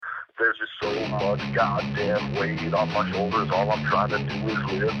There's just so much goddamn weight on my shoulders. All I'm trying to do is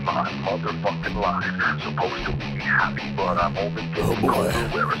live my motherfucking life. Supposed to be happy, but I'm only getting colder.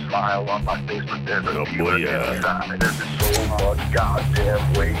 Wear a smile on my face, but there's a demon inside. There's just so much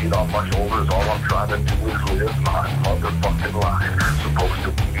goddamn weight on my shoulders. All I'm trying to do is live my motherfucking life. Supposed to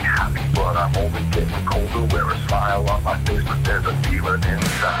be happy, but I'm only getting colder. Wear a smile on my face, but there's a demon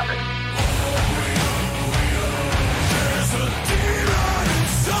inside. There's a demon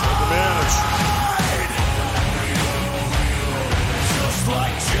inside. Just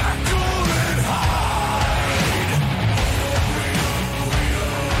like Jekyll and Hyde.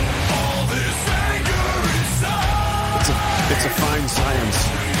 All this anger inside. It's a fine science,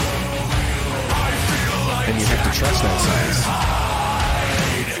 and you have to trust that science.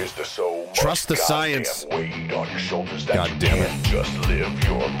 Trust the science. Weight on your shoulders that God you damn can't just live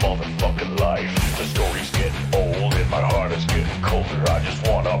your motherfucking life. The story's getting old and my heart is getting colder. I just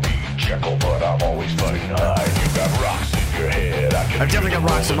wanna be Jekyll, but I'm always fighting high. You got rocks in your head. I've definitely got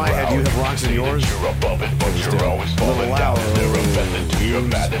rocks in my head. You have rocks in yours? You're above it, but you're always falling down. They're a method to your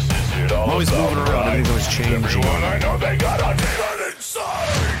madness. Is it all I'm always moving around. Everything's always changing. Everyone I know, they got a demon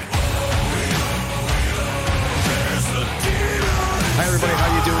inside. Hi everybody, how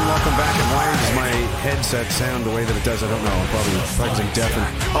you doing? Welcome back. And why does my headset sound the way that it does? I don't know. I'm probably practicing deafened.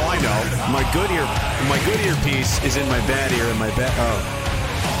 Oh, I know. My good earpiece is in my bad ear, and my bad. Oh.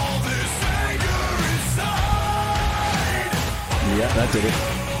 Yeah, that did it.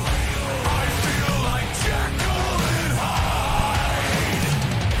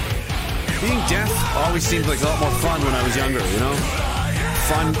 Being deaf always seemed like a lot more fun when I was younger. You know,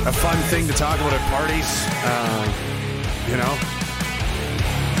 a fun thing to talk about at parties. You know.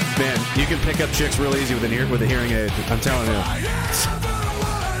 Man, you can pick up chicks real easy with a hearing aid. I'm telling you.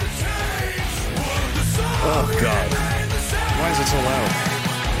 Oh, God. Why is it so loud?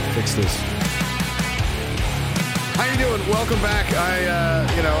 Fix this. How you doing? Welcome back.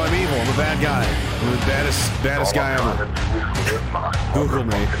 I'm evil. I'm a bad guy. I'm the baddest guy ever. Google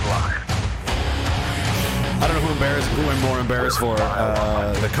me. I don't know who I'm more embarrassed for.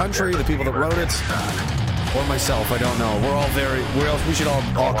 The country, the people that wrote it. Or myself, I don't know. We should all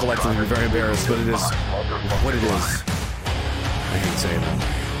collectively be very embarrassed, but it is what it is. I hate saying that.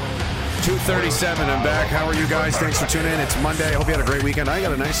 2:37, I'm back. How are you guys? Thanks for tuning in. It's Monday. I hope you had a great weekend. I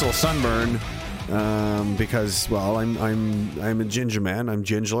got a nice little sunburn because, well, I'm a ginger man. I'm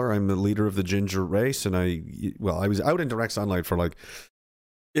Gingler. I'm the leader of the ginger race, and I was out in direct sunlight for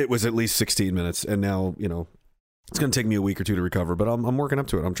it was at least 16 minutes, and now, it's going to take me a week or two to recover, but I'm working up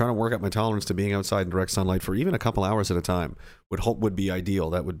to it. I'm trying to work up my tolerance to being outside in direct sunlight for even a couple hours at a time. Would be ideal.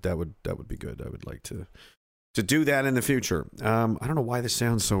 That would be good. I would like to do that in the future. I don't know why this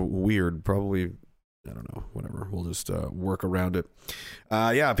sounds so weird. Probably, I don't know. Whatever. We'll just work around it.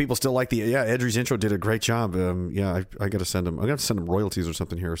 People still like Edry's intro did a great job. I got to send him. I got to send him royalties or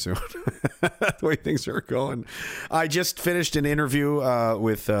something here soon. The way things are going. I just finished an interview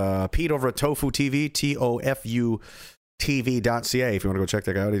with Pete over at Tofu TV, TOFU TV.ca. If you want to go check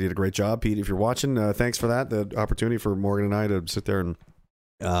that out, he did a great job. Pete, if you're watching, thanks for that. The opportunity for Morgan and I to sit there and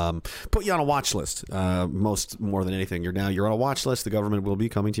put you on a watch list. More than anything, you're on a watch list. The government will be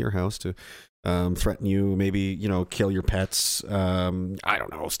coming to your house to threaten you, maybe kill your pets. I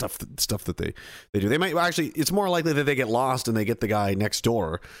don't know, stuff that they do. They might actually. It's more likely that they get lost and they get the guy next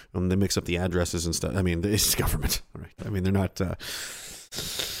door. They mix up the addresses and stuff. I mean, it's government, right? I mean, they're not.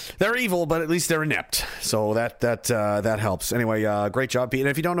 They're evil, but at least they're inept. So that helps. Anyway, great job, Pete. And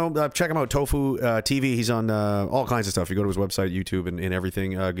if you don't know, check him out, Tofu TV. He's on all kinds of stuff. You go to his website, YouTube, and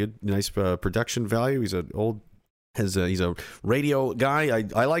everything. Good, nice production value. He's he's a radio guy.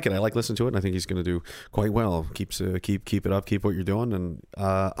 I like it. I like listening to it, and I think he's going to do quite well. Keep it up. Keep what you're doing, and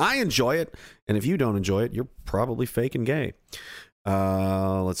I enjoy it. And if you don't enjoy it, you're probably fake and gay.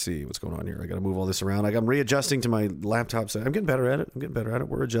 Let's see what's going on here. I got to move all this around. I'm readjusting to my laptop. I'm getting better at it.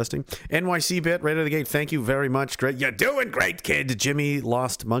 We're adjusting. NYC Bit right out of the gate. Thank you very much. Great. You're doing great, kid. Jimmy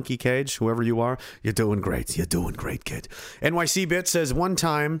Lost Monkey Cage, whoever you are. You're doing great. You're doing great, kid. NYC Bit says, one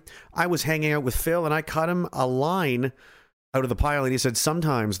time I was hanging out with Phil and I cut him a line out of the pile, and he said,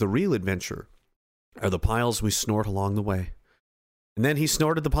 sometimes the real adventure are the piles we snort along the way. And then he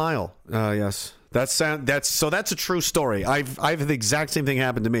snorted the pile. Yes. That's a true story. I've the exact same thing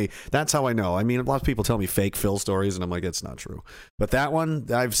happened to me. That's how I know. I mean, a lot of people tell me fake Phil stories, and I'm like, it's not true. But that one,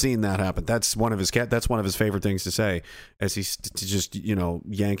 I've seen that happen. That's one of his favorite things to say, as he just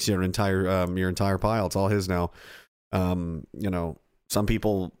yanks your entire pile. It's all his now. Some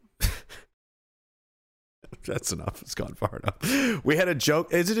people. That's enough. It's gone far enough. We had a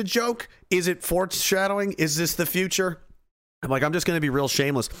joke. Is it a joke? Is it foreshadowing? Is this the future? I'm just going to be real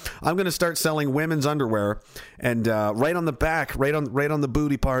shameless. I'm going to start selling women's underwear, and right on the back, right on the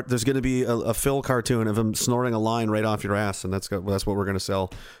booty part, there's going to be a Phil cartoon of him snorting a line right off your ass, and that's what we're going to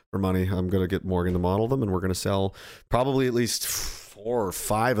sell for money. I'm going to get Morgan to model them, and we're going to sell probably at least 4 or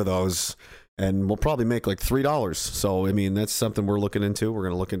 5 of those, and we'll probably make like $3. So, I mean, that's something we're looking into. We're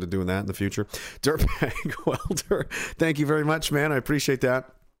going to look into doing that in the future. Dirtbag Welder, thank you very much, man. I appreciate that.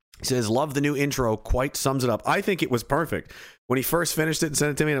 He says, love the new intro. Quite sums it up. I think it was perfect. When he first finished it and sent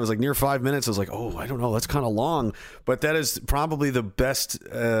it to me, and it was like near 5 minutes, I was like, oh, I don't know. That's kind of long. But that is probably the best.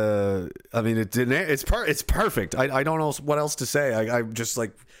 I mean, it's perfect. I don't know what else to say. I just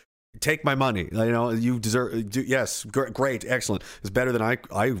like, take my money. You know, you deserve. Yes, great, excellent. It's better than I'm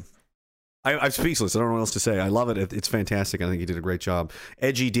speechless. I don't know what else to say. I love it. It's fantastic. I think you did a great job.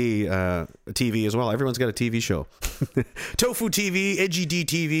 Edgy D TV as well. Everyone's got a TV show. Tofu TV, Edgy D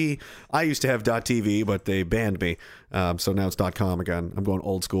TV. I used to have .tv, but they banned me. So now it's .com again. I'm going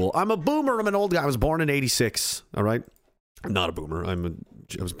old school. I'm a boomer. I'm an old guy. I was born in 86. All right. I'm not a boomer. I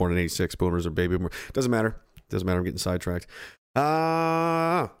was born in 86. Boomers or baby boomer. Doesn't matter. I'm getting sidetracked.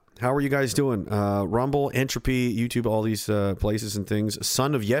 How are you guys doing? Rumble, Entropy, YouTube, all these places and things.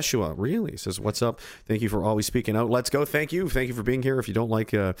 Son of Yeshua, really, says, what's up? Thank you for always speaking out. Let's go. Thank you for being here. If you don't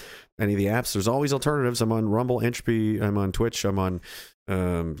like any of the apps, there's always alternatives. I'm on Rumble, Entropy, I'm on Twitch, I'm on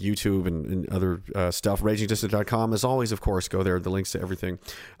YouTube and other stuff. RagingDissident.com. As always, of course, go there. The links to everything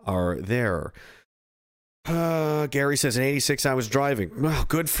are there. Gary says, in 86, I was driving. Well,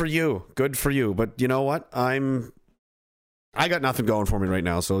 good for you. But you know what? I got nothing going for me right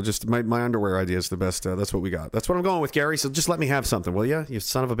now, so just my underwear idea is the best. That's what we got. That's what I'm going with, Gary. So just let me have something, will you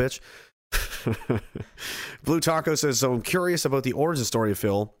son of a bitch? Blue Taco says, so I'm curious about the origin story of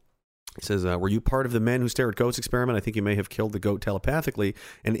Phil. He says, were you part of the men who stare at goats experiment? I think you may have killed the goat telepathically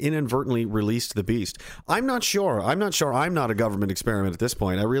and inadvertently released the beast. I'm not sure. I'm not a government experiment at this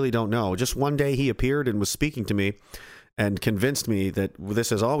point. I really don't know. Just one day he appeared and was speaking to me and convinced me that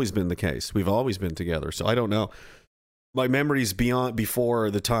this has always been the case. We've always been together. So I don't know. My memories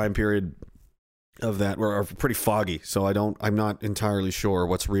before the time period of that are pretty foggy, so I'm not entirely sure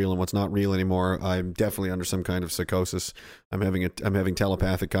what's real and what's not real anymore. I'm definitely under some kind of psychosis. I'm having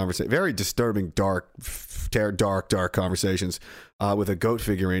telepathic conversation, very disturbing, dark conversations with a goat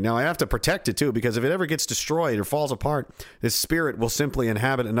figurine. Now I have to protect it too, because if it ever gets destroyed or falls apart, this spirit will simply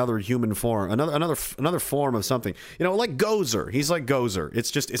inhabit another human form, another form of something. You know, like Gozer. He's like Gozer.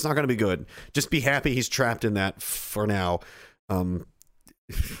 It's not going to be good. Just be happy he's trapped in that for now.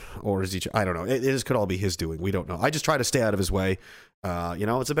 Or is he? I don't know. It could all be his doing. We don't know. I just try to stay out of his way.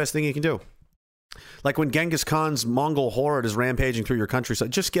 It's the best thing you can do. Like when Genghis Khan's Mongol horde is rampaging through your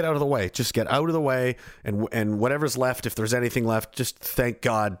countryside, just get out of the way. Just get out of the way, and whatever's left, if there's anything left, just thank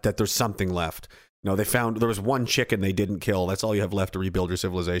God that there's something left. No, there was one chicken they didn't kill. That's all you have left to rebuild your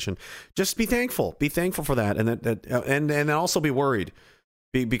civilization. Just be thankful. Be thankful for that, and also be worried,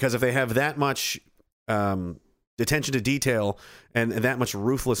 because if they have that much attention to detail and that much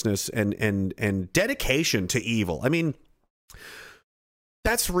ruthlessness and dedication to evil. I mean,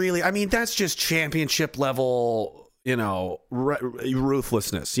 that's just championship level,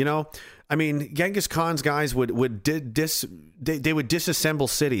 ruthlessness, I mean, Genghis Khan's guys would disassemble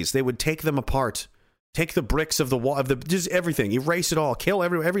cities. They would take them apart, take the bricks of the wall, just everything, erase it all, kill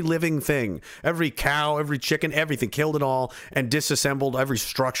every living thing, every cow, every chicken, everything, killed it all and disassembled every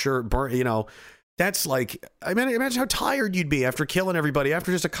structure, That's like, I mean, imagine how tired you'd be after killing everybody.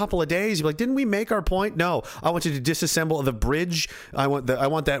 After just a couple of days, you'd be like, didn't we make our point? No, I want you to disassemble the bridge. I want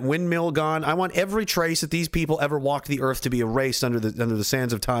that windmill gone. I want every trace that these people ever walked the earth to be erased under the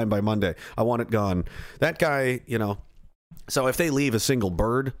sands of time by Monday. I want it gone. That guy, So if they leave a single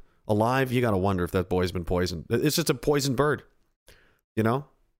bird alive, you got to wonder if that boy's been poisoned. It's just a poisoned bird,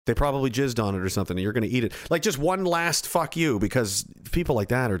 They probably jizzed on it or something, and you're going to eat it. Like just one last fuck you, because people like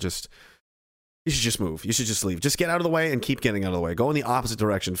that are just... You should just move. You should just leave. Just get out of the way and keep getting out of the way. Go in the opposite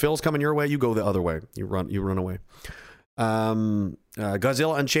direction. Phil's coming your way. You go the other way. You run away.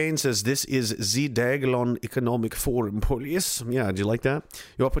 Godzilla Unchained says, this is the Daglon Economic Forum Police. Yeah, do you like that?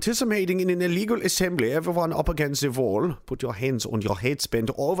 You're participating in an illegal assembly. Everyone up against the wall. Put your hands on your heads, bend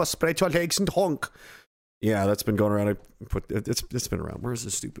over, spread your legs and honk. Yeah, that's been going around. It's been around. Where's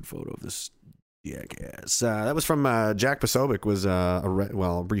the stupid photo of this? Yeah, I guess. That was from Jack Posobiec was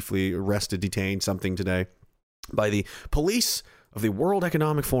briefly arrested, detained, something today by the police of the World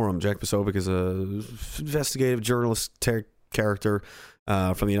Economic Forum. Jack Posobiec is a investigative journalist character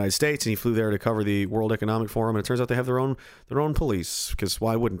from the United States, and he flew there to cover the World Economic Forum. And it turns out they have their own police, because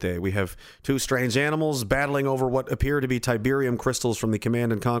why wouldn't they? We have two strange animals battling over what appear to be Tiberium crystals from the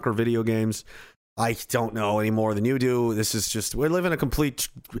Command and Conquer video games. I don't know any more than you do. This is just, we're in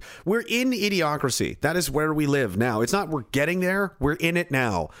idiocracy. That is where we live now. It's not we're getting there. We're in it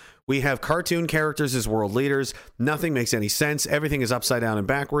now. We have cartoon characters as world leaders. Nothing makes any sense. Everything is upside down and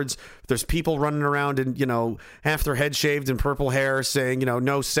backwards. There's people running around and, half their head shaved and purple hair saying,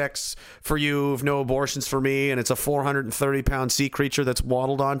 no sex for you, no abortions for me. And it's a 430-pound sea creature that's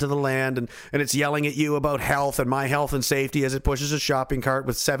waddled onto the land. And it's yelling at you about health and my health and safety as it pushes a shopping cart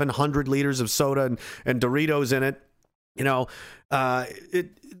with 700 liters of soda and Doritos in it.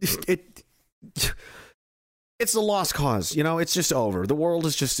 It's a lost cause, it's just over. The world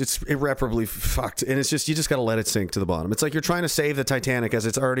is it's irreparably fucked, and it's just, you just got to let it sink to the bottom. It's like you're trying to save the Titanic as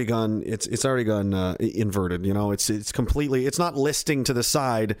it's already gone inverted. It's completely, it's not listing to the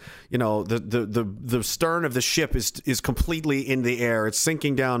side. The stern of the ship is completely in the air. It's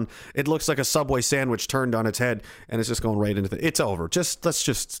sinking down. It looks like a Subway sandwich turned on its head, and it's just going right into it's over. Let's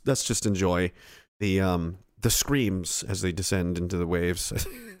just enjoy the screams as they descend into the waves.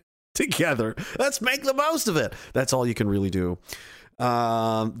 Together. Let's make the most of it. That's all you can really do.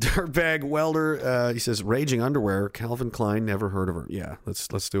 Dirtbag Welder, he says, raging underwear. Calvin Klein, never heard of her. Yeah,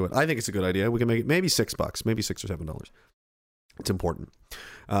 let's do it. I think it's a good idea. We can make it maybe $6, maybe $6 or $7. It's important.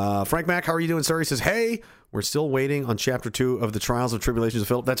 Frank Mack, how are you doing, sir? He says, hey, we're still waiting on chapter 2 of the Trials of Tribulations of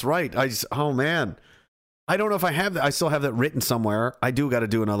Philip. That's right. Oh man. I don't know if I have that. I still have that written somewhere. I do got to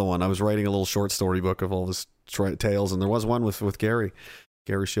do another one. I was writing a little short story book of all this tales, and there was one with Gary.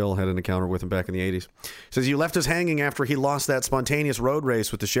 Gary Schill had an encounter with him back in the 80s. Says, you left us hanging after he lost that spontaneous road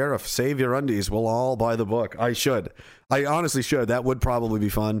race with the sheriff. Save your undies. We'll all buy the book. I should. I honestly should. That would probably be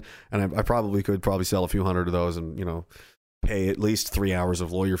fun. And I probably could sell a few hundred of those and, pay at least 3 hours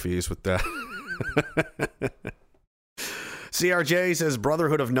of lawyer fees with that. CRJ says,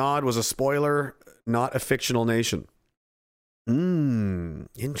 Brotherhood of Nod was a spoiler, not a fictional nation.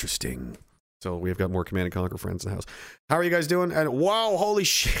 Interesting. So we've got more Command & Conquer friends in the house. How are you guys doing? And wow, holy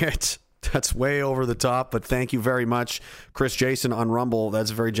shit. That's way over the top, but thank you very much. Chris Jason on Rumble,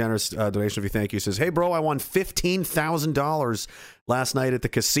 that's a very generous donation of you. Thank you. Says, hey, bro, I won $15,000 last night at the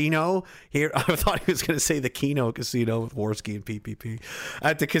casino. Here, I thought he was going to say the Keno Casino with Warski and PPP.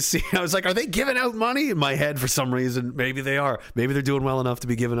 At the casino, I was like, are they giving out money? In my head, for some reason, maybe they are. Maybe they're doing well enough to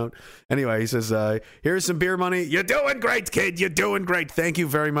be giving out. Anyway, he says, here's some beer money. You're doing great, kid. You're doing great. Thank you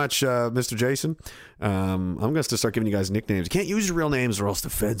very much, Mr. Jason. I'm going to start giving you guys nicknames. You can't use your real names or else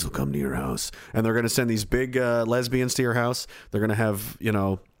the feds will come to your house. And they're going to send these big lesbians to your house. They're going to have, they're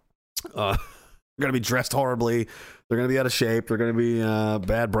going to be dressed horribly. They're going to be out of shape. They're going to be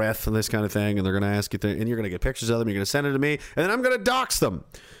bad breath and this kind of thing. And they're going to ask you, and you're going to get pictures of them. You're going to send it to me. And then I'm going to dox them.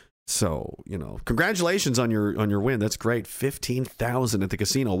 So, congratulations on your win. That's great. 15,000 at the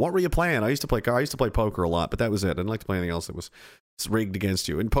casino. What were you playing? I used to play poker a lot, but that was it. I didn't like to play anything else that was rigged against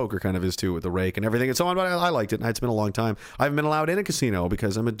you. And poker kind of is too, with the rake and everything and so on. But I liked it. It's been a long time. I haven't been allowed in a casino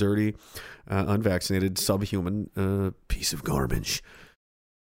because I'm a dirty, unvaccinated, subhuman piece of garbage.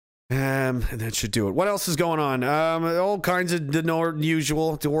 And that should do it. What else is going on? All kinds of the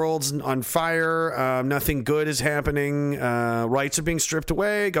usual. The world's on fire. Nothing good is happening. Rights are being stripped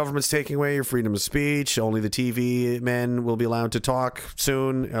away. Government's taking away your freedom of speech. Only the TV men will be allowed to talk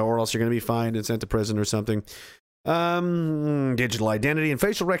soon, or else you're going to be fined and sent to prison or something. Digital identity and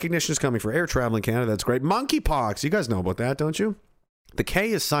facial recognition is coming for air travel in Canada. That's great. Monkeypox. You guys know about that, don't you? The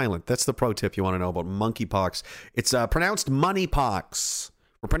K is silent. That's the pro tip you want to know about monkeypox. It's pronounced moneypox.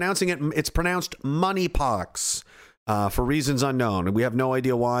 We're pronouncing it, it's pronounced moneypox for reasons unknown. And we have no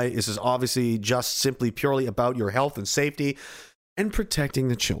idea why. This is obviously just simply purely about your health and safety and protecting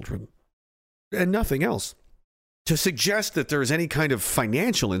the children and nothing else. To suggest that there's any kind of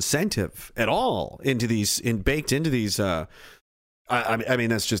financial incentive at all baked into these, I mean,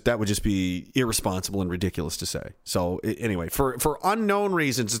 that would just be irresponsible and ridiculous to say. So anyway, for unknown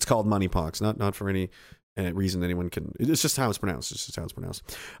reasons, it's called moneypox, not for any reason anyone can. It's just how it's pronounced. It's just how it's pronounced.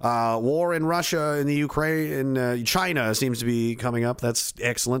 War in Russia and the Ukraine and China seems to be coming up. That's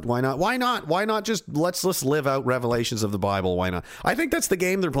excellent. Why not? Why not just let's live out revelations of the Bible? Why not? I think that's the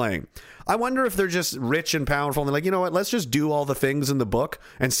game they're playing. I wonder if they're just rich and powerful and they're like, you know what? Let's just do all the things in the book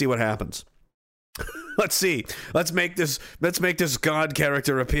and see what happens. Let's see. Let's make this God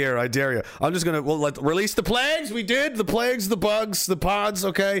character appear. I dare you. I'm just gonna release the plagues. We did the plagues, the bugs, the pods.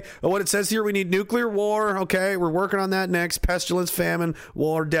 Okay. What it says here, we need nuclear war. Okay, we're working on that next. Pestilence, famine,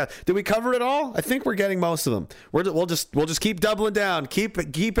 war, death. Did we cover it all? I think we're getting most of them. We'll just keep doubling down. Keep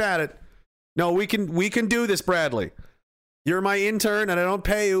at it. No, we can do this, Bradley. You're my intern and I don't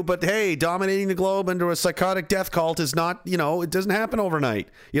pay you, but hey, dominating the globe into a psychotic death cult is not, it doesn't happen overnight.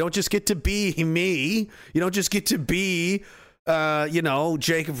 You don't just get to be me. You don't just get to be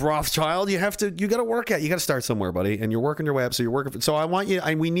Jacob Rothschild. You got to work at. You got to start somewhere, buddy, and you're working your way up. So you're working. So I want you.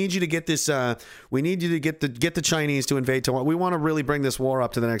 We need you to get this. We need you to get the Chinese to invade Taiwan. We want to really bring this war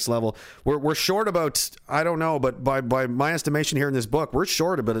up to the next level. We're short about, I don't know, but by my estimation here in this book, we're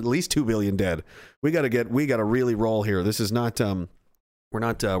short about at least 2 billion dead. We got to really roll here. This is not. We're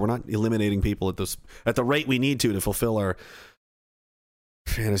not eliminating people at the rate we need to fulfill our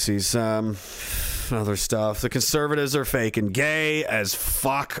fantasies. Other stuff. The conservatives are fake and gay as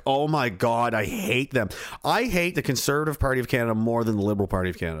fuck. Oh my God, I hate them. I hate the Conservative Party of Canada more than the Liberal Party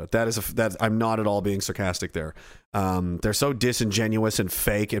of Canada. That I'm not at all being sarcastic there. They're so disingenuous and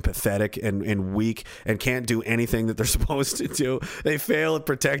fake and pathetic and weak and can't do anything that they're supposed to do. They fail at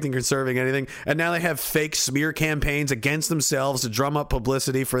protecting, conserving anything, and now they have fake smear campaigns against themselves to drum up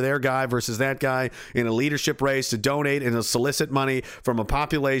publicity for their guy versus that guy in a leadership race to donate and to solicit money from a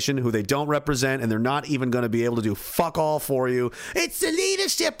population who they don't represent, and they're not even going to be able to do fuck all for you. It's the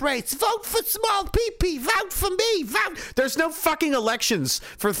leadership race. Vote for small PP. Vote for me. Vote. There's no fucking elections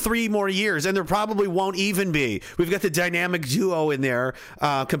for 3 more years, and there probably won't even be. We've got the dynamic duo in there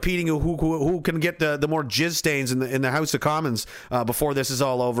competing who can get the more jizz stains in the House of Commons before this is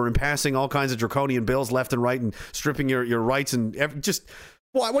all over, and passing all kinds of draconian bills left and right and stripping your rights and just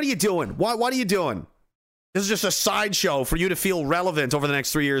what are you doing? What are you doing? This is just a sideshow for you to feel relevant over the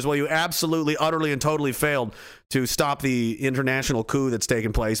next 3 years while you absolutely, utterly, and totally failed to stop the international coup that's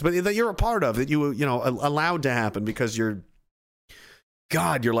taken place, but that you're a part of, that you allowed to happen because you're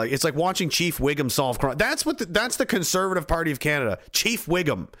like, it's like watching Chief Wiggum solve crime. That's the Conservative Party of Canada. Chief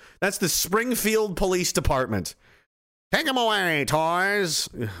Wiggum. That's the Springfield Police Department. Take them away, toys.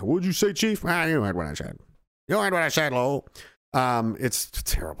 What'd you say, Chief? You heard what I said. You heard what I said, Lowell. It's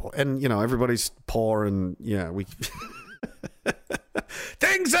terrible. And, everybody's poor and, we...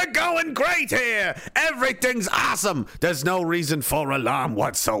 Things are going great here. Everything's awesome. There's no reason for alarm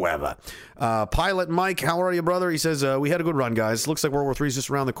whatsoever. Pilot Mike, how are you, brother? He says, we had a good run, guys. Looks like World War III is just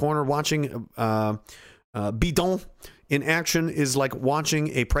around the corner. Watching Bidon in action is like watching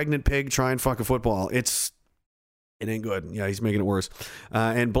a pregnant pig try and fuck a football. It ain't good. Yeah, he's making it worse.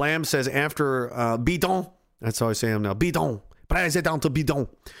 And Blam says, after Bidon, that's how I say him now, Bidon, President Bidon,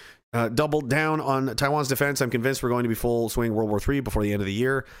 doubled down on Taiwan's defense. I'm convinced we're going to be full swing World War III before the end of the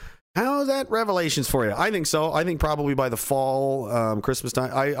year. How's that revelations for you? I think so. I think probably by the fall, Christmas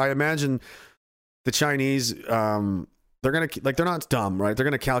time. I imagine the Chinese, they're going to, they're not dumb, right? They're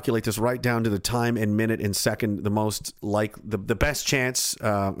going to calculate this right down to the time and minute and second, the most, the best chance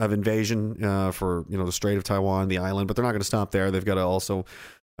of invasion for, the Strait of Taiwan, the island. But they're not going to stop there. They've got to also...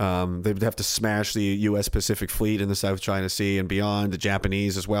 they'd have to smash the U.S. Pacific Fleet in the South China Sea and beyond, the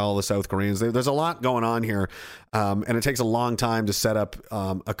Japanese as well, the South Koreans. There's a lot going on here, and it takes a long time to set up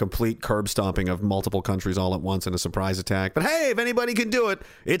a complete curb stomping of multiple countries all at once in a surprise attack. But hey, if anybody can do it,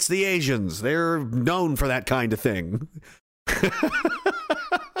 it's the Asians. They're known for that kind of thing.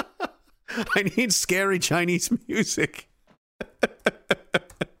 I need scary Chinese music.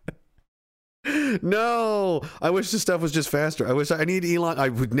 No, I wish this stuff was just faster. I need Elon. I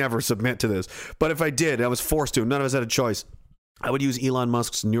would never submit to this, but if I did, I was forced to. None of us had a choice. I would use Elon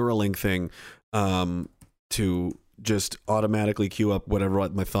Musk's Neuralink thing to just automatically queue up whatever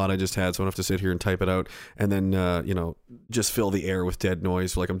my thought I just had, so I don't have to sit here and type it out, and then just fill the air with dead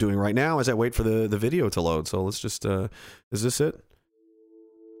noise like I'm doing right now as I wait for the video to load. So let's just is this it?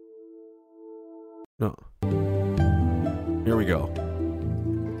 No. Here we go.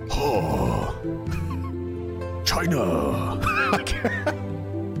 Oh, China. I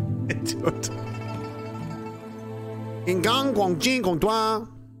can't do it. In Gang, Guangjin, Guangdua.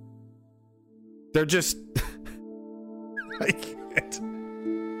 They're just... I can't.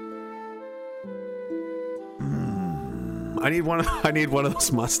 I need one of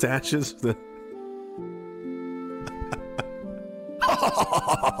those mustaches.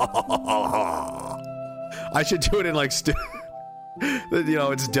 I should do it in like...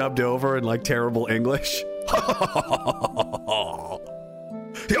 it's dubbed over in like terrible English.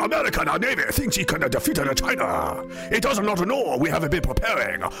 The American Navy thinks it can defeat China. It does not know we have been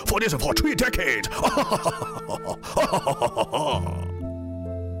preparing for this for 3 decades.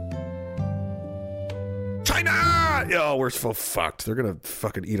 China! Oh, we're so fucked. They're gonna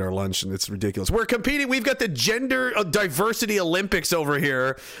fucking eat our lunch, and it's ridiculous. We're competing. We've got the gender diversity Olympics over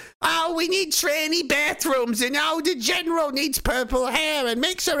here. Oh, we need tranny bathrooms, and the general needs purple hair, and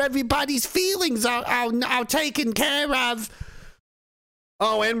make sure everybody's feelings are taken care of.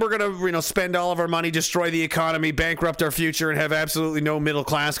 Oh, and we're gonna, spend all of our money, destroy the economy, bankrupt our future, and have absolutely no middle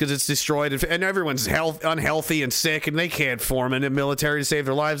class because it's destroyed, and everyone's unhealthy and sick, and they can't form in a military to save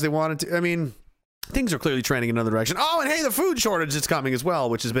their lives. They wanted to. I mean, things are clearly trending in another direction. Oh, and hey, the food shortage is coming as well,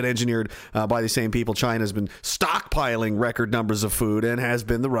 which has been engineered by the same people. China's been stockpiling record numbers of food, and has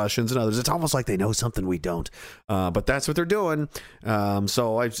been the Russians and others. It's almost like they know something we don't. But that's what they're doing.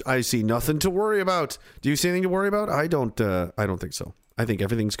 So I see nothing to worry about. Do you see anything to worry about? I don't think so. I think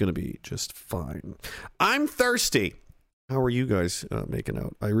everything's going to be just fine. I'm thirsty. How are you guys making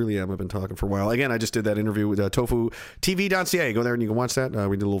out? I really am. I've been talking for a while. Again, I just did that interview with tofutv.ca. Go there and you can watch that.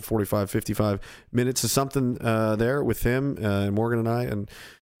 We did a little 45, 55 minutes of something there with him and Morgan and I, and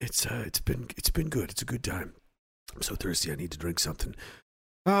it's been good. It's a good time. I'm so thirsty. I need to drink something.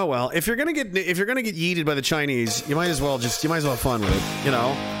 Oh well, if you're gonna get yeeted by the Chinese, you might as well have fun with it, you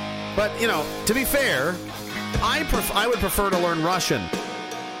know. But you know, to be fair, I would prefer to learn Russian.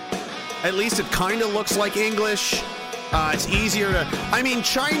 At least it kind of looks like English. It's easier to... I mean,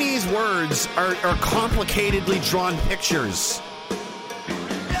 Chinese words are complicatedly drawn pictures.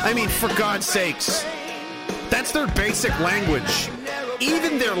 I mean, for God's sakes. That's their basic language.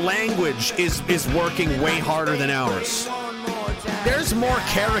 Even their language is working way harder than ours. There's more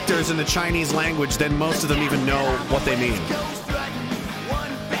characters in the Chinese language than most of them even know what they mean.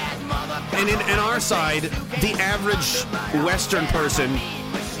 And in our side, the average Western person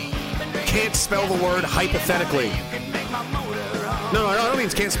can't spell the word hypothetically. No, I don't mean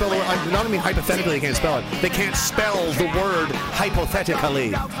can't spell the word. I don't mean hypothetically they can't spell it. They can't spell the word hypothetically.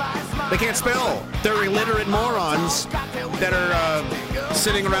 They can't spell. They're illiterate morons that are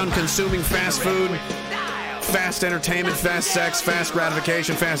sitting around consuming fast food, fast entertainment, fast sex, fast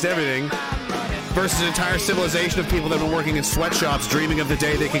gratification, fast everything, versus an entire civilization of people that have been working in sweatshops dreaming of the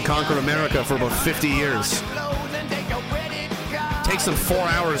day they can conquer America for about 50 years. Takes them 4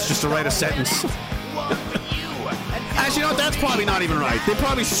 hours just to write a sentence. Actually, you know what? That's probably not even right. They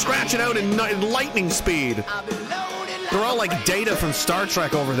probably scratch it out in lightning speed. They're all like Data from Star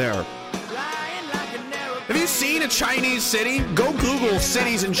Trek over there. Have you seen a Chinese city? Go Google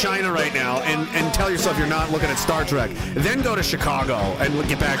cities in China right now and tell yourself you're not looking at Star Trek. Then go to Chicago and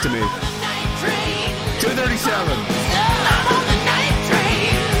get back to me. 237.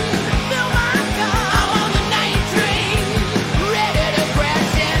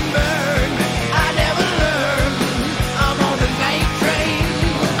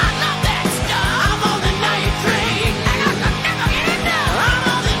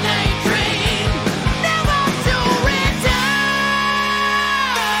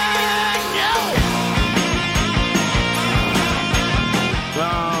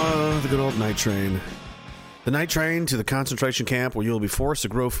 Night train. The night train to the concentration camp where you'll be forced to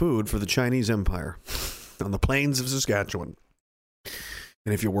grow food for the Chinese Empire on the plains of Saskatchewan.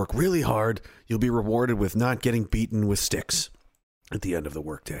 And if you work really hard, you'll be rewarded with not getting beaten with sticks at the end of the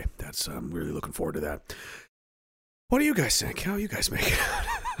workday. I'm really looking forward to that. What do you guys think? How are you guys making out?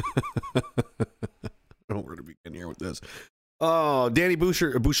 I don't know where to begin here with this. Oh, Danny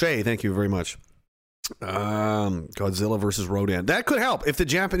Boucher, thank you very much. Godzilla versus Rodan. That could help. If the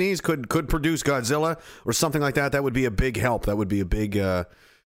Japanese could produce Godzilla or something like that, that would be a big help. That would be a big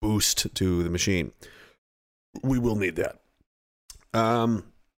boost to the machine. We will need that.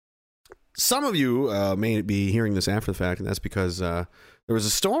 Some of you may be hearing this after the fact, and that's because there was a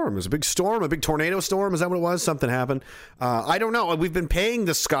storm. There was a big storm, a big tornado storm. Is that what it was? Something happened. I don't know. We've been paying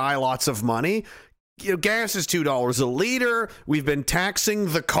the sky lots of money. You know, gas is $2 a liter. We've been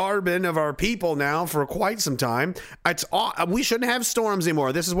taxing the carbon of our people now for quite some time. We shouldn't have storms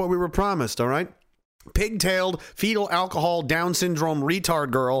anymore. This is what we were promised, all right? Pigtailed, fetal alcohol, Down syndrome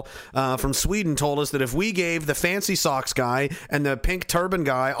retard girl from Sweden told us that if we gave the fancy socks guy and the pink turban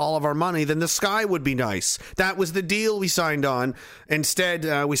guy all of our money, then the sky would be nice. That was the deal we signed on.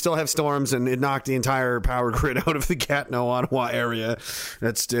 Instead, we still have storms, and it knocked the entire power grid out of the Gatineau, Ottawa area.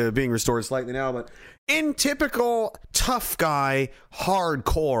 That's being restored slightly now, but in typical tough guy,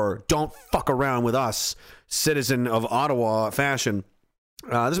 hardcore, don't fuck around with us, citizen of Ottawa fashion,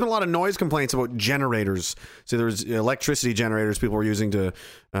 there's been a lot of noise complaints about generators. So there's electricity generators people were using to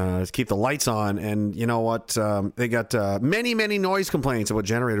keep the lights on. And you know what? They got many, many noise complaints about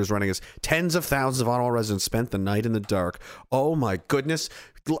generators running as tens of thousands of Ottawa residents spent the night in the dark. Oh my goodness.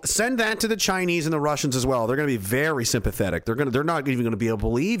 Send that to the Chinese and the Russians as well. They're going to be very sympathetic. They're not even going to be able to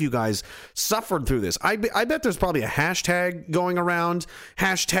believe you guys suffered through this. I bet there's probably a hashtag going around.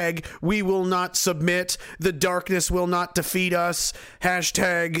 Hashtag we will not submit. The darkness will not defeat us.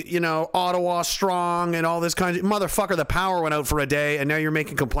 Hashtag, Ottawa strong and all this kind of motherfucker. The power went out for a day and now you're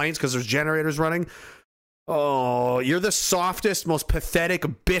making complaints because there's generators running. Oh, you're the softest, most pathetic,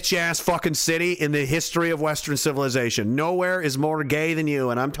 bitch-ass fucking city in the history of Western civilization. Nowhere is more gay than you,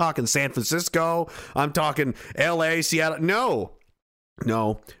 and I'm talking San Francisco, I'm talking L.A., Seattle.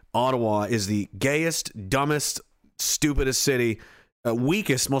 No. Ottawa is the gayest, dumbest, stupidest city,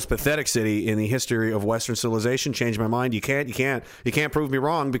 weakest, most pathetic city in the history of Western civilization. Change my mind. You can't prove me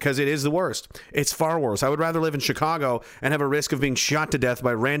wrong, because it is the worst. It's far worse. I would rather live in Chicago and have a risk of being shot to death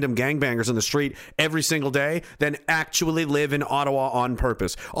by random gangbangers on the street every single day than actually live in Ottawa on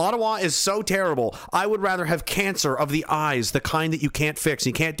purpose. Ottawa is so terrible. I would rather have cancer of the eyes, the kind that you can't fix,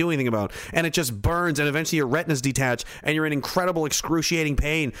 you can't do anything about, and it just burns, and eventually your retinas detach, and you're in incredible, excruciating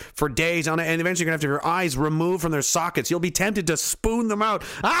pain for days on it, and eventually you're going to have your eyes removed from their sockets. You'll be tempted to spoon them out,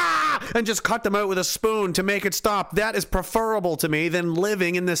 and just cut them out with a spoon to make it stop. That is preferable to me than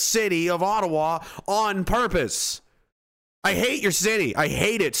living in the city of Ottawa on purpose. I hate your city. I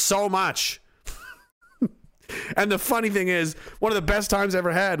hate it so much. And the funny thing is, one of the best times I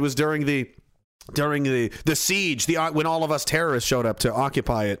ever had was during the siege, when all of us terrorists showed up to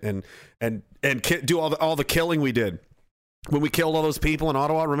occupy it and do all the killing we did. When we killed all those people in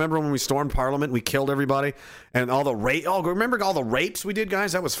Ottawa, remember when we stormed Parliament, we killed everybody, and all the remember all the rapes we did,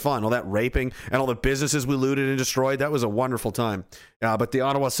 guys? That was fun. All that raping and all the businesses we looted and destroyed. That was a wonderful time. But the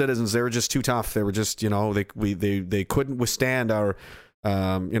Ottawa citizens, they were just too tough. They were just, they couldn't withstand our,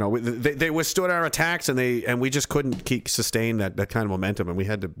 they withstood our attacks, and we just couldn't sustain that kind of momentum, and we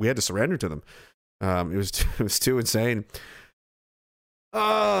had to surrender to them. It was too insane.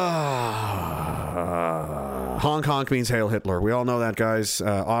 Honk honk means Hail Hitler. We all know that, guys.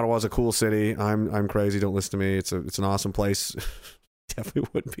 Ottawa's a cool city. I'm crazy. Don't listen to me. It's an awesome place. Definitely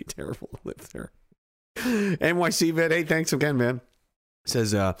wouldn't be terrible to live there. NYC Vid, hey, thanks again, man.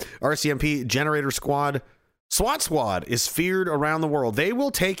 Says RCMP generator squad, SWAT squad is feared around the world. They will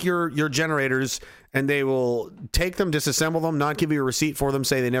take your generators and they will take them, disassemble them, not give you a receipt for them,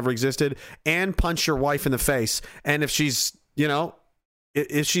 say they never existed, and punch your wife in the face. And if she's,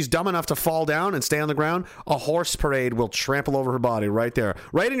 if she's dumb enough to fall down and stay on the ground, a horse parade will trample over her body right there,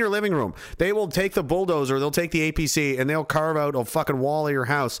 right in your living room. They will take the bulldozer, they'll take the APC, and they'll carve out a fucking wall of your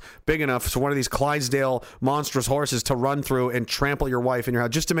house big enough for one of these Clydesdale monstrous horses to run through and trample your wife in your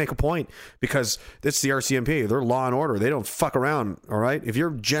house, just to make a point, because it's the RCMP. They're law and order. They don't fuck around, all right? If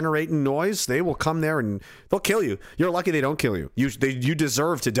you're generating noise, they will come there and they'll kill you. You're lucky they don't kill you. You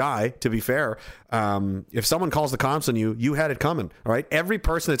deserve to die, to be fair. If someone calls the cops on you, you had it coming, all right? Every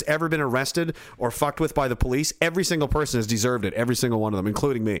person that's ever been arrested or fucked with by the police, every single person has deserved it. Every single one of them,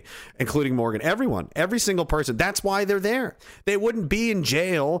 including me, including Morgan, everyone, every single person. That's why they're there. They wouldn't be in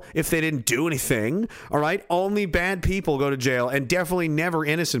jail if they didn't do anything, all right? Only bad people go to jail, and definitely never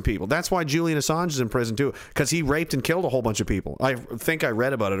innocent people. That's why Julian Assange is in prison too, because he raped and killed a whole bunch of people. I think I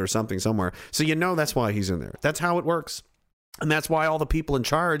read about it or something somewhere. So that's why he's in there. That's how it works. And that's why all the people in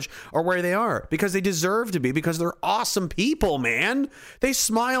charge are where they are, because they deserve to be, because they're awesome people, man. They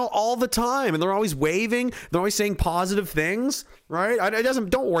smile all the time, and they're always waving. They're always saying positive things, right?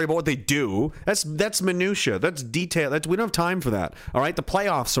 Don't worry about what they do. That's minutia. That's detail. We don't have time for that, all right? The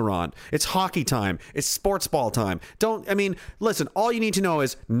playoffs are on. It's hockey time. It's sports ball time. Listen, all you need to know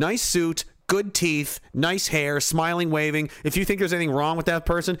is nice suit, good teeth, nice hair, smiling, waving. If you think there's anything wrong with that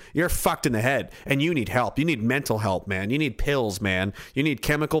person, you're fucked in the head, and you need help. You need mental help, man. You need pills, man. You need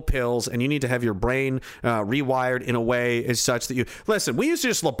chemical pills, and you need to have your brain rewired in a way as such that listen, we used to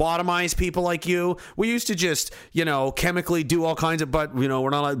just lobotomize people like you. We used to just, chemically do all kinds of, but, we're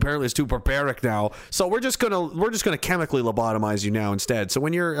not, apparently it's too barbaric now. So we're just going to chemically lobotomize you now instead. So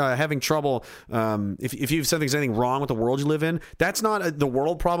when you're having trouble, if you think there's anything wrong with the world you live in, that's not the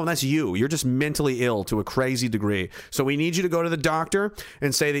world problem. That's you. You're just mentally ill to a crazy degree. So we need you to go to the doctor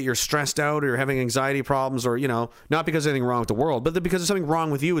and say that you're stressed out or you're having anxiety problems, or, not because there's anything wrong with the world, but because there's something wrong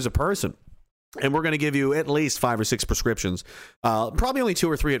with you as a person. And we're going to give you at least 5 or 6 prescriptions, probably only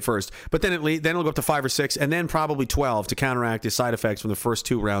 2 or 3 at first, but then it'll go up to 5 or 6, and then probably 12 to counteract the side effects from the first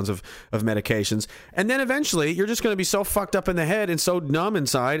 2 rounds of medications. And then eventually you're just going to be so fucked up in the head and so numb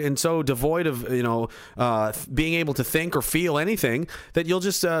inside and so devoid of, being able to think or feel anything, that you'll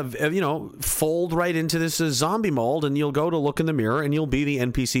just, fold right into this zombie mold, and you'll go to look in the mirror and you'll be the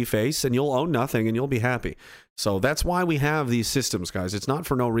NPC face and you'll own nothing and you'll be happy. So that's why we have these systems, guys. It's not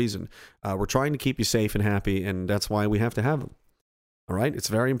for no reason. We're trying to keep you safe and happy, and that's why we have to have them. All right? It's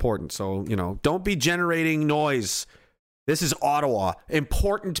very important. So, don't be generating noise. This is Ottawa.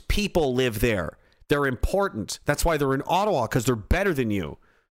 Important people live there. They're important. That's why they're in Ottawa, because they're better than you.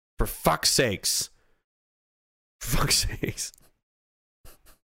 For fuck's sakes. For fuck's sakes.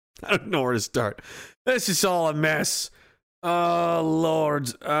 I don't know where to start. This is all a mess. Oh, Lord.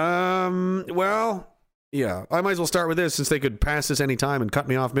 Well... yeah, I might as well start with this, since they could pass this any time and cut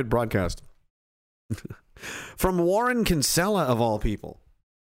me off mid-broadcast. From Warren Kinsella, of all people.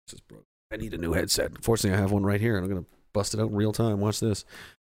 I need a new headset. Fortunately, I have one right here, and I'm going to bust it out in real time. Watch this.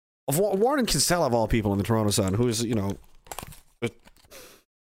 Warren Kinsella, of all people in the Toronto Sun, who is,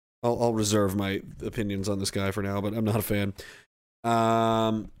 I'll reserve my opinions on this guy for now, but I'm not a fan.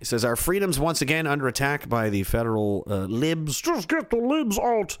 He says, our freedom's once again under attack by the federal libs. Just get the libs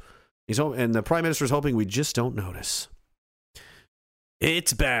out. And the Prime Minister is hoping we just don't notice.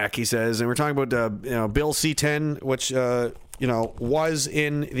 It's back, he says, and we're talking about Bill C-10, which was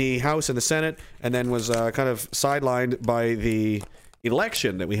in the House and the Senate, and then was kind of sidelined by the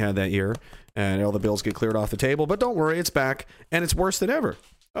election that we had that year, and all the bills get cleared off the table. But don't worry, it's back, and it's worse than ever.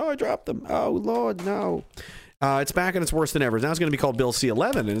 Oh, I dropped them. Oh, Lord, no. It's back and it's worse than ever. Now it's going to be called Bill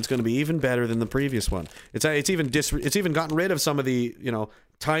C-11, and it's going to be even better than the previous one. It's even gotten rid of some of the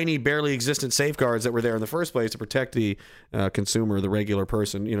tiny, barely existent safeguards that were there in the first place to protect the consumer, the regular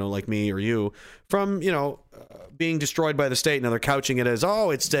person, like me or you, from being destroyed by the state. Now they're couching it as,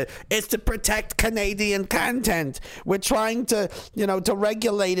 it's to protect Canadian content. We're trying to to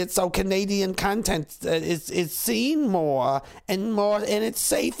regulate it so Canadian content is seen more, and it's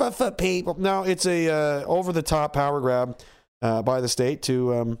safer for people. No, it's a over the top power grab by the state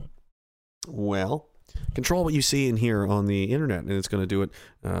to control what you see and hear on the internet, and it's going to do it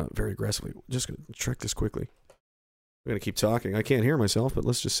very aggressively. Just going to check this quickly. I'm going to keep talking. I can't hear myself, but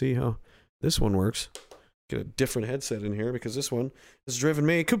let's just see how this one works. Get a different headset in here because this one has driven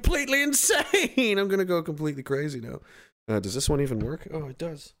me completely insane. I'm going to go completely crazy now. Does this one even work? Oh, it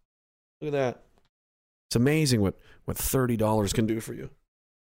does. Look at that. It's amazing what $30 can do for you.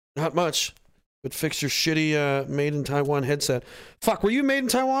 Not much. But fix your shitty made in Taiwan headset. Fuck, were you made in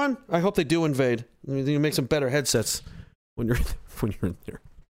Taiwan? I hope they do invade. You make some better headsets when you're in there.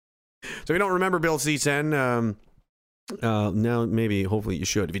 So if you don't remember Bill C-10, now maybe, hopefully you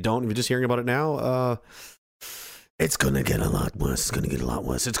should. If you don't, if you're just hearing about it now, it's going to get a lot worse. It's going to get a lot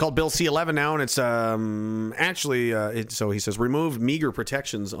worse. It's called Bill C-11 now, and it's so he says, remove meager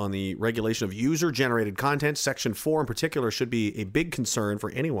protections on the regulation of user-generated content. Section 4 in particular should be a big concern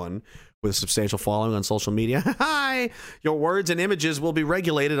for anyone with a substantial following on social media. Hi! Your words and images will be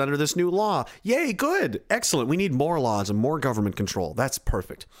regulated under this new law. Yay, good. Excellent. We need more laws and more government control. That's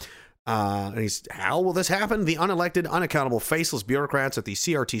perfect. How will this happen? The unelected, unaccountable, faceless bureaucrats at the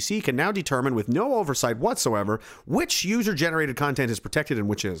CRTC can now determine with no oversight whatsoever which user-generated content is protected and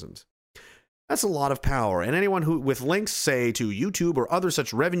which isn't. That's a lot of power, and anyone who with links, say, to YouTube or other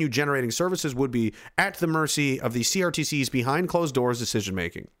such revenue-generating services would be at the mercy of the CRTC's behind-closed-doors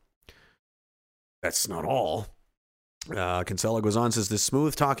decision-making. That's not all. Kinsella goes on, says, the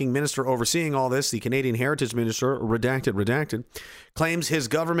smooth-talking minister overseeing all this, the Canadian Heritage Minister, redacted, claims his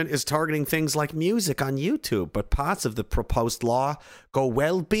government is targeting things like music on YouTube, but parts of the proposed law go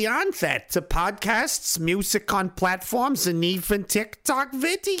well beyond that to podcasts, music on platforms, and even TikTok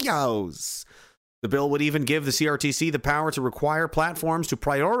videos. The bill would even give the CRTC the power to require platforms to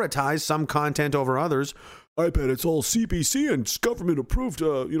prioritize some content over others. I bet it's all CBC and government-approved,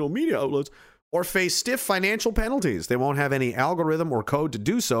 media outlets. Or face stiff financial penalties. They won't have any algorithm or code to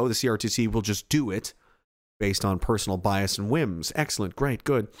do so. The CRTC will just do it based on personal bias and whims. Excellent, great,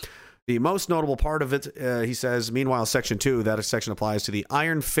 good. The most notable part of it, he says, meanwhile, Section 2, that section applies to the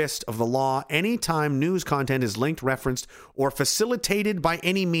iron fist of the law. Anytime news content is linked, referenced, or facilitated by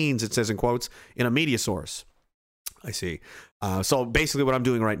any means, it says in quotes, in a media source. I see. So basically what I'm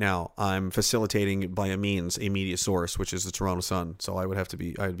doing right now, I'm facilitating by a media source, which is the Toronto Sun. So I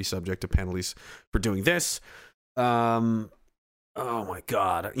would be subject to penalties for doing this. Oh my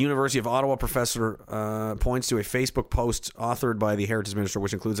God. University of Ottawa professor points to a Facebook post authored by the Heritage Minister,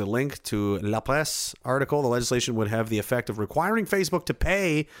 which includes a link to La Presse article. The legislation would have the effect of requiring Facebook to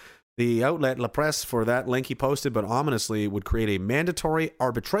pay the outlet La Presse for that link he posted, but ominously would create a mandatory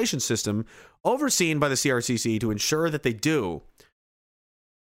arbitration system overseen by the CRTC to ensure that they do.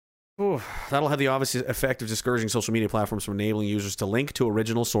 Ooh, that'll have the obvious effect of discouraging social media platforms from enabling users to link to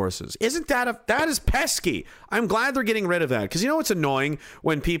original sources. Isn't that that is pesky? I'm glad they're getting rid of that, because it's annoying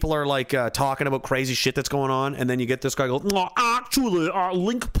when people are like talking about crazy shit that's going on, and then you get this guy go, "No, actually,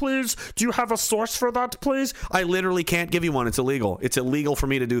 link please. Do you have a source for that, please?" I literally can't give you one. It's illegal. It's illegal for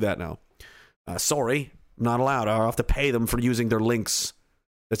me to do that now. Sorry, I'm not allowed. I'll have to pay them for using their links.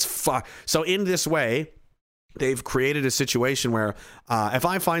 So in this way, they've created a situation where if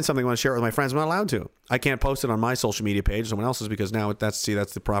I find something I want to share it with my friends, I'm not allowed to. I can't post it on my social media page, someone else's, because now that's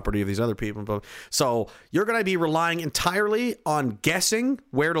the property of these other people. So you're going to be relying entirely on guessing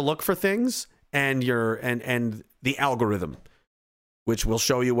where to look for things and the algorithm, which will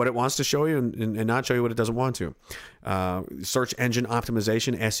show you what it wants to show you and not show you what it doesn't want to. Search engine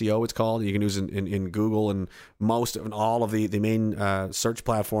optimization, SEO, it's called. You can use it in Google and all of the main search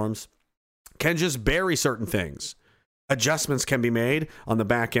platforms. Can just bury certain things adjustments can be made on the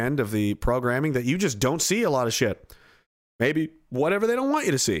back end of the programming that you just don't see a lot of shit. Maybe whatever they don't want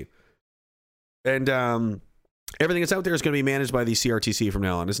you to see. And everything that's out there is going to be managed by the CRTC from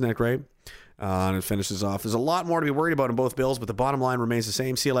now on. Isn't that great? And it finishes off. There's a lot more to be worried about in both bills, but the bottom line remains the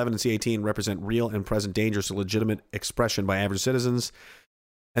same. C11 and C18 represent real and present dangers to legitimate expression by average citizens.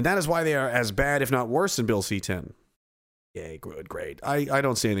 And that is why they are as bad, if not worse, than Bill C10. Yay, good, great. I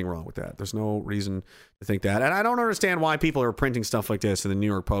don't see anything wrong with that. There's no reason to think that. And I don't understand why people are printing stuff like this in the New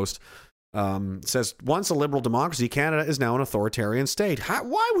York Post. Says, once a liberal democracy, Canada is now an authoritarian state.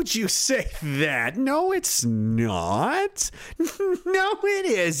 Why would you say that? No, it's not. No, it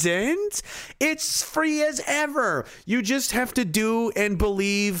isn't. It's free as ever. You just have to do and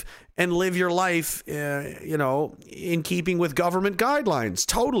believe and live your life, in keeping with government guidelines.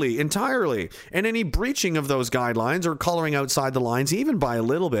 Totally, entirely. And any breaching of those guidelines or coloring outside the lines, even by a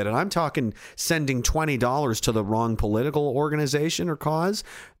little bit, and I'm talking sending $20 to the wrong political organization or cause,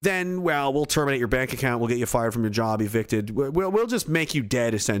 then, well, we'll terminate your bank account, we'll get you fired from your job, evicted. We'll just make you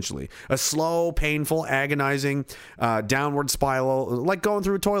dead, essentially. A slow, painful, agonizing, downward spiral, like going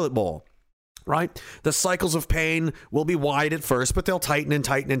through a toilet bowl. Right? The cycles of pain will be wide at first, but they'll tighten and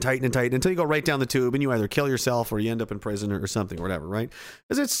tighten and tighten and tighten until you go right down the tube and you either kill yourself or you end up in prison or something or whatever, right?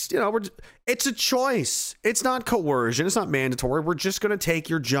 Because it's a choice. It's not coercion. It's not mandatory. We're just going to take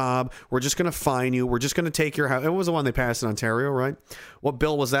your job. We're just going to fine you. We're just going to take your house. It was the one they passed in Ontario, right? What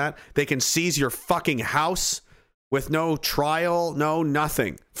bill was that? They can seize your fucking house with no trial, no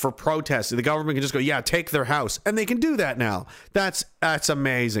nothing for protest. The government can just go, yeah, take their house. And they can do that now. That's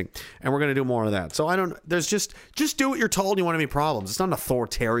amazing. And we're going to do more of that. So there's just do what you're told. You want any problems. It's not an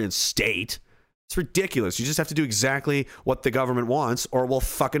authoritarian state. It's ridiculous. You just have to do exactly what the government wants or we'll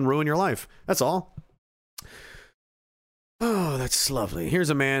fucking ruin your life. That's all. Oh, that's lovely. Here's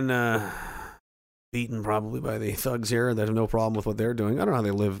a man beaten probably by the thugs here that have no problem with what they're doing. I don't know how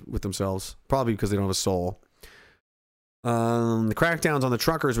they live with themselves. Probably because they don't have a soul. The crackdowns on the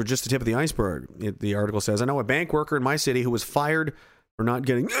truckers were just the tip of the iceberg. The article says, I know a bank worker in my city who was fired for not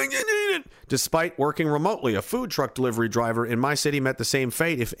getting despite working remotely. A food truck delivery driver in my city met the same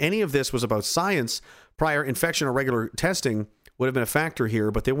fate. If any of this was about science, prior infection or regular testing would have been a factor here,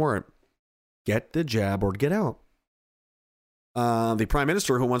 but they weren't. Get the jab or get out. The prime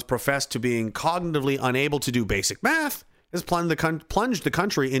minister, who once professed to being cognitively unable to do basic math, has plunged the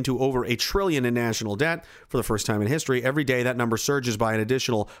country into over $1 trillion in national debt for the first time in history. Every day, that number surges by an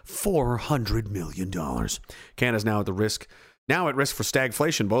additional $400 million. Canada's now at risk for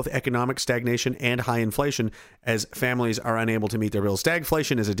stagflation, both economic stagnation and high inflation, as families are unable to meet their bills.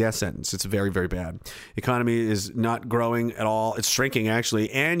 Stagflation is a death sentence. It's very, very bad. The economy is not growing at all. It's shrinking,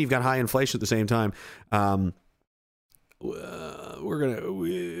 actually, and you've got high inflation at the same time. We're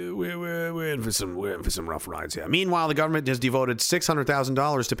in for some rough rides here. Meanwhile, the government has devoted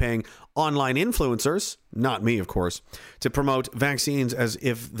 $600,000 to paying online influencers, not me, of course, to promote vaccines, as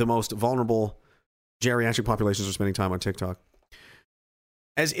if the most vulnerable geriatric populations are spending time on TikTok.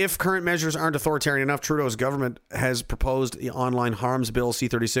 As if current measures aren't authoritarian enough, Trudeau's government has proposed the Online Harms Bill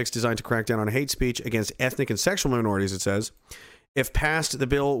C-36, designed to crack down on hate speech against ethnic and sexual minorities, it says. If passed, the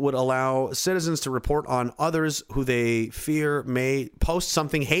bill would allow citizens to report on others who they fear may post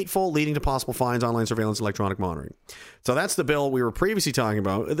something hateful, leading to possible fines, online surveillance, electronic monitoring. So that's the bill we were previously talking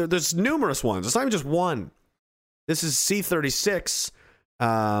about. There's numerous ones. It's not even just one. This is C-36,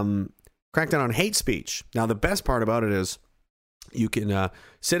 crackdown on hate speech. Now, the best part about it is you can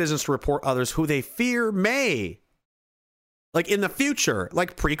citizens to report others who they fear may, like in the future,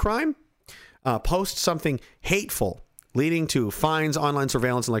 like pre-crime, post something hateful, leading to fines, online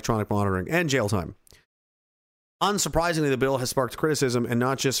surveillance, electronic monitoring, and jail time. Unsurprisingly, the bill has sparked criticism, and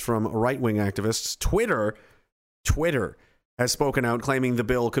not just from right-wing activists. Twitter has spoken out, claiming the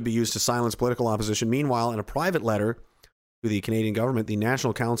bill could be used to silence political opposition. Meanwhile, in a private letter to the Canadian government, the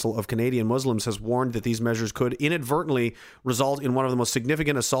National Council of Canadian Muslims has warned that these measures could inadvertently result in one of the most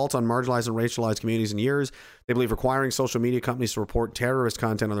significant assaults on marginalized and racialized communities in years. They believe requiring social media companies to report terrorist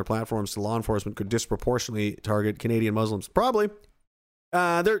content on their platforms to law enforcement could disproportionately target Canadian Muslims. Probably.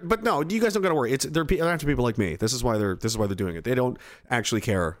 But no, you guys don't got to worry. They're after people like me. This is why they're doing it. They don't actually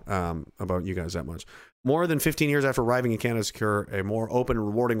care about you guys that much. More than 15 years after arriving in Canada to secure a more open and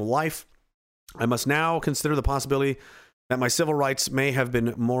rewarding life, I must now consider the possibility that my civil rights may have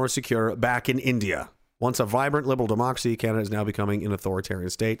been more secure back in India. Once a vibrant liberal democracy, Canada is now becoming an authoritarian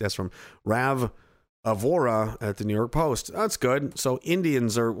state. That's from Rav Avora at the New York Post. That's good. So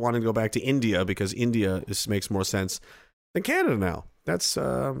Indians are wanting to go back to India because India makes more sense than Canada now. That's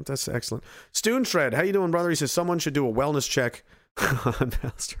excellent. Stoonshred, how you doing, brother? He says someone should do a wellness check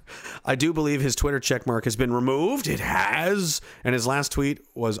I do believe his Twitter checkmark has been removed. It has. And his last tweet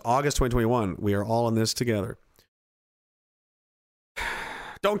was August 2021. We are all in this together.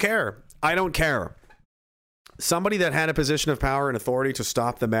 Don't care. I don't care. Somebody that had a position of power and authority to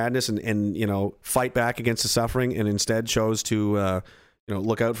stop the madness and you know, fight back against the suffering and instead chose to, you know,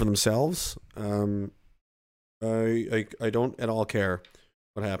 look out for themselves. I don't at all care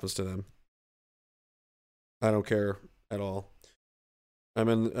what happens to them. I don't care at all. I'm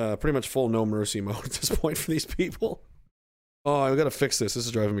in pretty much full no mercy mode at this point for these people. Oh, I've got to fix this. This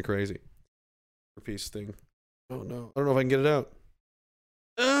is driving me crazy. Peace thing. Oh no, I don't know if I can get it out.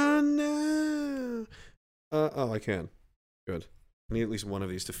 Oh no. Oh, I can. Good. I need at least one of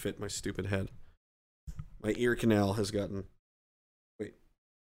these to fit my stupid head. My ear canal has gotten... Wait.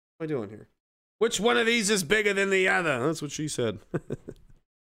 What am I doing here? Which one of these is bigger than the other? That's what she said.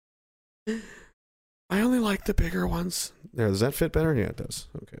 I only like the bigger ones. There, does that fit better? Yeah, it does.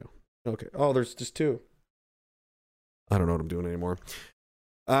 Okay. Okay. Oh, there's just two. I don't know what I'm doing anymore.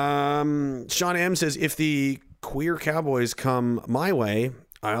 Sean M says, if the queer cowboys come my way,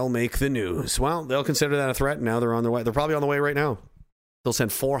 I'll make the news. Well, they'll consider that a threat. Now they're on their way. They're probably on the way right now. They'll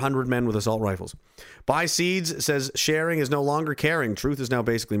send 400 men with assault rifles. Buy Seeds says, sharing is no longer caring. Truth is now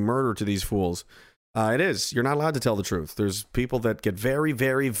basically murder to these fools. It is. You're not allowed to tell the truth. There's people that get very,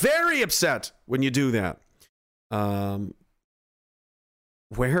 very, very upset when you do that.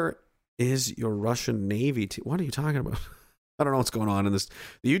 Where is your Russian Navy team? What are you talking about? I don't know what's going on in this.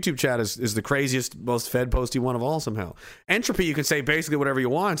 The YouTube chat is the craziest, most fed posty one of all somehow. Entropy, you can say basically whatever you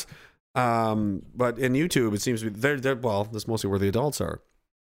want. But in YouTube, it seems to be they're well, that's mostly where the adults are.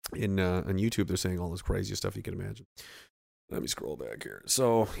 In on YouTube, they're saying all this crazy stuff you can imagine. Let me scroll back here.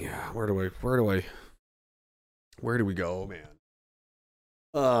 So yeah, where do we go, man?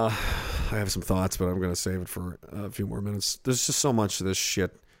 I have some thoughts, but I'm gonna save it for a few more minutes. There's just so much of this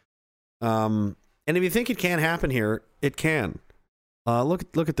shit. And if you think it can't happen here, it can.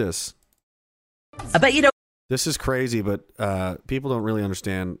 Look at this. I bet you don't. This is crazy, but people don't really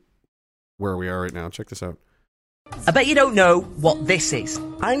understand where we are right now. Check this out. I bet you don't know what this is.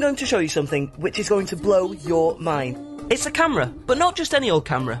 I'm going to show you something which is going to blow your mind. It's a camera, but not just any old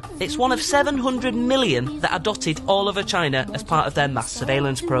camera. It's one of 700 million that are dotted all over China as part of their mass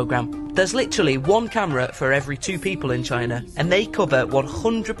surveillance program. There's literally one camera for every 2 people in China, and they cover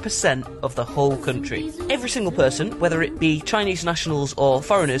 100% of the whole country. Every single person, whether it be Chinese nationals or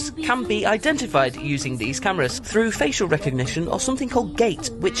foreigners, can be identified using these cameras through facial recognition or something called gait,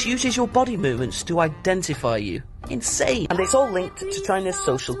 which uses your body movements to identify you. Insane. And it's all linked to China's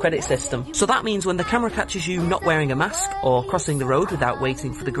social credit system. So that means when the camera catches you not wearing a mask or crossing the road without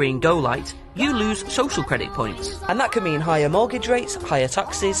waiting for the green go light, you lose social credit points. And that can mean higher mortgage rates, higher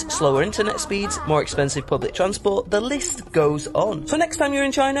taxes, slower internet speeds, more expensive public transport. The list goes on. So next time you're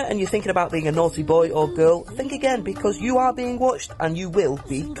in China and you're thinking about being a naughty boy or girl, think again, because you are being watched and you will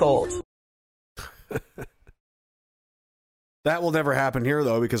be caught. That will never happen here,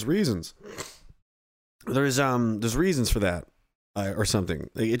 though, because reasons. There's reasons for that, or something.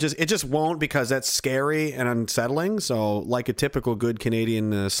 It just won't, because that's scary and unsettling. So, like a typical good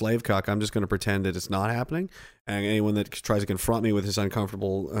Canadian slave cuck, I'm just going to pretend that it's not happening. And anyone that tries to confront me with this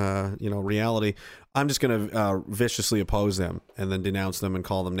uncomfortable, reality, I'm just going to viciously oppose them and then denounce them and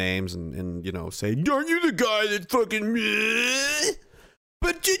call them names and say, "Aren't you the guy that fucking?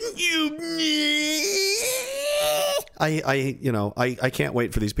 But didn't you?" I can't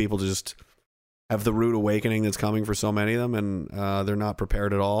wait for these people to just have the rude awakening that's coming for so many of them, and they're not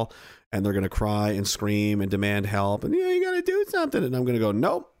prepared at all, and they're going to cry and scream and demand help, and you got to do something, and I'm going to go,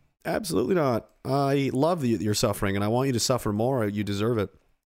 nope, absolutely not. I love your suffering, and I want you to suffer more. You deserve it.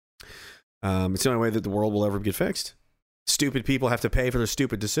 It's the only way that the world will ever get fixed. Stupid people have to pay for their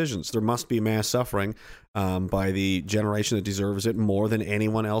stupid decisions. There must be mass suffering by the generation that deserves it more than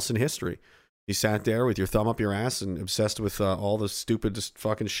anyone else in history. You sat there with your thumb up your ass and obsessed with all the stupidest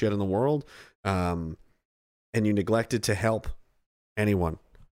fucking shit in the world, and you neglected to help anyone.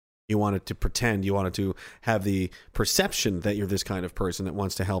 You wanted to pretend, you wanted to have the perception that you're this kind of person that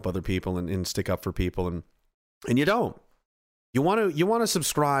wants to help other people and stick up for people, and you don't. You want to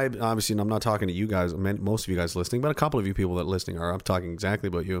subscribe. Obviously, and I'm not talking to you guys, most of you guys listening, but a couple of you people that are listening are. I'm talking exactly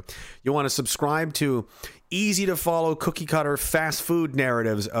about you. You want to subscribe to easy to follow, cookie cutter, fast food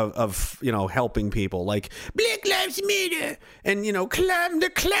narratives of helping people, like Black Lives Matter and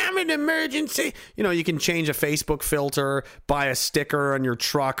the climate emergency. You can change a Facebook filter, buy a sticker on your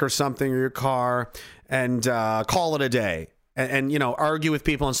truck or something, or your car, and call it a day. and you know, argue with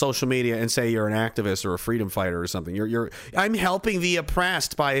people on social media and say you're an activist or a freedom fighter or something. I'm helping the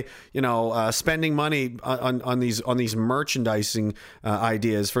oppressed by, you know, spending money on these merchandising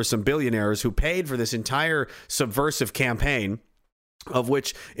ideas for some billionaires who paid for this entire subversive campaign, of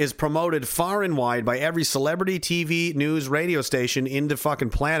which is promoted far and wide by every celebrity, TV, news, radio station in the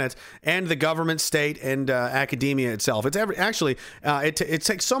fucking planet, and the government, state, and academia itself. It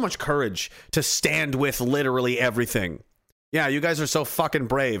takes so much courage to stand with literally everything. Yeah, you guys are so fucking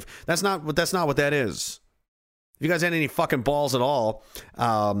brave. That's not what that is. If you guys had any fucking balls at all,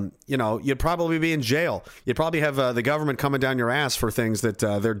 you know, you'd probably be in jail. You'd probably have the government coming down your ass for things that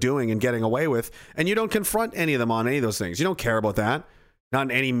they're doing and getting away with, and you don't confront any of them on any of those things. You don't care about that, not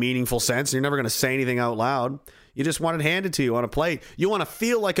in any meaningful sense. You're never going to say anything out loud. You just want it handed to you on a plate. You want to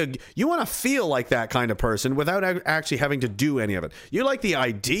feel like that kind of person without actually having to do any of it. You like the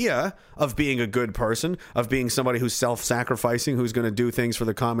idea of being a good person, of being somebody who's self-sacrificing, who's going to do things for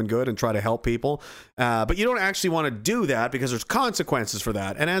the common good and try to help people. But you don't actually want to do that because there's consequences for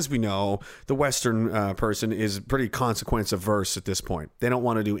that. And as we know, the Western person is pretty consequence averse at this point. They don't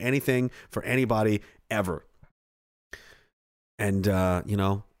want to do anything for anybody ever. And, you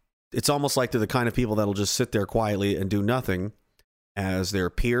know, it's almost like they're the kind of people that'll just sit there quietly and do nothing as their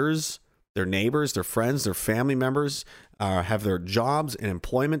peers, their neighbors, their friends, their family members have their jobs and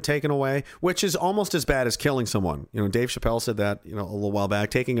employment taken away, which is almost as bad as killing someone. You know, Dave Chappelle said that, you know, a little while back.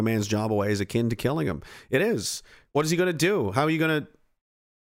 Taking a man's job away is akin to killing him. It is. What is he going to do? How are you going to...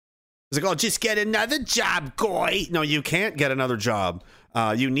 It's like, oh, just get another job, guy. No, you can't get another job.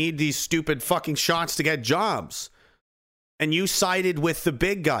 You need these stupid fucking shots to get jobs. And you sided with the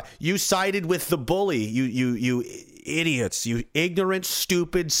big guy. You sided with the bully. You idiots. You ignorant,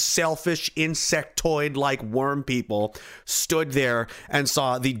 stupid, selfish, insectoid-like worm people stood there and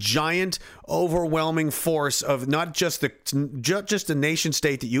saw the giant, overwhelming force of not just the nation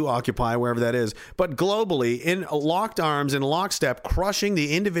state that you occupy, wherever that is, but globally, in locked arms, in lockstep, crushing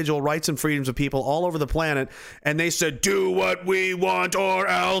the individual rights and freedoms of people all over the planet. And they said, do what we want or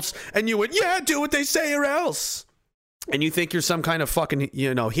else. And you went, yeah, do what they say or else. And you think you're some kind of fucking,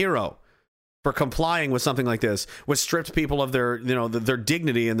 you know, hero for complying with something like this, which stripped people of their, you know, their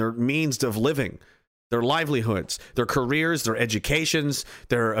dignity and their means of living, their livelihoods, their careers, their educations,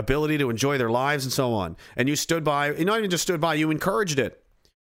 their ability to enjoy their lives and so on. And you stood by, you not even just stood by, you encouraged it.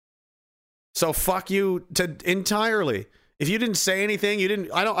 So fuck you entirely. If you didn't say anything,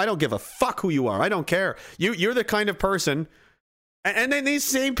 I don't give a fuck who you are. I don't care. You're the kind of person. And then these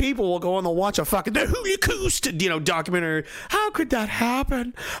same people will go on and watch a fucking the Holocaust, you know, documentary. How could that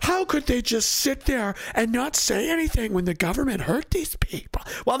happen? How could they just sit there and not say anything when the government hurt these people?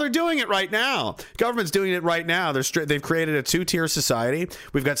 Well, they're doing it right now. Government's doing it right now. They've created a two-tier society.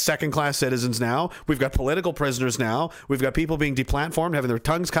 We've got second-class citizens now. We've got political prisoners now. We've got people being deplatformed, having their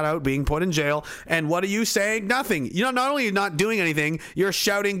tongues cut out, being put in jail. And what are you saying? Nothing. You know, not only are you not doing anything, you're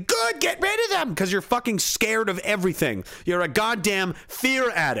shouting, good, get rid of them, because you're fucking scared of everything. You're a goddamn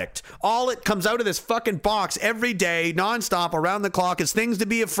fear addict. All it comes out of this fucking box every day, nonstop, around the clock, is things to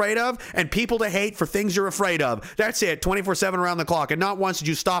be afraid of and people to hate for things you're afraid of. That's it, 24/7 around the clock. And not once did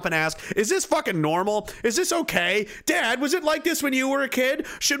you stop and ask, is this fucking normal? Is this okay? Dad, was it like this when you were a kid?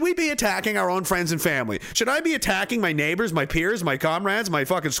 Should we be attacking our own friends and family? Should I be attacking my neighbors, my peers, my comrades, my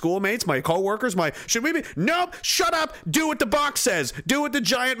fucking schoolmates, my co-workers? Should we be? Nope, shut up. Do what the box says. Do what the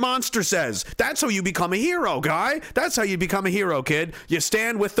giant monster says. That's how you become a hero, guy. That's how you become a hero, kid. You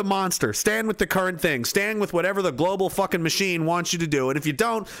stand with the monster. Stand with the current thing. Stand with whatever the global fucking machine wants you to do. And if you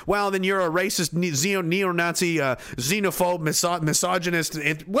don't, well, then you're a racist, neo-Nazi, xenophobe,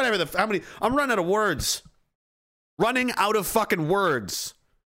 misogynist, whatever I'm running out of words. Running out of fucking words.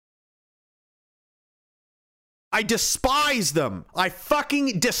 I despise them. I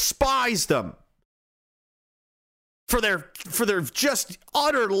fucking despise them. For their just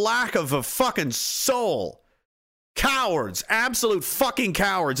utter lack of a fucking soul. Cowards, absolute fucking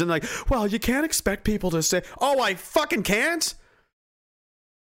cowards. And like, well, you can't expect people to say, oh, I fucking can't.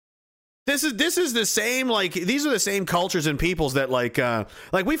 This is the same, like, these are the same cultures and peoples that like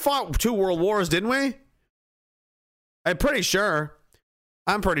we fought 2 world wars, didn't we? I'm pretty sure.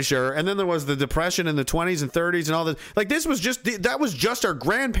 And then there was the Depression in the 20s and 30s and all that. Like, that was just our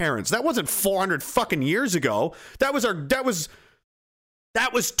grandparents. That wasn't 400 fucking years ago. That was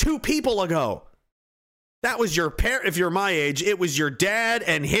 2 people ago. That was your parent. If you're my age, it was your dad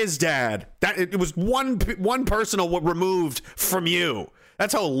and his dad. It was one person removed from you.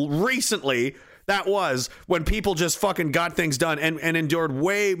 That's how recently that was when people just fucking got things done and endured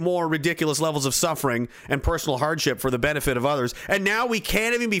way more ridiculous levels of suffering and personal hardship for the benefit of others. And now we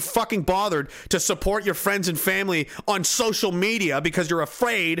can't even be fucking bothered to support your friends and family on social media because you're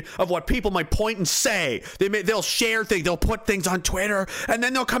afraid of what people might point and say. They'll share things, they'll put things on Twitter, and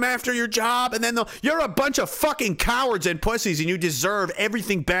then they'll come after your job, and then you're a bunch of fucking cowards and pussies, and you deserve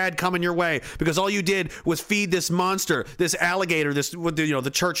everything bad coming your way because all you did was feed this monster, this alligator, this,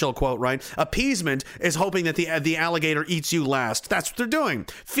 the Churchill quote, right? Appeasement is hoping that the alligator eats you last. That's what they're doing.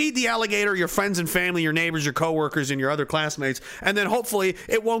 Feed the alligator your friends and family, your neighbors, your coworkers, and your other classmates, and then hopefully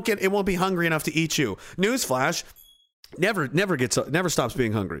it won't be hungry enough to eat you. Newsflash: never stops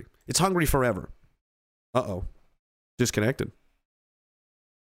being hungry. It's hungry forever. Uh-oh. Disconnected.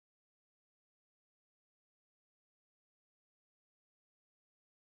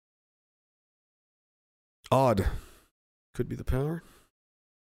 Odd. Could be the power.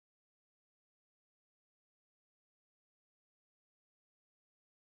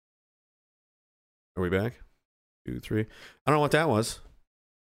 Are we back? 2, 3. I don't know what that was.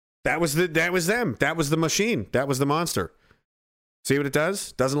 That was them. That was the machine. That was the monster. See what it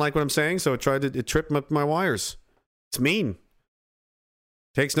does? Doesn't like what I'm saying, so it tripped up my wires. It's mean.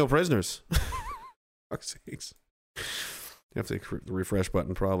 Takes no prisoners. Fuck's sakes. You have to hit the refresh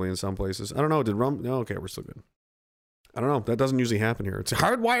button probably in some places. I don't know. No, okay, we're still good. I don't know. That doesn't usually happen here. It's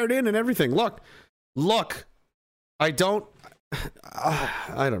hardwired in and everything. Look. I don't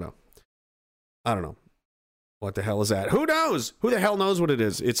know. I don't know. What the hell is that? Who knows? Who the hell knows what it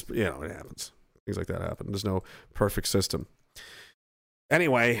is? It's, it happens. Things like that happen. There's no perfect system.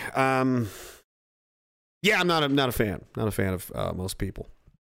 Anyway, yeah, I'm not a fan. Not a fan of most people.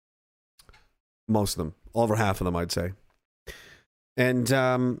 Most of them. Over half of them, I'd say.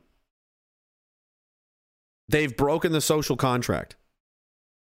 And they've broken the social contract.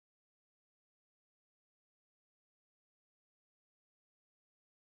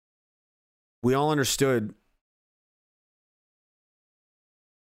 We all understood,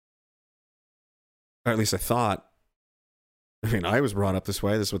 or at least I thought. I mean, I was brought up this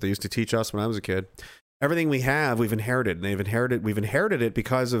way. This is what they used to teach us when I was a kid. Everything we have, we've inherited. And we've inherited it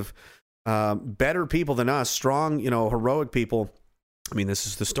because of better people than us, strong, heroic people. I mean, this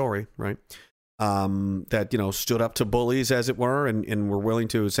is the story, right? That, stood up to bullies, as it were, and were willing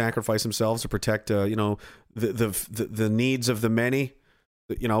to sacrifice themselves to protect, the needs of the many.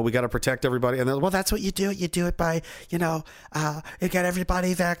 We got to protect everybody. And then, well, that's what you do. You do it by, you get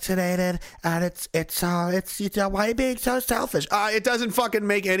everybody vaccinated. And it's why are you being so selfish? It doesn't fucking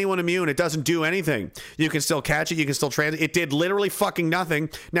make anyone immune. It doesn't do anything. You can still catch it. You can still transit. It did literally fucking nothing.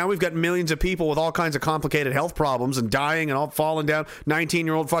 Now we've got millions of people with all kinds of complicated health problems and dying and all falling down.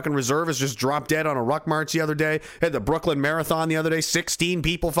 19-year-old fucking reservist just dropped dead on a ruck march the other day. Had the Brooklyn Marathon the other day. 16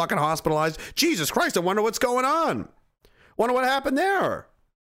 people fucking hospitalized. Jesus Christ, I wonder what's going on. Wonder what happened there.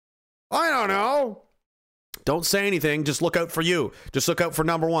 I don't know. Don't say anything. Just look out for you. Just look out for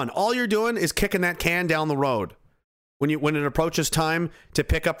number one. All you're doing is kicking that can down the road. When it approaches time to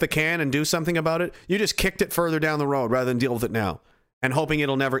pick up the can and do something about it, you just kicked it further down the road rather than deal with it now. And hoping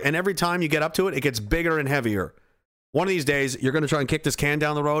it'll never... And every time you get up to it, it gets bigger and heavier. One of these days, you're going to try and kick this can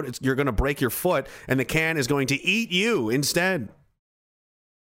down the road. You're going to break your foot, and the can is going to eat you instead.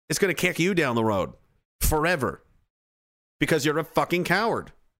 It's going to kick you down the road. Forever. Because you're a fucking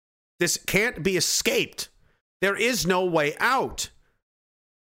coward. This can't be escaped. There is no way out.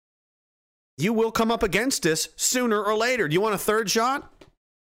 You will come up against this sooner or later. Do you want a third shot?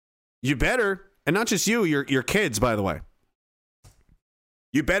 You better. And not just you, your kids, by the way.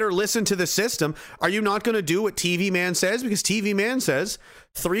 You better listen to the system. Are you not going to do what TV Man says? Because TV Man says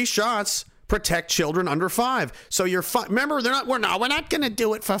 3 shots protect children under 5. So you're remember, we're not going to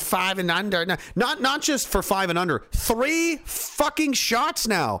do it for 5 and under. No, not just for 5 and under. 3 fucking shots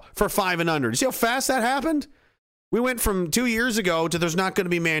now for 5 and under. Do you see how fast that happened? We went from 2 years ago to there's not going to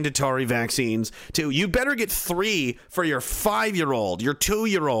be mandatory vaccines to you better get 3 for your 5-year-old, your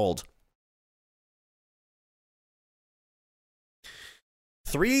 2-year-old.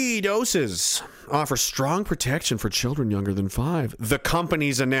 3 doses offer strong protection for children younger than 5. The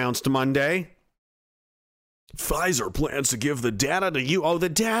companies announced Monday. Pfizer plans to give the data to you. Oh, the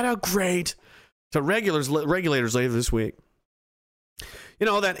data, great. To regulators later this week.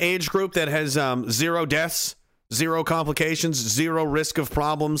 That age group that has 0 deaths, 0 complications, 0 risk of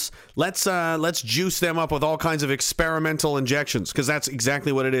problems. Let's juice them up with all kinds of experimental injections, because that's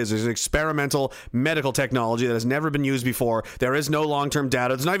exactly what it is. It's experimental medical technology that has never been used before. There is no long-term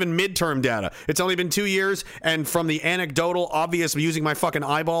data. It's not even midterm data. It's only been 2 years, and from the anecdotal, obvious, using my fucking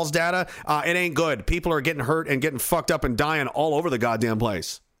eyeballs data, it ain't good. People are getting hurt and getting fucked up and dying all over the goddamn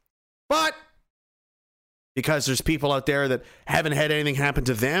place. But because there's people out there that haven't had anything happen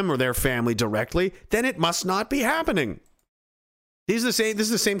to them or their family directly, then it must not be happening. This is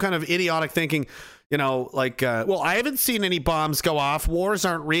the same kind of idiotic thinking, you know, like, well, I haven't seen any bombs go off. Wars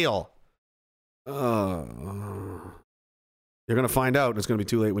aren't real. You're going to find out. It's going to be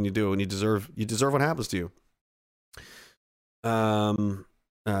too late when you do, and you deserve what happens to you.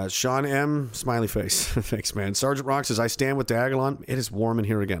 Sean M. Smiley face. Thanks, man. Sergeant Rock says, I stand with Diagolon. It is warm in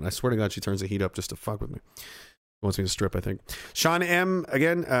here again. I swear to God, she turns the heat up just to fuck with me. Wants me to strip, I think. Sean M.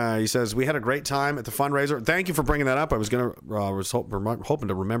 again, he says, we had a great time at the fundraiser. Thank you for bringing that up. I was hoping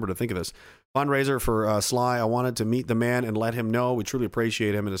to remember to think of this. Fundraiser for Sly. I wanted to meet the man and let him know we truly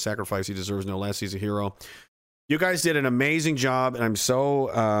appreciate him and the sacrifice he deserves, no less. He's a hero. You guys did an amazing job, and I'm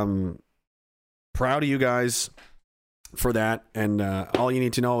so proud of you guys for that. And all you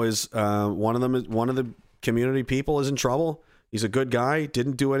need to know is one of the community people is in trouble. He's a good guy,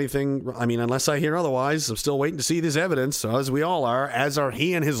 didn't do anything. I mean, unless I hear otherwise, I'm still waiting to see this evidence, as we all are, as are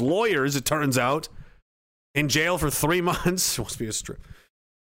he and his lawyers, it turns out, in jail for 3 months. Must be a strip.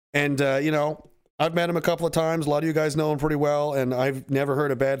 And, you know, I've met him a couple of times. A lot of you guys know him pretty well, and I've never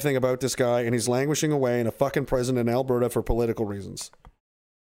heard a bad thing about this guy, and he's languishing away in a fucking prison in Alberta for political reasons.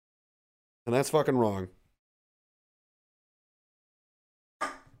 And that's fucking wrong.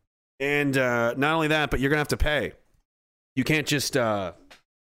 And not only that, but you're going to have to pay. You can't just, you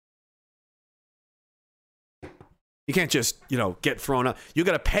know, get thrown up. You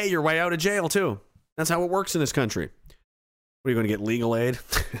got to pay your way out of jail, too. That's how it works in this country. What, are you going to get legal aid?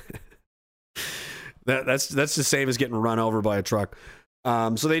 That's the same as getting run over by a truck.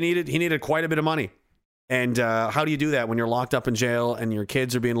 So he needed quite a bit of money. And how do you do that when you're locked up in jail and your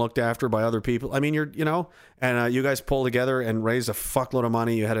kids are being looked after by other people? I mean, you guys pulled together and raised a fuckload of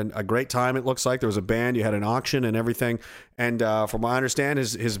money. You had a great time, it looks like. There was a band, you had an auction and everything. And from what I understand,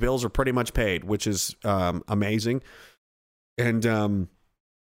 his bills are pretty much paid, which is amazing. And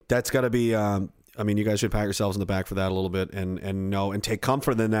that's got to be, I mean, you guys should pat yourselves in the back for that a little bit and know and take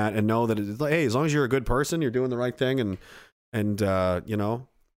comfort in that and know that, hey, as long as you're a good person, you're doing the right thing and you know,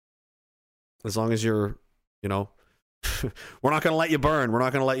 as long as you're, you know, we're not going to let you burn. We're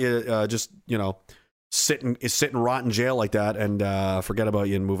not going to let you just, you know, sit and rot in jail like that and forget about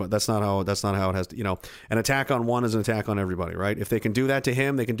you and move on. That's not how it has to, you know, an attack on one is an attack on everybody, right? If they can do that to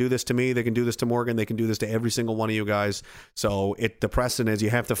him, they can do this to me, they can do this to Morgan, they can do this to every single one of you guys. So the precedent is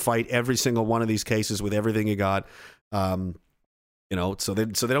you have to fight every single one of these cases with everything you got. You know, so they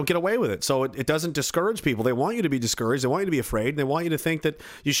don't get away with it. So it doesn't discourage people. They want you to be discouraged. They want you to be afraid. They want you to think that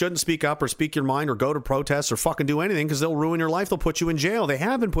you shouldn't speak up or speak your mind or go to protests or fucking do anything because they'll ruin your life. They'll put you in jail. They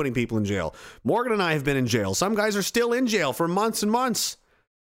have been putting people in jail. Morgan and I have been in jail. Some guys are still in jail for months and months.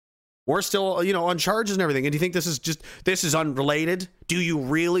 We're still, you know, on charges and everything. And do you think this is unrelated? Do you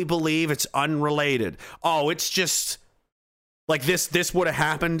really believe it's unrelated? Oh, it's just like this would have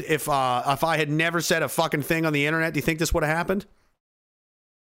happened if I had never said a fucking thing on the internet. Do you think this would have happened?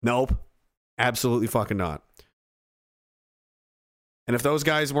 Nope. Absolutely fucking not. And if those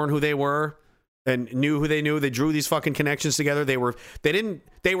guys weren't who they were and knew who they knew, they drew these fucking connections together. They were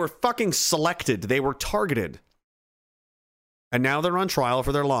fucking selected. They were targeted. And now they're on trial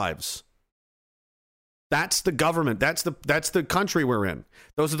for their lives. That's the government. That's the country we're in.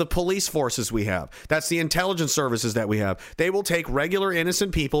 Those are the police forces we have. That's the intelligence services that we have. They will take regular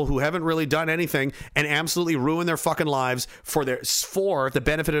innocent people who haven't really done anything and absolutely ruin their fucking lives for the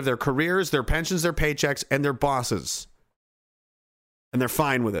benefit of their careers, their pensions, their paychecks, and their bosses. And they're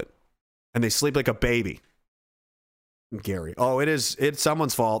fine with it. And they sleep like a baby. Gary. Oh, it's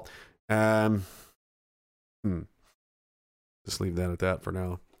someone's fault. Just leave that at that for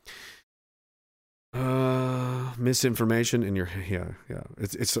now. Misinformation in your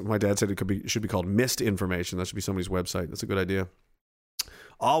it's my dad said it should be called missed information. That should be somebody's website. That's a good idea.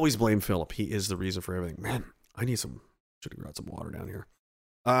 Always blame Philip. He is the reason for everything. Man, should have brought some water down here.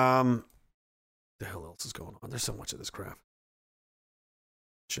 The hell else is going on? There's so much of this crap.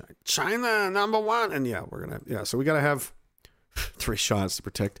 China #1, and so we gotta have 3 shots to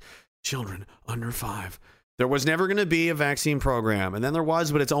protect children under 5. There was never going to be a vaccine program, and then there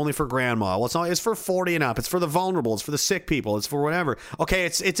was, but it's only for grandma. Well, it's for 40 and up. It's for the vulnerable. It's for the sick people. It's for whatever. Okay,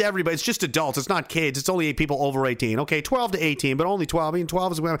 it's everybody. It's just adults. It's not kids. It's only people over 18. Okay, 12 to 18, but only 12. I mean,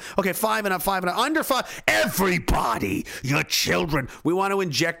 12 is okay. 5 and up, under 5. Everybody, your children. We want to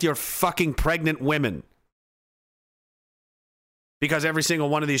inject your fucking pregnant women. Because every single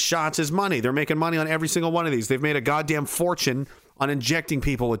one of these shots is money. They're making money on every single one of these. They've made a goddamn fortune on injecting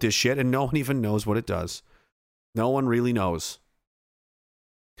people with this shit, and no one even knows what it does. No one really knows.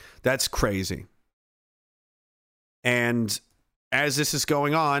 That's crazy. And as this is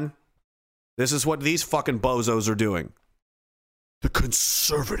going on, This is what these fucking bozos are doing. The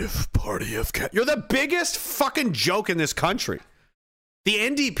Conservative Party of Canada. You're the biggest fucking joke in this country. The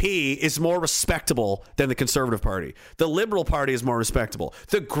NDP is more respectable than the Conservative Party. The Liberal Party is more respectable.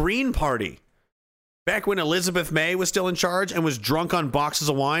 The Green Party, back when Elizabeth May was still in charge and was drunk on boxes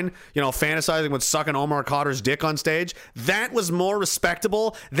of wine, fantasizing with sucking Omar Khadr's dick on stage, that was more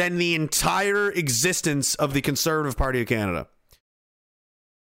respectable than the entire existence of the Conservative Party of Canada.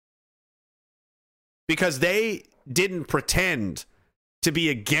 Because they didn't pretend to be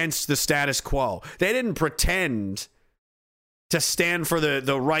against the status quo. They didn't pretend to stand for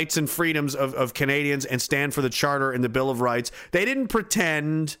the rights and freedoms of Canadians and stand for the Charter and the Bill of Rights. They didn't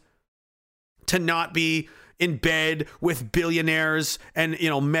pretend to not be in bed with billionaires and,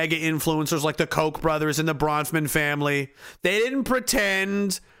 mega influencers like the Koch brothers and the Bronfman family. They didn't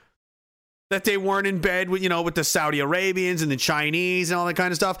pretend that they weren't in bed with, with the Saudi Arabians and the Chinese and all that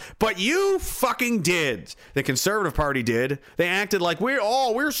kind of stuff. But you fucking did. The Conservative Party did. They acted like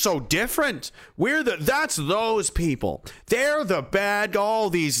we're so different. That's those people. They're the bad, all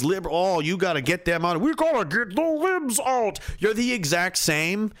these liberal, you got to get them out. We got to get the libs out. You're the exact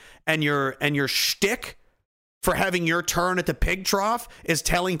same, and your shtick for having your turn at the pig trough is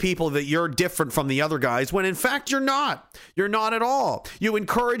telling people that you're different from the other guys, when in fact you're not. You're not at all. You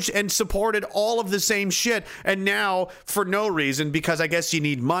encouraged and supported all of the same shit, and now, for no reason, because I guess you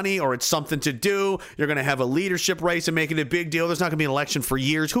need money or it's something to do, you're going to have a leadership race and make it a big deal. There's not going to be an election for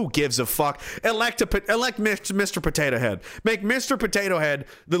years. Who gives a fuck? Elect Mr. Potato Head. Make Mr. Potato Head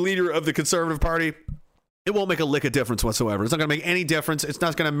the leader of the Conservative Party. It won't make a lick of difference whatsoever. It's not going to make any difference. It's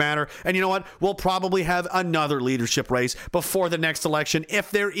not going to matter. And you know what? We'll probably have another leadership race before the next election, if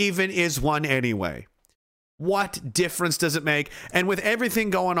there even is one anyway. What difference does it make? And with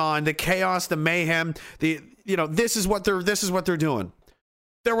everything going on, the chaos, the mayhem, this is what they're doing.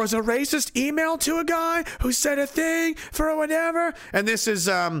 There was a racist email to a guy who said a thing for whatever, and this is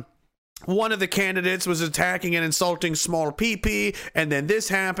one of the candidates was attacking and insulting small PP, and then this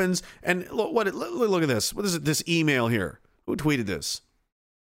happens. And look at this. What is it? This email here. Who tweeted this?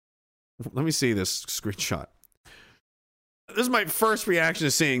 Let me see this screenshot. This is my first reaction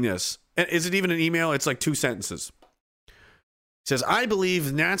to seeing this. And is it even an email? It's like 2 sentences. It says, I believe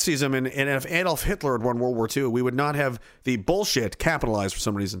Nazism, and if Adolf Hitler had won World War II, we would not have the bullshit, capitalized for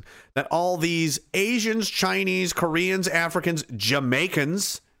some reason, that all these Asians, Chinese, Koreans, Africans,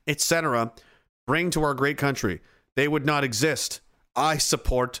 Jamaicans, etc. bring to our great country. They would not exist. I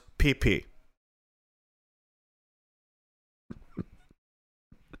support PP.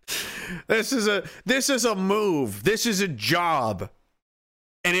 This is a move. This is a job.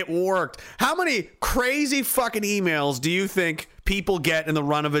 And it worked. How many crazy fucking emails do you think people get in the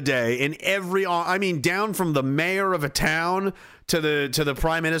run of a day? In every, down from the mayor of a town to the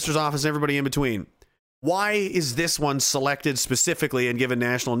prime minister's office and everybody in between. Why is this one selected specifically and given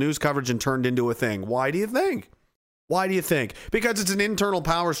national news coverage and turned into a thing? Why do you think? Because it's an internal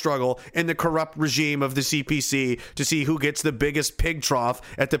power struggle in the corrupt regime of the CPC to see who gets the biggest pig trough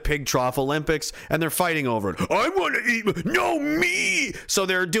at the Pig Trough Olympics, and they're fighting over it. I want to eat, no, me! So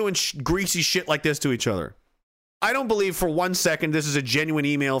they're doing greasy shit like this to each other. I don't believe for 1 second this is a genuine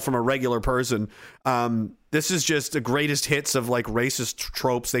email from a regular person. This is just the greatest hits of like racist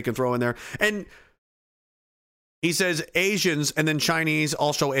tropes they can throw in there. And he says Asians, and then Chinese,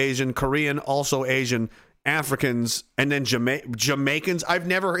 also Asian, Korean, also Asian, Africans, and then Jamaicans. I've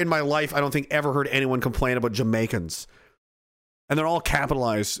never in my life, I don't think, ever heard anyone complain about Jamaicans. And they're all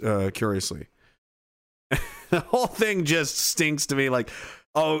capitalized, curiously. The whole thing just stinks to me like,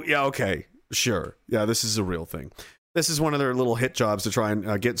 oh, yeah, okay, sure. Yeah, this is a real thing. This is one of their little hit jobs to try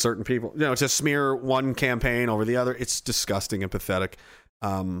and get certain people, to smear one campaign over the other. It's disgusting and pathetic.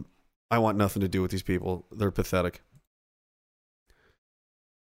 I want nothing to do with these people. They're pathetic.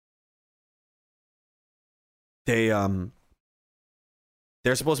 They're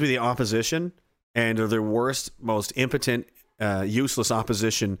supposed to be the opposition, and are the worst, most impotent, useless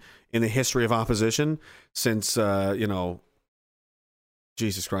opposition in the history of opposition since,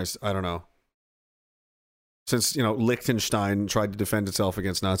 Jesus Christ, I don't know. Since, Liechtenstein tried to defend itself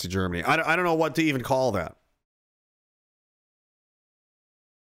against Nazi Germany. I don't know what to even call that.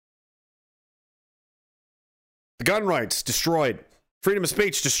 The gun rights, destroyed. Freedom of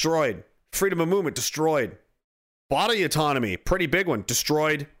speech, destroyed. Freedom of movement, destroyed. Body autonomy, pretty big one,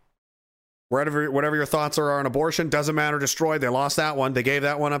 destroyed. Whatever your thoughts are on abortion, doesn't matter, destroyed. They lost that one. They gave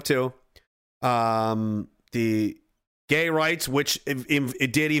that one up too. The gay rights, which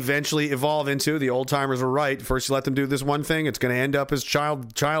it did eventually evolve into, the old timers were right. First you let them do this one thing, it's going to end up as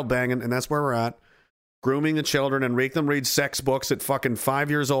child banging, and that's where we're at. grooming the children and make them read sex books at fucking 5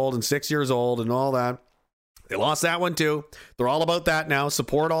 years old and 6 years old and all that. They lost that one too. They're all about that now.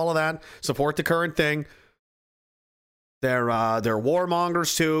 Support all of that. Support the current thing. They're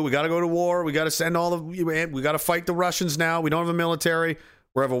warmongers too. We got to go to war. We got to send all the. We got to fight the Russians now. We don't have a military.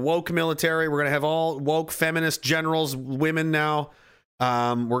 We have a woke military. We're gonna have all woke feminist generals, women now.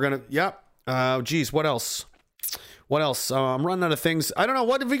 We're gonna. Yep. Geez, what else? What else? I'm running out of things. I don't know.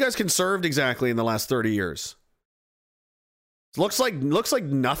 What have you guys conserved exactly in the last 30 years? Looks like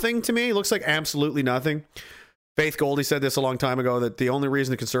nothing to me. Looks like absolutely nothing. Faith Goldie said this a long time ago, that the only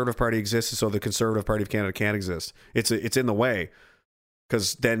reason the Conservative Party exists is so the Conservative Party of Canada can't exist. It's in the way.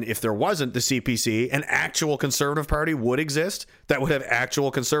 Because then if there wasn't the CPC, an actual Conservative Party would exist that would have actual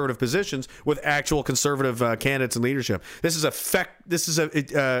conservative positions with actual conservative candidates and leadership. This is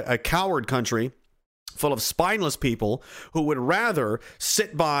a coward country full of spineless people who would rather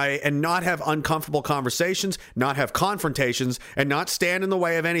sit by and not have uncomfortable conversations, not have confrontations, and not stand in the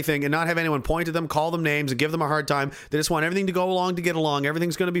way of anything, and not have anyone point at them, call them names, and give them a hard time. They just want everything to go along to get along.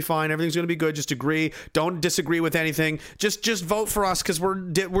 Everything's going to be fine. Everything's going to be good. Just agree. Don't disagree with anything. Just vote for us because we're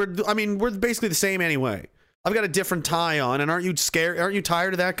basically the same anyway. I've got a different tie on, and aren't you scared? Aren't you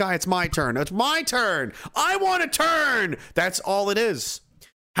tired of that guy? It's my turn. It's my turn. I want a turn. That's all it is.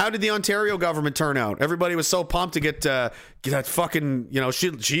 How did the Ontario government turn out? Everybody was so pumped to get that fucking,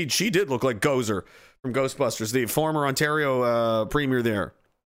 she did look like Gozer from Ghostbusters, the former Ontario premier there.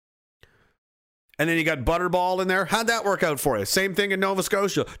 And then you got Butterball in there. How'd that work out for you? Same thing in Nova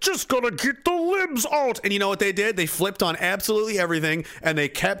Scotia. Just gonna get the libs out. And you know what they did? They flipped on absolutely everything, and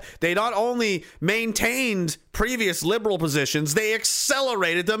they not only maintained previous liberal positions, they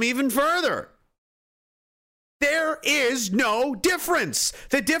accelerated them even further. There is no difference.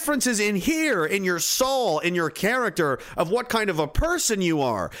 The difference is in here, in your soul, in your character of what kind of a person you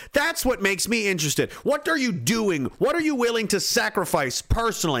are. That's what makes me interested. What are you doing? What are you willing to sacrifice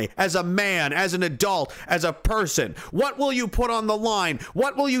personally, as a man, as an adult, as a person? What will you put on the line?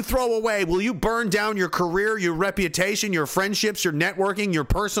 What will you throw away? Will you burn down your career, your reputation, your friendships, your networking, your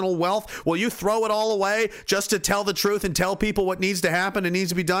personal wealth? Will you throw it all away just to tell the truth and tell people what needs to happen and needs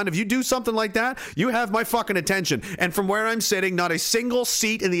to be done? If you do something like that, you have my fucking attention. And from where I'm sitting, not a single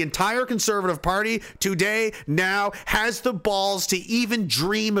seat in the entire Conservative Party today now has the balls to even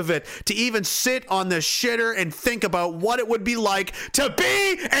dream of it, to even sit on the shitter and think about what it would be like to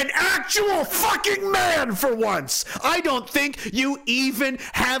be an actual fucking man for once. I don't think you even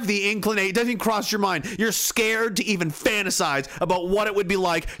have the inclination. It doesn't cross your mind. You're scared to even fantasize about what it would be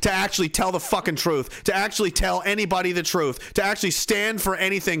like to actually tell the fucking truth, to actually tell anybody the truth, to actually stand for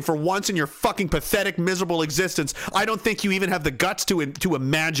anything for once in your fucking pathetic, miserable existence. I don't think you even have the guts to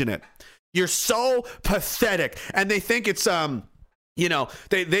imagine it. You're so pathetic, and they think it's they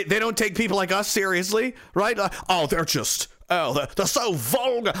don't take people like us seriously, right? They're so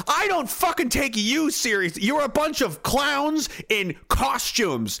vulgar. I don't fucking take you serious. You're a bunch of clowns in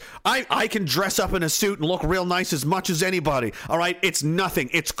costumes. I can dress up in a suit and look real nice as much as anybody. All right, it's nothing.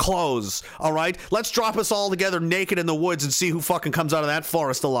 It's clothes. All right, let's drop us all together naked in the woods and see who fucking comes out of that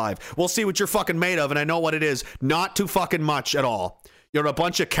forest alive. We'll see what you're fucking made of, and I know what it is. Not too fucking much at all. You're a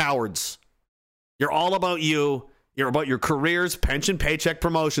bunch of cowards. You're all about you. You're about your careers, pension, paycheck,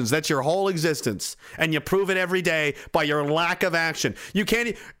 promotions. That's your whole existence. And you prove it every day by your lack of action. You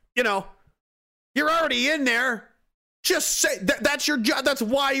can't, you're already in there. Just say that's your job. That's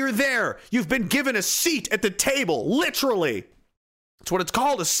why you're there. You've been given a seat at the table, literally. That's what it's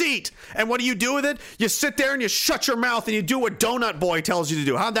called, a seat. And what do you do with it? You sit there and you shut your mouth and you do what Donut Boy tells you to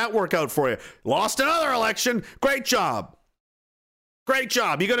do. How'd that work out for you? Lost another election. Great job. Great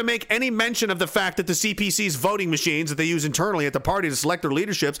job. You're going to make any mention of the fact that the CPC's voting machines that they use internally at the party to select their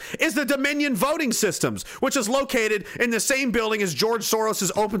leaderships is the Dominion Voting Systems, which is located in the same building as George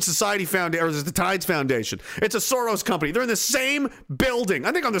Soros' Open Society Foundation, or as the Tides Foundation. It's a Soros company. They're in the same building,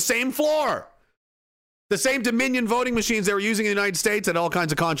 I think on the same floor. The same Dominion voting machines they were using in the United States had all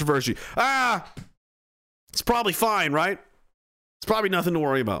kinds of controversy. It's probably fine, right? It's probably nothing to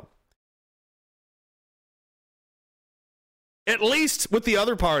worry about. At least with the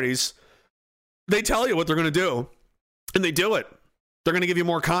other parties, they tell you what they're going to do, and they do it. They're going to give you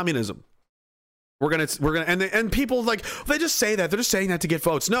more communism. And people they just say that. They're just saying that to get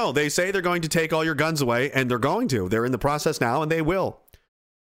votes. No, they say they're going to take all your guns away, and they're going to. They're in the process now, and they will.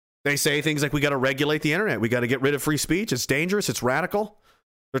 They say things like, we got to regulate the internet. We got to get rid of free speech. It's dangerous. It's radical.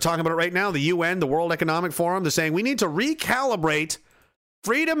 They're talking about it right now. The UN, the World Economic Forum, they're saying we need to recalibrate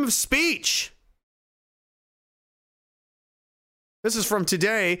freedom of speech. This is from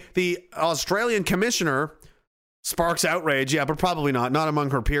today. The Australian Commissioner sparks outrage. Yeah, but probably not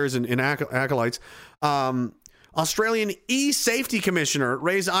among her peers and acolytes. Australian e-safety commissioner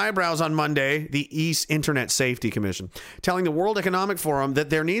raised eyebrows on Monday, the Internet Safety Commission, telling the World Economic Forum that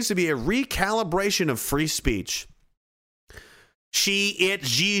there needs to be a recalibration of free speech. She, it,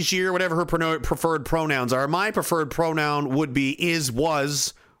 she, or whatever her preferred pronouns are. My preferred pronoun would be is,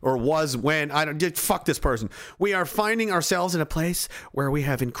 was, or was when. I don't, fuck this person. We are finding ourselves in a place where we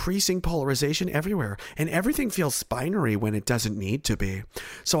have increasing polarization everywhere, and everything feels binary when it doesn't need to be.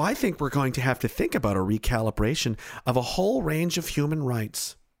 So I think we're going to have to think about a recalibration of a whole range of human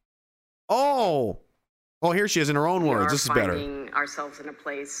rights. Oh, here she is in her own words. This is better. We are finding ourselves in a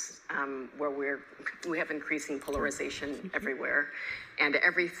place where we have increasing polarization everywhere, and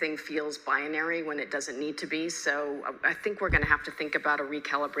everything feels binary when it doesn't need to be. So I think we're going to have to think about a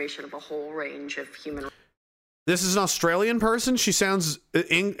recalibration of a whole range of human This is an Australian person? She sounds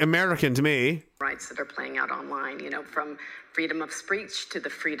American to me. rights that are playing out online, from freedom of speech to the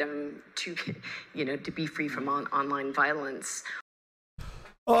freedom to, to be free from online violence.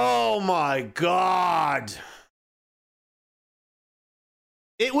 Oh my God.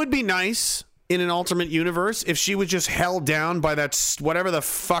 It would be nice in an alternate universe if she was just held down by that whatever the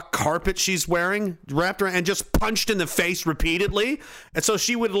fuck carpet she's wearing, wrapped around, and just punched in the face repeatedly. And so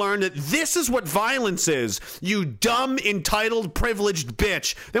she would learn that this is what violence is, you dumb, entitled, privileged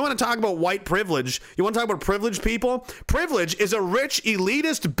bitch. They want to talk about white privilege. You want to talk about privileged people? Privilege is a rich,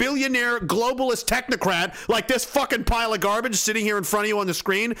 elitist, billionaire, globalist technocrat like this fucking pile of garbage sitting here in front of you on the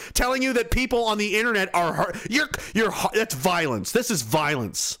screen telling you that people on the internet are that's violence. This is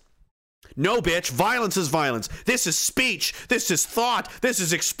violence. No, bitch. Violence is violence. This is speech. This is thought. This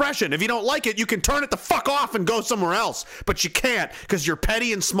is expression. If you don't like it, you can turn it the fuck off and go somewhere else. But you can't because you're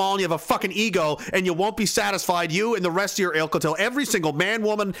petty and small and you have a fucking ego and you won't be satisfied. You and the rest of your ilk until every single man,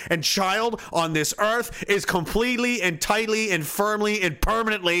 woman, and child on this earth is completely and tightly and firmly and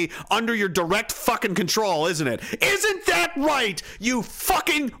permanently under your direct fucking control, isn't it? Isn't that right, you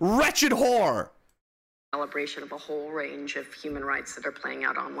fucking wretched whore? Celebration of a whole range of human rights that are playing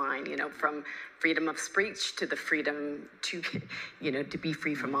out online, from freedom of speech to the freedom to, to be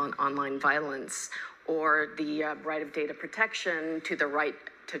free from online violence, or the right of data protection to the right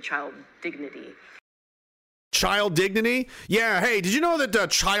to child dignity. Child dignity? Yeah, hey, did you know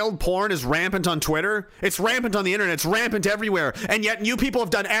that child porn is rampant on Twitter? It's rampant on the internet. It's rampant everywhere. And yet you people have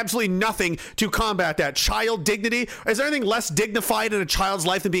done absolutely nothing to combat that. Child dignity? Is there anything less dignified in a child's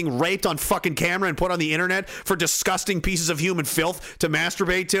life than being raped on fucking camera and put on the internet for disgusting pieces of human filth to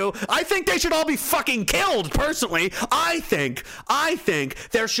masturbate to? I think they should all be fucking killed, personally. I think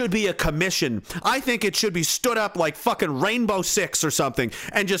there should be a commission. I think it should be stood up like fucking Rainbow Six or something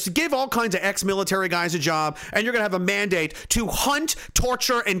and just give all kinds of ex-military guys a job. And you're going to have a mandate to hunt,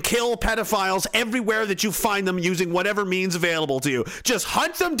 torture, and kill pedophiles everywhere that you find them using whatever means available to you. Just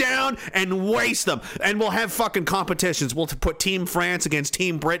hunt them down and waste them. And we'll have fucking competitions. We'll put Team France against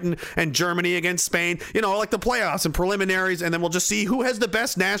Team Britain and Germany against Spain. Like the playoffs and preliminaries. And then we'll just see who has the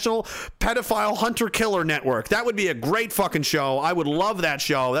best national pedophile hunter-killer network. That would be a great fucking show. I would love that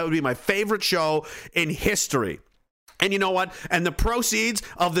show. That would be my favorite show in history. And you know what? And the proceeds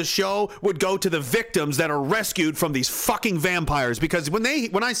of the show would go to the victims that are rescued from these fucking vampires. Because when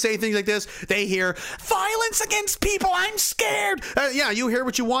I say things like this, they hear violence against people. I'm scared. Yeah, you hear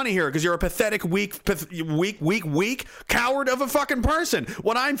what you want to hear because you're a pathetic, weak coward of a fucking person.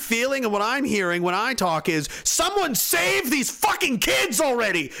 What I'm feeling and what I'm hearing when I talk is someone save these fucking kids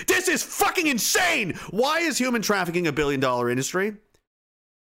already. This is fucking insane. Why is human trafficking a $1 billion industry?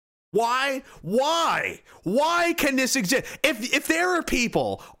 Why? Why can this exist? If there are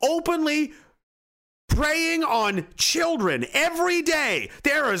people openly preying on children every day,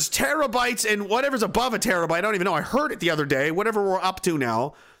 there is terabytes and whatever's above a terabyte, I don't even know, I heard it the other day, whatever we're up to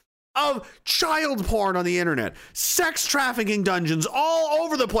now, of child porn on the internet, sex trafficking dungeons all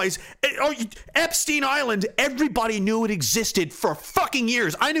over the place. Epstein Island, everybody knew it existed for fucking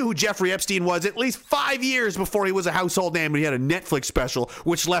years. I knew who Jeffrey Epstein was at least 5 years before he was a household name, and he had a Netflix special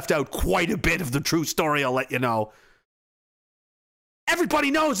which left out quite a bit of the true story, I'll let you know. Everybody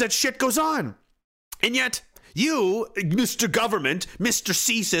knows that shit goes on. And yet, you, Mr. Government, Mr.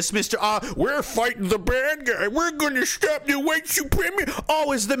 CSIS, we're fighting the bad guy. We're going to stop the white supremacy.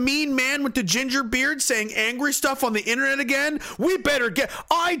 Oh, is the mean man with the ginger beard saying angry stuff on the internet again? We better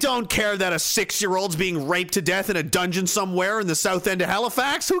I don't care that a 6-year-old's being raped to death in a dungeon somewhere in the south end of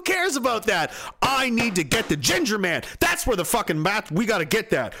Halifax. Who cares about that? I need to get the ginger man. That's where the fucking we got to get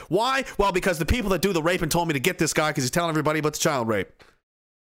that. Why? Well, because the people that do the raping told me to get this guy because he's telling everybody about the child rape.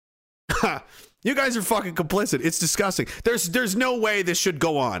 You guys are fucking complicit. It's disgusting. There's no way this should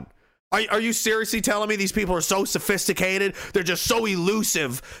go on. Are you seriously telling me these people are so sophisticated? They're just so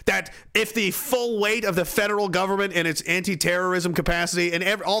elusive that if the full weight of the federal government and its anti-terrorism capacity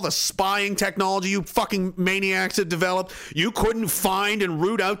and all the spying technology you fucking maniacs have developed, you couldn't find and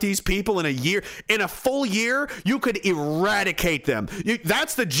root out these people in a year? In a full year, you could eradicate them.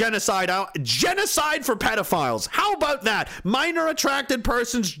 That's the genocide. Genocide for pedophiles. How about that? Minor attracted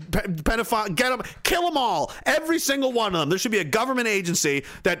persons, pedophile, get them, kill them all. Every single one of them. There should be a government agency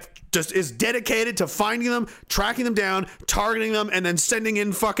that just is dedicated to finding them, tracking them down, targeting them, and then sending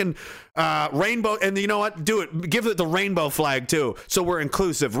in fucking rainbow. And you know what? Do it. Give it the rainbow flag too, so we're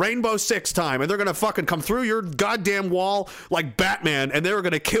inclusive. Rainbow 6 time, and they're gonna fucking come through your goddamn wall like Batman, and they're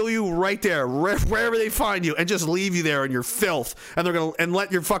gonna kill you right there, wherever they find you, and just leave you there in your filth. And they're gonna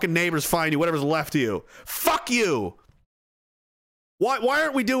let your fucking neighbors find you, whatever's left of you. Fuck you. Why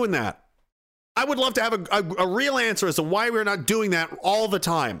aren't we doing that? I would love to have a real answer as to why we're not doing that all the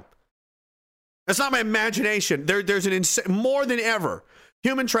time. That's not my imagination. There's more than ever.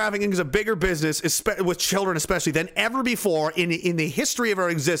 Human trafficking is a bigger business, with children especially, than ever before in the history of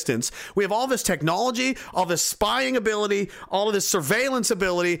our existence. We have all this technology, all this spying ability, all of this surveillance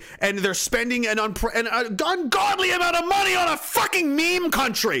ability, and they're spending an ungodly amount of money on a fucking meme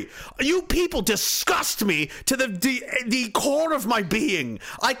country. You people disgust me to the core of my being.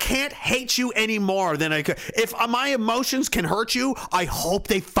 I can't hate you any more than I could. If my emotions can hurt you, I hope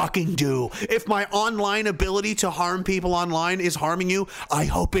they fucking do. If my online ability to harm people online is harming you, I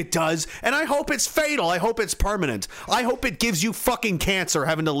hope it does, and I hope it's fatal. I hope it's permanent. I hope it gives you fucking cancer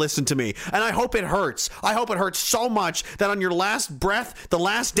having to listen to me, and I hope it hurts. I hope it hurts so much that on your last breath, the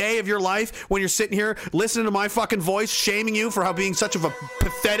last day of your life, when you're sitting here listening to my fucking voice, shaming you for how being such of a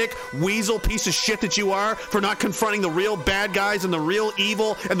pathetic weasel piece of shit that you are, for not confronting the real bad guys and the real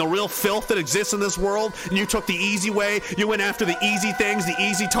evil and the real filth that exists in this world, and you took the easy way. You went after the easy things, the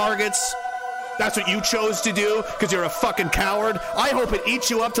easy targets. That's what you chose to do because you're a fucking coward. I hope it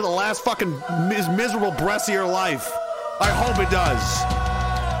eats you up to the last fucking miserable breath of your life. I hope it does.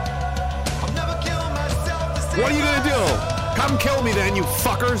 What are you gonna do? Come kill me then, you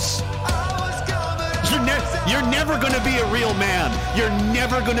fuckers. You're never gonna be a real man. You're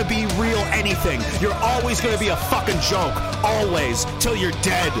never gonna be real anything. You're always gonna be a fucking joke. Always. Till you're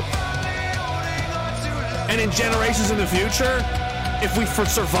dead. And in generations in the future, if we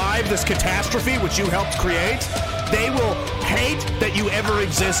survive this catastrophe which you helped create, they will hate that you ever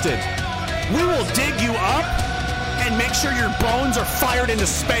existed. We will dig you up and make sure your bones are fired into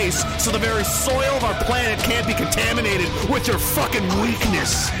space so the very soil of our planet can't be contaminated with your fucking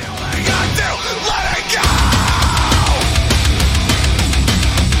weakness. Got to let it go!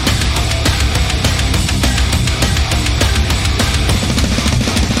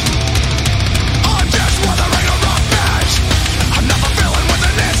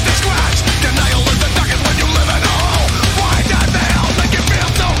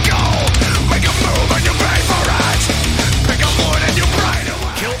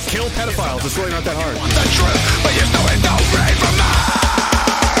 Kill pedophiles. It's really not that hard. The truth, but you know it don't rain from me.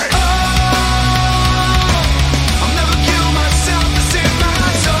 I'll never kill myself to save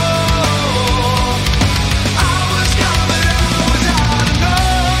my soul. I was coming, I was hard to know.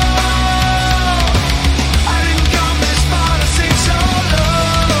 I didn't come this far to sing so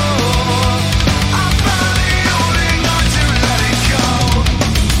low. I'm finally holding on to let it go.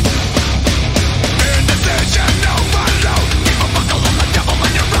 Indecision, no follow. Keep a buckle on the devil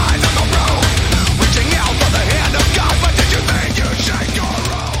when you rise on the road. Reaching out for the hand of God, but did you think you shake your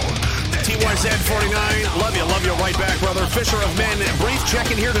own? TYZ49, love you right back, brother. Fisher of Men, brief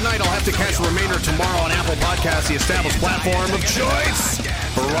check-in here tonight. I'll have to catch the remainder tomorrow on Apple Podcasts, the established platform of choice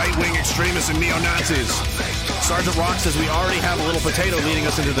for right-wing extremists and neo-Nazis. Sergeant Rock says we already have a little potato leading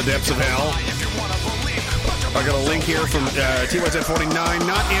us into the depths of hell. I got a link here from TYZ49,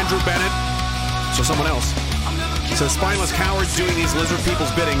 not Andrew Bennett, so someone else. So spineless cowards doing these lizard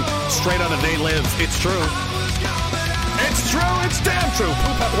people's bidding straight out of They Live. It's true. It's true. It's damn true.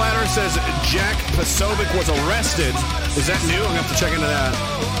 Poop Up Ladder says Jack Posobiec was arrested. Is that new? I'm going to have to check into that.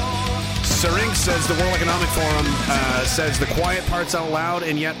 Serink says the World Economic Forum says the quiet parts out loud,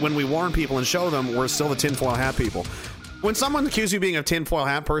 and yet when we warn people and show them, we're still the tinfoil hat people. When someone accuses you of being a tinfoil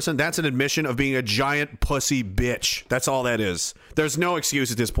hat person, that's an admission of being a giant pussy bitch. That's all that is. There's no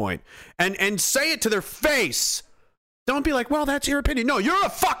excuse at this point. And say it to their face. Don't be like, well, that's your opinion. No, you're a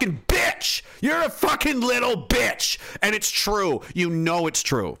fucking bitch. You're a fucking little bitch. And it's true. You know it's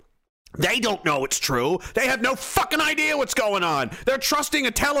true. They don't know it's true. They have no fucking idea what's going on. They're trusting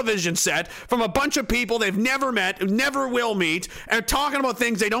a television set from a bunch of people they've never met, never will meet, and talking about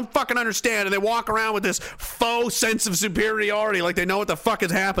things they don't fucking understand, and they walk around with this faux sense of superiority like they know what the fuck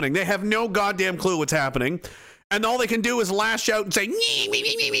is happening. They have no goddamn clue what's happening. And all they can do is lash out and say, nee, me,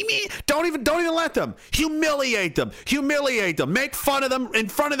 me, me, me, me. Don't even let them. Humiliate them. Make fun of them in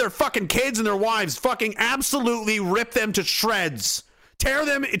front of their fucking kids and their wives. Fucking absolutely rip them to shreds. Tear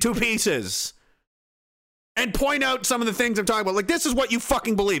them to pieces. And point out some of the things I'm talking about. Like, this is what you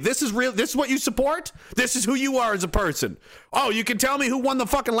fucking believe. This is real. This is what you support. This is who you are as a person. Oh, you can tell me who won the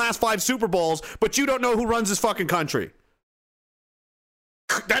fucking last 5 Super Bowls, but you don't know who runs this fucking country.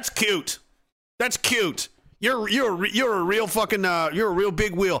 That's cute. That's cute. You're a real fucking you're a real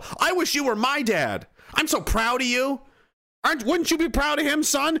big wheel. I wish you were my dad. I'm so proud of you. Wouldn't you be proud of him,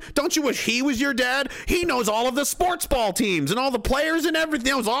 son? Don't you wish he was your dad? He knows all of the sports ball teams and all the players and everything.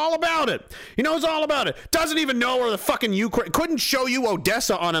 He knows all about it. He knows all about it. Doesn't even know where the fucking Ukraine. Couldn't show you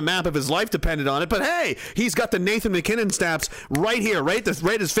Odessa on a map if his life depended on it. But hey, he's got the Nathan McKinnon stats right here, right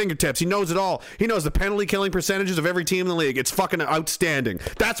at his fingertips. He knows it all. He knows the penalty killing percentages of every team in the league. It's fucking outstanding.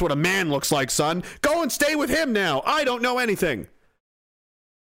 That's what a man looks like, son. Go and stay with him now. I don't know anything.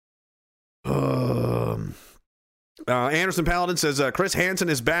 Anderson Paladin says, Chris Hansen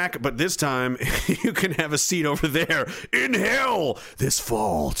is back, but this time you can have a seat over there in hell this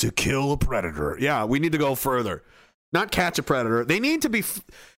fall to kill a predator. Yeah, we need to go further. Not catch a predator. They need to be...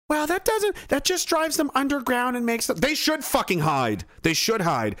 Well, that just drives them underground and makes them... They should fucking hide. They should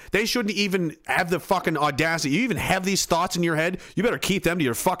hide. They shouldn't even have the fucking audacity. You even have these thoughts in your head, you better keep them to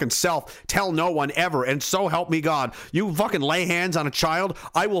your fucking self. Tell no one ever, and so help me God. You fucking lay hands on a child,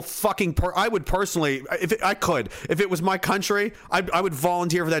 I will fucking... I would personally, if it was my country, I would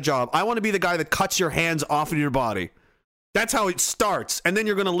volunteer for that job. I want to be the guy that cuts your hands off of your body. That's how it starts, and then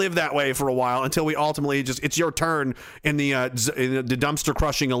you're going to live that way for a while until we ultimately it's your turn in the dumpster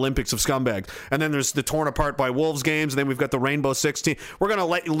crushing Olympics of scumbags. And then there's the torn apart by wolves games, and then we've got the Rainbow 16. We're going to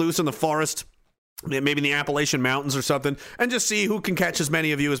let you loose in the forest, maybe in the Appalachian Mountains or something, and just see who can catch as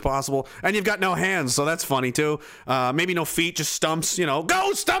many of you as possible. And you've got no hands, so that's funny too. Maybe no feet, just stumps.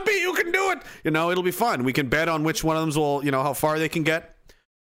 Go Stumpy, you can do it. It'll be fun. We can bet on which one of them will, how far they can get.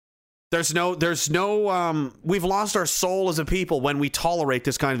 There's no, we've lost our soul as a people when we tolerate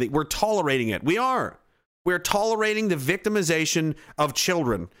this kind of thing. We're tolerating it. We're tolerating the victimization of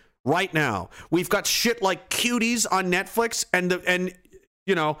children right now. We've got shit like Cuties on Netflix, and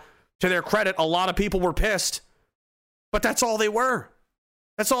to their credit, a lot of people were pissed, but that's all they were.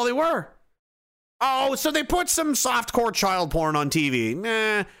 Oh, so they put some softcore child porn on TV.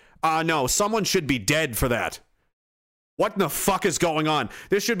 No, someone should be dead for that. What in the fuck is going on?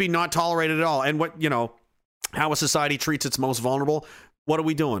 This should be not tolerated at all. And how a society treats its most vulnerable. What are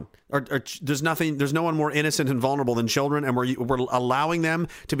we doing? There's no one more innocent and vulnerable than children, and we're allowing them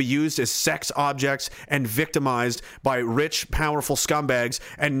to be used as sex objects and victimized by rich, powerful scumbags,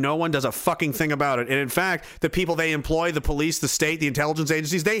 and no one does a fucking thing about it. And in fact, the people they employ, the police, the state, the intelligence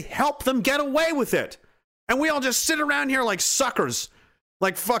agencies, they help them get away with it. And we all just sit around here like suckers.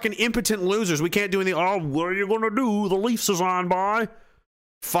 Like fucking impotent losers. We can't do anything. Oh, what are you gonna do? The Leafs is on, boy.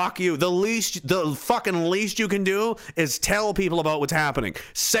 Fuck you. The fucking least you can do is tell people about what's happening.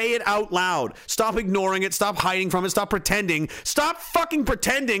 Say it out loud. Stop ignoring it. Stop hiding from it. Stop pretending. Stop fucking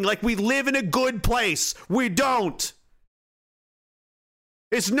pretending like we live in a good place. We don't.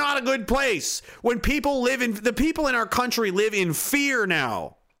 It's not a good place. When the people in our country live in fear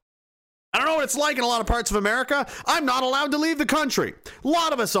now. I don't know what it's like in a lot of parts of America. I'm not allowed to leave the country. A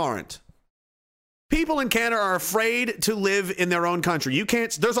lot of us aren't. People in Canada are afraid to live in their own country.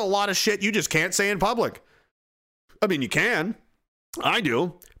 There's a lot of shit you just can't say in public. I mean, you can. I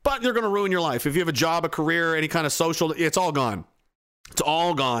do. But they're going to ruin your life. If you have a job, a career, any kind of social, it's all gone. It's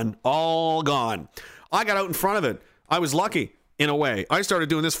all gone. All gone. I got out in front of it. I was lucky. In a way, I started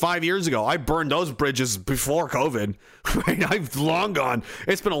doing this 5 years ago. I burned those bridges before COVID. I've long gone.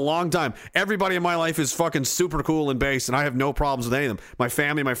 It's been a long time. Everybody in my life is fucking super cool and based, and I have no problems with any of them. My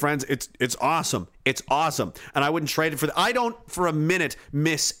family, my friends, it's awesome. It's awesome. And I wouldn't trade it for I don't for a minute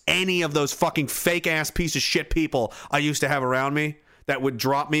miss any of those fucking fake ass piece of shit people I used to have around me that would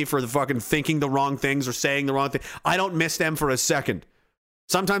drop me for the fucking thinking the wrong things or saying the wrong thing. I don't miss them for a second.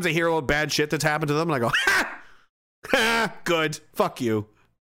 Sometimes I hear about bad shit that's happened to them, and I go, ha! Good. Fuck you.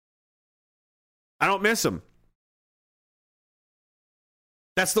 I don't miss him.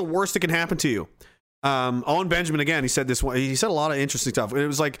 That's the worst that can happen to you. Owen Benjamin, again, he said a lot of interesting stuff. It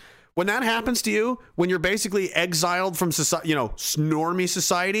was like, when that happens to you, when you're basically exiled from society, normie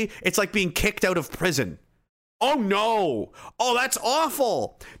society, it's like being kicked out of prison. Oh, no. Oh, that's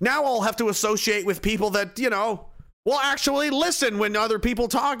awful. Now I'll have to associate with people that, will actually listen when other people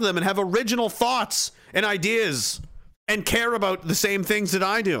talk to them and have original thoughts and ideas and care about the same things that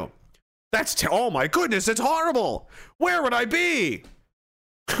I do. Oh my goodness, it's horrible. Where would I be?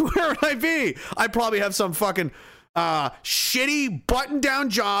 Where would I be? I'd probably have some fucking shitty button-down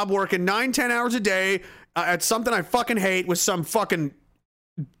job working 9-10 hours a day at something I fucking hate with some fucking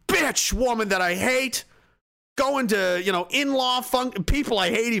bitch woman that I hate. Going to, in-law people I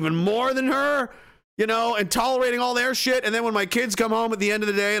hate even more than her, and tolerating all their shit. And then when my kids come home at the end of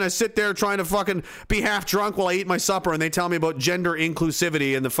the day and I sit there trying to fucking be half drunk while I eat my supper and they tell me about gender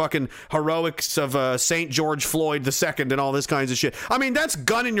inclusivity and the fucking heroics of St. George Floyd II and all this kinds of shit. I mean, that's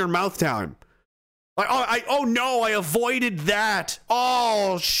gun in your mouth time. Like, oh no, I avoided that.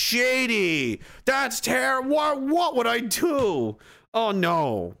 Oh, shady. That's terrible. What would I do? Oh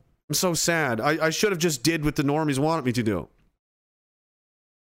no. I'm so sad. I should have just did what the normies wanted me to do.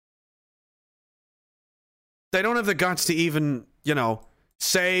 They don't have the guts to even,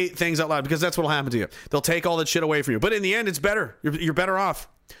 say things out loud because that's what will happen to you. They'll take all that shit away from you. But in the end, it's better. You're better off.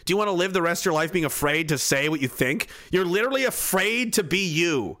 Do you want to live the rest of your life being afraid to say what you think? You're literally afraid to be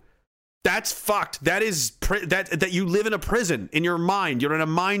you. That's fucked. That is that you live in a prison in your mind. You're in a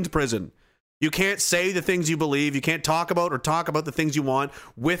mind prison. You can't say the things you believe. You can't talk about the things you want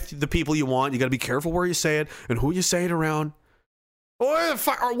with the people you want. You got to be careful where you say it and who you say it around. Or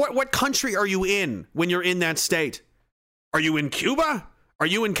what country are you in when you're in that state? Are you in Cuba? Are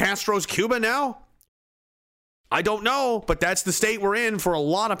you in Castro's Cuba now? I don't know, but that's the state we're in for a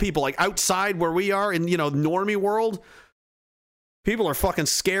lot of people. Like outside where we are in, normie world, people are fucking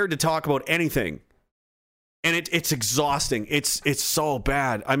scared to talk about anything. And it's exhausting. It's so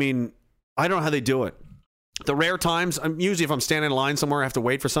bad. I mean, I don't know how they do it. The rare times, usually if I'm standing in line somewhere, I have to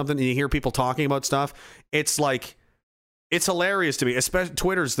wait for something and you hear people talking about stuff. It's like, it's hilarious to me. Especially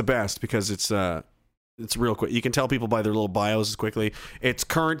Twitter's the best because it's real quick. You can tell people by their little bios quickly. It's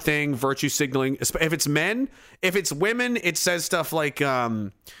current thing, virtue signaling. If it's men, if it's women, it says stuff like,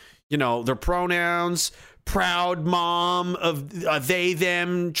 their pronouns, proud mom of they,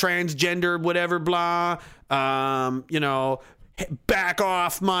 them, transgender, whatever, blah. Back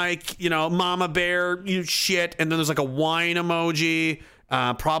off, Mike, mama bear, you shit. And then there's like a wine emoji.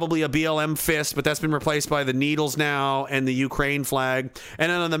 Probably a BLM fist, but that's been replaced by the needles now and the Ukraine flag.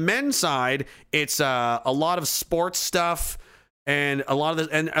 And then on the men's side, it's a lot of sports stuff and a lot of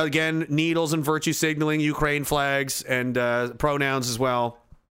the, and again, needles and virtue signaling, Ukraine flags and pronouns as well.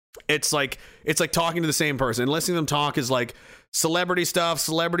 It's like talking to the same person. And listening to them talk is like celebrity stuff,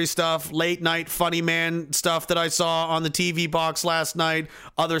 late night funny man stuff that I saw on the TV box last night,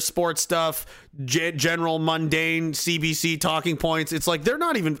 other sports stuff, general mundane CBC talking points. It's like they're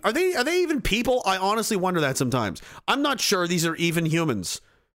not even, are they even people? I honestly wonder that sometimes. I'm not sure these are even humans.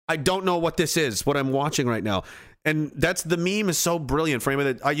 I don't know what this is, what I'm watching right now. And that's the meme is so brilliant for me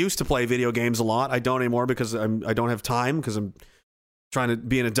that I used to play video games a lot. I don't anymore because I don't have time because I'm trying to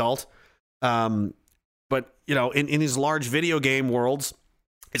be an adult. But, in these large video game worlds,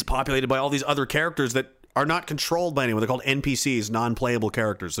 it's populated by all these other characters that are not controlled by anyone. They're called NPCs, non-playable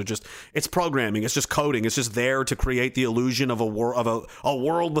characters. They're just, it's programming. It's just coding. It's just there to create the illusion of a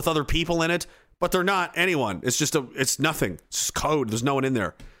world with other people in it. But they're not anyone. It's nothing. It's just code. There's no one in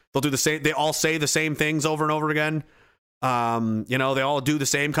there. They'll do the same. They all say the same things over and over again. They all do the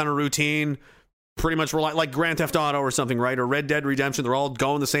same kind of routine. Pretty much like Grand Theft Auto or something, right? Or Red Dead Redemption. They're all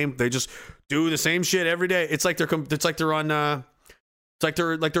going the same. They just do the same shit every day. It's like they're coded,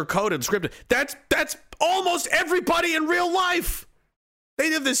 scripted. That's almost everybody in real life.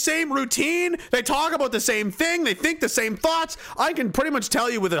 They have the same routine. They talk about the same thing. They think the same thoughts. I can pretty much tell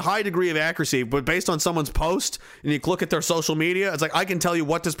you with a high degree of accuracy, but based on someone's post and you look at their social media, it's like I can tell you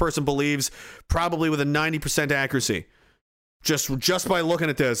what this person believes probably with a 90% accuracy. Just by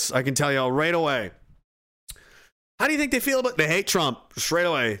looking at this, I can tell you right away. How do you think they feel about? They hate Trump straight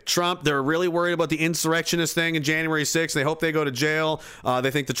away. Trump, they're really worried about the insurrectionist thing in January 6th. They hope they go to jail. They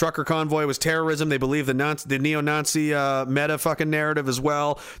think the trucker convoy was terrorism. They believe the neo-Nazi meta fucking narrative as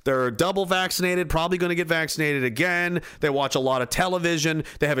well. They're double vaccinated, probably going to get vaccinated again. They watch a lot of television.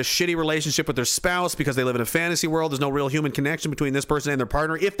 They have a shitty relationship with their spouse because they live in a fantasy world. There's no real human connection between this person and their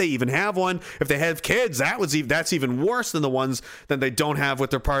partner, if they even have one. If they have kids, that's even worse than the ones that they don't have with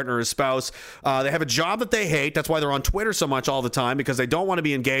their partner or spouse. They have a job that they hate. That's why they're they're on Twitter so much all the time because they don't want to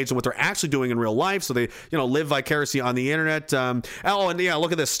be engaged in what they're actually doing in real life. So they, live vicariously on the internet.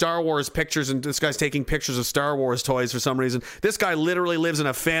 Look at this Star Wars pictures, and this guy's taking pictures of Star Wars toys for some reason. This guy literally lives in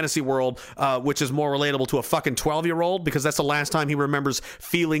a fantasy world, which is more relatable to a fucking 12-year-old because that's the last time he remembers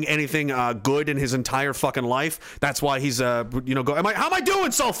feeling anything good in his entire fucking life. That's why he's, how am I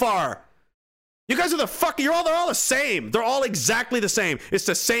doing so far? You guys are they're all the same. They're all exactly the same. It's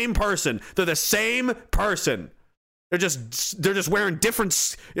the same person. They're the same person. They're just wearing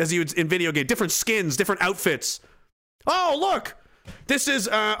different, as you would in video game, different skins, different outfits. Oh, look. This is,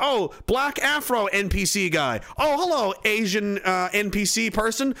 Black Afro NPC guy. Oh, hello, Asian NPC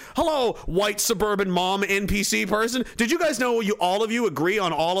person. Hello, white suburban mom NPC person. Did you guys know all of you agree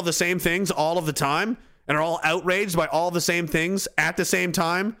on all of the same things all of the time? And are all outraged by all the same things at the same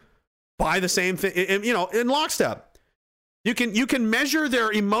time? By the same thing, in lockstep. You can measure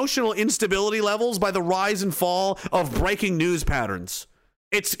their emotional instability levels by the rise and fall of breaking news patterns.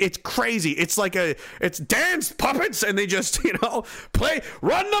 It's crazy. It's like it's dance puppets, and they just run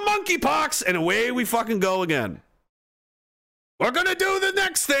the monkeypox, and away we fucking go again. We're gonna do the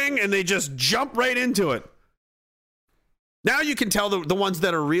next thing, and they just jump right into it. Now you can tell the ones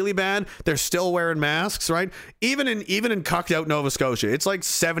that are really bad, they're still wearing masks, right? Even in cucked out Nova Scotia, it's like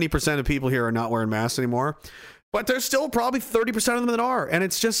 70% of people here are not wearing masks anymore. But there's still probably 30% of them that are. And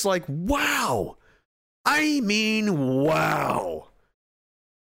it's just like, wow. I mean, wow.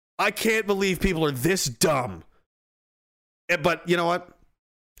 I can't believe people are this dumb. But you know what?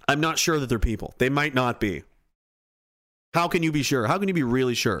 I'm not sure that they're people. They might not be. How can you be sure? How can you be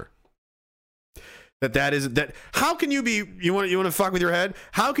really sure? That how can you be, you want to fuck with your head?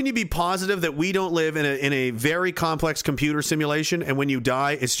 How can you be positive that we don't live in a very complex computer simulation, and when you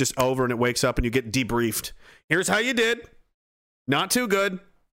die it's just over and it wakes up and you get debriefed? Here's how you did. Not too good.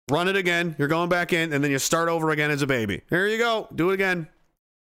 Run it again. You're going back in, and then you start over again as a baby. Here you go. Do it again.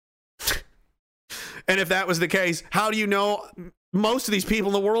 And if that was the case, how do you know most of these people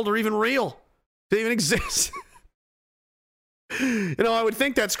in the world are even real? They even exist? I would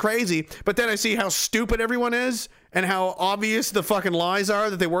think that's crazy, but then I see how stupid everyone is and how obvious the fucking lies are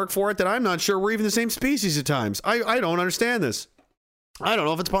that they work for it, that I'm not sure we're even the same species at times. I don't understand this. I don't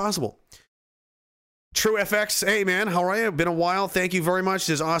know if it's possible. True FX, hey man, how are you? Been a while. Thank you very much.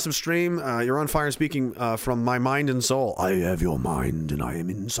 This awesome stream. You're on fire, speaking from my mind and soul. I have your mind and I am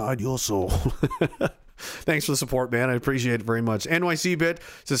inside your soul. Thanks for the support, man. I appreciate it very much. NYC Bit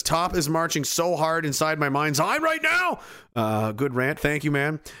says, Top is marching so hard inside my mind's eye right now. Good rant. Thank you,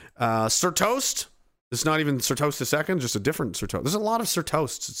 man. Sir Toast. It's not even Sir Toast II, just a different Sir Toast. There's a lot of Sir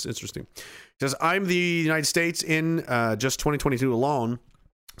Toasts. It's interesting. He says, I'm the United States in just 2022 alone.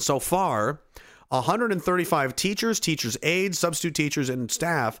 So far, 135 teachers, aides, substitute teachers, and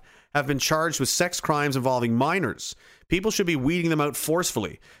staff have been charged with sex crimes involving minors. People should be weeding them out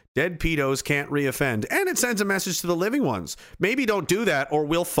forcefully. Dead pedos can't reoffend. And it sends a message to the living ones. Maybe don't do that or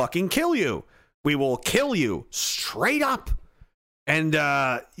we'll fucking kill you. We will kill you straight up. And, there's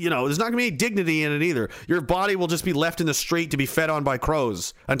not going to be any dignity in it either. Your body will just be left in the street to be fed on by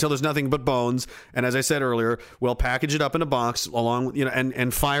crows until there's nothing but bones. And as I said earlier, we'll package it up in a box along,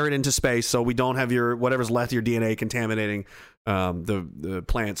 and fire it into space so we don't have whatever's left of your DNA contaminating the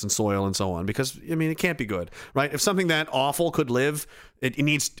plants and soil and so on. Because, it can't be good, right? If something that awful could live,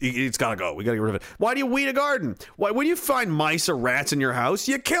 it's got to go. We got to get rid of it. Why do you weed a garden? When you find mice or rats in your house,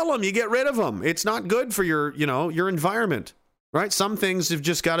 you kill them, you get rid of them. It's not good for your environment. Right? Some things have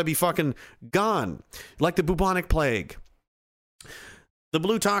just got to be fucking gone. Like the bubonic plague. The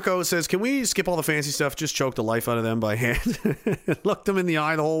Blue Taco says, can we skip all the fancy stuff? Just choke the life out of them by hand. Look them in the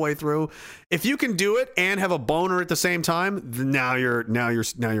eye the whole way through. If you can do it and have a boner at the same time, now you're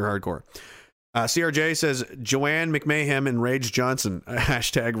hardcore. CRJ says, Joanne McMahon and Rage Johnson.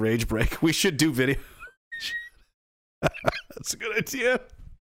 Hashtag rage break. We should do video. That's a good idea.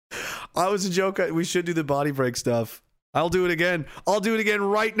 I was a joke. We should do the body break stuff. I'll do it again. I'll do it again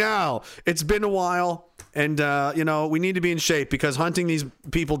right now. It's been a while, and we need to be in shape because hunting these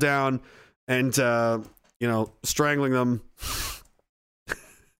people down and strangling them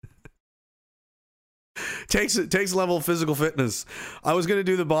takes a level of physical fitness. I was gonna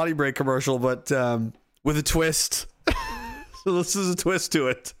do the body break commercial, but with a twist. So this is a twist to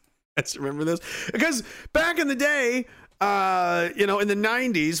it. Let's remember this because back in the day. In the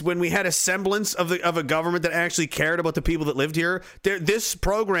 90s, when we had a semblance of a government that actually cared about the people that lived here, this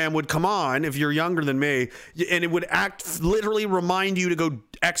program would come on, if you're younger than me, and it would literally remind you to go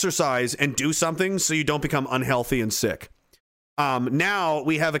exercise and do something so you don't become unhealthy and sick. Now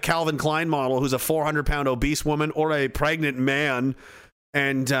we have a Calvin Klein model who's a 400-pound obese woman or a pregnant man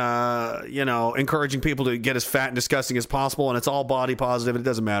and encouraging people to get as fat and disgusting as possible, and it's all body positive. It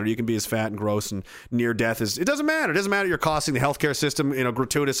doesn't matter. You can be as fat and gross and near death as it doesn't matter. It doesn't matter. You're costing the healthcare system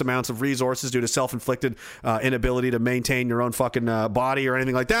gratuitous amounts of resources due to self-inflicted inability to maintain your own fucking body or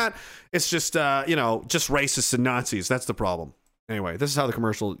anything like that. It's just just racists and Nazis. That's the problem. Anyway, this is how the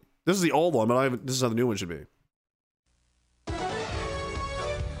commercial. This is the old one, but this is how the new one should be.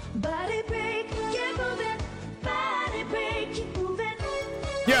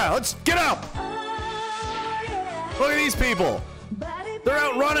 Yeah, let's get up. Look at these people. They're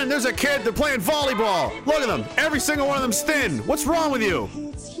out running. There's a kid. They're playing volleyball. Look at them. Every single one of them's thin. What's wrong with you?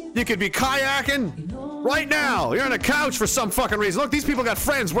 You could be kayaking right now. You're on a couch for some fucking reason. Look, these people got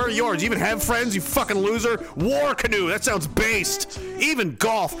friends. Where are yours? You even have friends, you fucking loser? War canoe. That sounds based. Even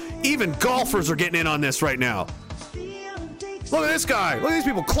golf. Even golfers are getting in on this right now. Look at this guy. Look at these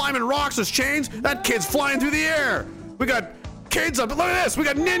people climbing rocks with chains. That kid's flying through the air. We got kids up. Look at this. We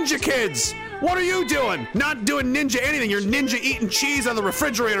got ninja kids. What are you doing? Not doing ninja anything. You're ninja eating cheese on the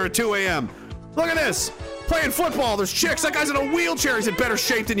refrigerator at 2 a.m. Look at this. Playing football. There's chicks. That guy's in a wheelchair. He's in better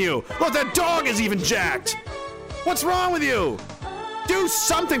shape than you. Look, that dog is even jacked. What's wrong with you? Do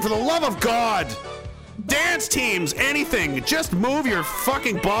something for the love of God. Dance teams, anything. Just move your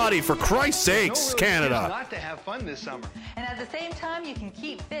fucking body, for Christ's sakes, Canada. Not to have fun this summer. And at the same time, you can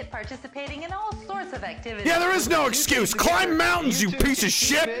keep fit participating in all sorts of activities. Yeah, there is no excuse. Climb mountains, you piece of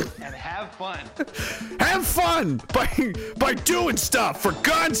shit. And have fun. Have fun by doing stuff, for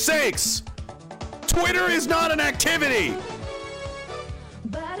God's sakes. Twitter is not an activity.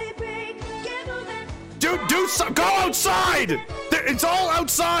 Do something. Go outside. It's all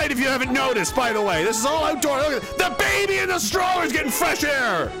outside if you haven't noticed, by the way. This is all outdoor. Look at the baby in the stroller is getting fresh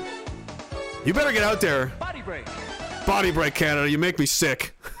air. You better get out there. Body break. Body break, Canada. You make me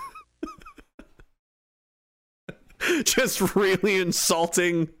sick. Just really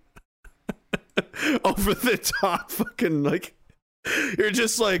insulting. Over the top fucking like. You're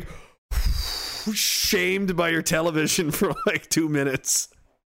just like shamed by your television for like 2 minutes.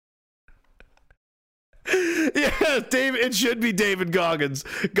 Yeah, David. It should be David Goggins.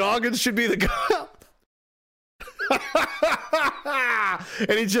 Goggins should be the guy.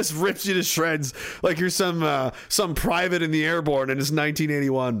 And he just rips you to shreds like you're some private in the airborne, and it's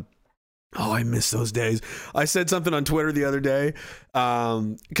 1981. Oh, I miss those days. I said something on Twitter the other day,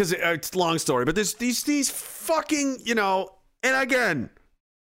 because it's a long story, but there's these fucking, and again,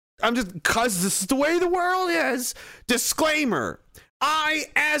 because this is the way the world is. Disclaimer. I,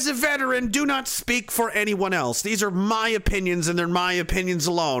 as a veteran, do not speak for anyone else. These are my opinions, and they're my opinions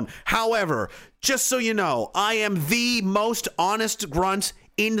alone. However, just so you know, I am the most honest grunt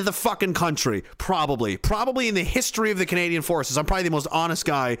in the fucking country. Probably in the history of the Canadian Forces. I'm probably the most honest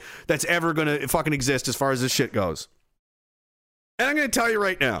guy that's ever going to fucking exist as far as this shit goes. And I'm going to tell you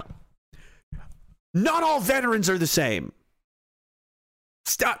right now, not all veterans are the same.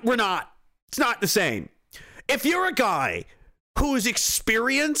 We're not. It's not the same. If you're a guy whose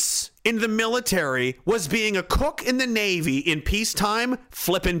experience in the military was being a cook in the Navy in peacetime,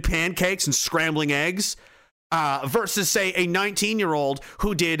 flipping pancakes and scrambling eggs, versus, say, a 19-year-old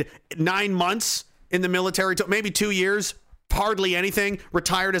who did 9 months in the military, maybe 2 years, hardly anything,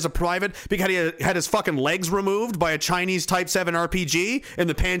 retired as a private because he had his fucking legs removed by a Chinese Type 7 RPG in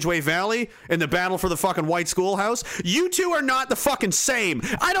the Panjwai Valley in the battle for the fucking White Schoolhouse. You two are not the fucking same.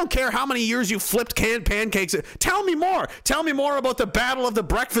 I don't care how many years you flipped canned pancakes. Tell me more. Tell me more about the battle of the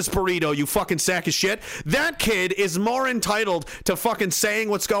breakfast burrito, you fucking sack of shit. That kid is more entitled to fucking saying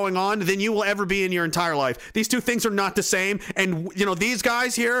what's going on than you will ever be in your entire life. These two things are not the same. And, these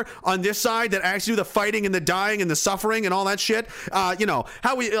guys here on this side that actually do the fighting and the dying and the suffering and all that shit,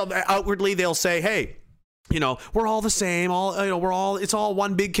 how we outwardly they'll say, hey, we're all the same, it's all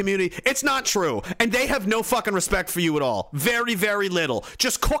one big community. It's not true. And they have no fucking respect for you at all. Very, very little.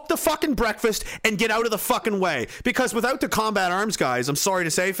 Just cook the fucking breakfast and get out of the fucking way. Because without the combat arms guys, I'm sorry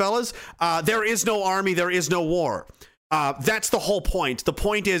to say, fellas, there is no army, there is no war. That's the whole point. The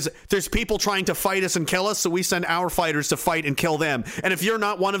point is there's people trying to fight us and kill us, so we send our fighters to fight and kill them. And if you're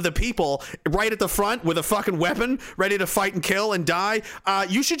not one of the people right at the front with a fucking weapon ready to fight and kill and die,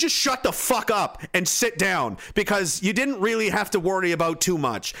 you should just shut the fuck up and sit down, because you didn't really have to worry about too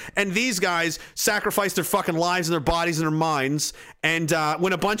much. And these guys sacrifice their fucking lives and their bodies and their minds. And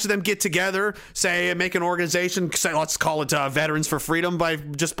when a bunch of them get together, say, make an organization, say, let's call it Veterans for Freedom by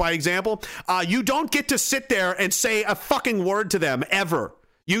example, you don't get to sit there and say a fucking word to them ever.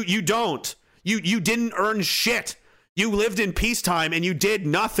 You don't. You didn't earn shit. You lived in peacetime and you did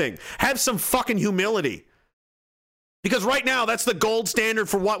nothing. Have some fucking humility. Because right now, that's the gold standard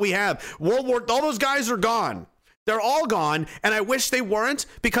for what we have. World War, all those guys are gone. They're all gone, and I wish they weren't,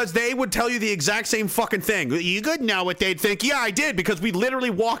 because they would tell you the exact same fucking thing. You could know what they'd think. Yeah, I did, because we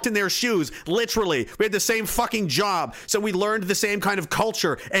literally walked in their shoes. Literally. We had the same fucking job, so we learned the same kind of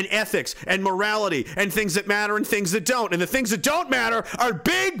culture and ethics and morality and things that matter and things that don't. And the things that don't matter are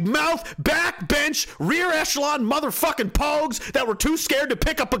big mouth, backbench, rear echelon motherfucking pogues that were too scared to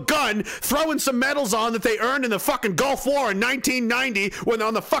pick up a gun, throwing some medals on that they earned in the fucking Gulf War in 1990 when they're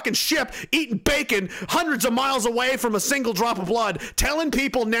on the fucking ship eating bacon hundreds of miles away from a single drop of blood, telling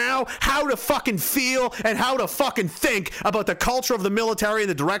people now how to fucking feel and how to fucking think about the culture of the military and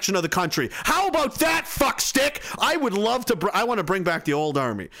the direction of the country. How about that, fuckstick? I would love to, I want to bring back the old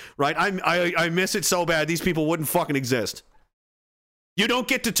army, right? I miss it so bad. These people wouldn't fucking exist. You don't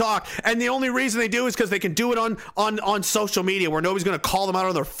get to talk, and the only reason they do is because they can do it on social media where nobody's going to call them out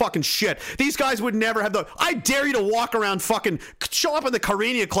on their fucking shit. These guys would never have I dare you to walk around fucking, show up at the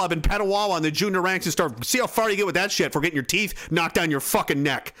Carina Club in Petawawa in the junior ranks and start, see how far you get with that shit for getting your teeth knocked down your fucking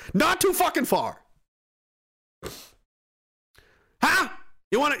neck. Not too fucking far. Huh?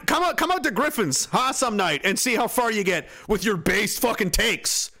 You want to come out to Griffin's, some night and see how far you get with your base fucking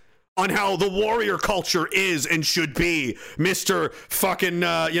takes on how the warrior culture is and should be, Mr. fucking,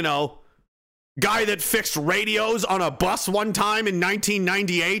 guy that fixed radios on a bus one time in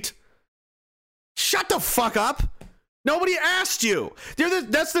 1998. Shut the fuck up. Nobody asked you.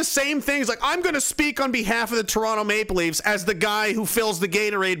 That's the same thing. It's like, I'm going to speak on behalf of the Toronto Maple Leafs as the guy who fills the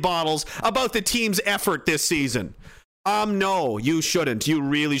Gatorade bottles about the team's effort this season. No, you shouldn't. You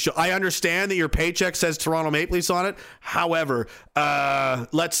really should. I understand that your paycheck says Toronto Maple Leafs on it. However,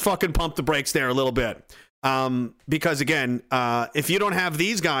 let's fucking pump the brakes there a little bit. Because again, if you don't have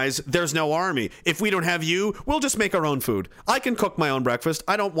these guys, there's no army. If we don't have you, we'll just make our own food. I can cook my own breakfast.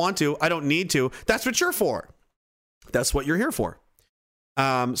 I don't want to. I don't need to. That's what you're for. That's what you're here for.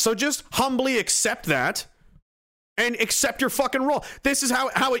 So just humbly accept that and accept your fucking role. This is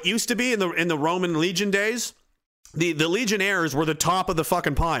how it used to be in the Roman Legion days. The legionnaires were the top of the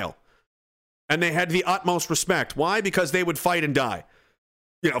fucking pile, and they had the utmost respect. Why? Because they would fight and die,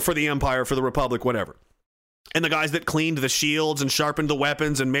 for the empire, for the republic, whatever. And the guys that cleaned the shields and sharpened the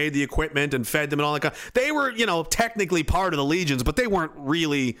weapons and made the equipment and fed them and all that they were, technically part of the legions, but they weren't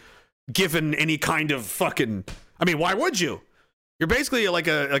really given any kind of fucking, why would you? You're basically like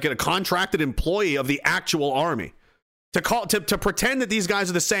a contracted employee of the actual army. To pretend that these guys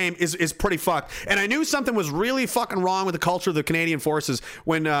are the same is pretty fucked. And I knew something was really fucking wrong with the culture of the Canadian Forces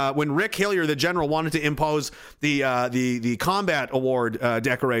when Rick Hillier, the general, wanted to impose the combat award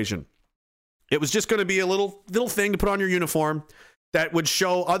decoration. It was just going to be a little thing to put on your uniform that would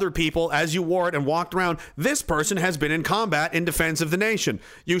show other people as you wore it and walked around, this person has been in combat in defense of the nation.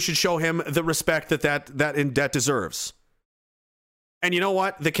 You should show him the respect that deserves. And you know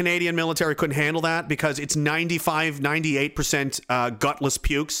what? The Canadian military couldn't handle that because it's 98% gutless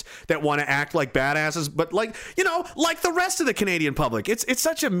pukes that want to act like badasses. But like the rest of the Canadian public, it's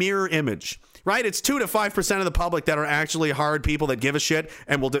such a mirror image, right? It's 2 to 5% of the public that are actually hard people that give a shit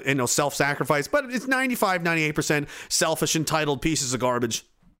and will self-sacrifice. But it's 98% selfish, entitled pieces of garbage.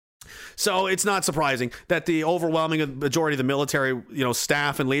 So it's not surprising that the overwhelming majority of the military,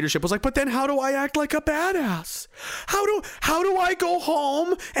 staff and leadership was like, but then how do I act like a badass? How do I go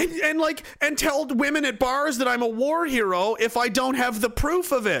home and tell women at bars that I'm a war hero if I don't have the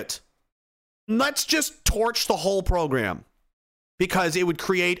proof of it? Let's just torch the whole program because it would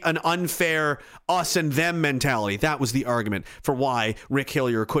create an unfair us and them mentality. That was the argument for why Rick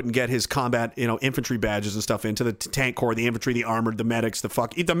Hillier couldn't get his combat, infantry badges and stuff into the tank corps, the infantry, the armored, the medics,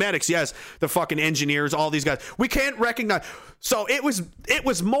 the medics, yes, the fucking engineers, all these guys. We can't recognize. So it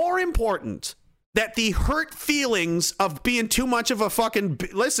was more important that the hurt feelings of being too much of a fucking...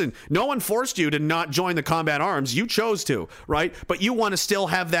 Listen, no one forced you to not join the combat arms. You chose to, right? But you want to still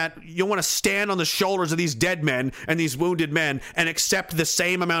have that... You want to stand on the shoulders of these dead men and these wounded men and accept the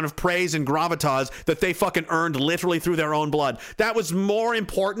same amount of praise and gravitas that they fucking earned literally through their own blood. That was more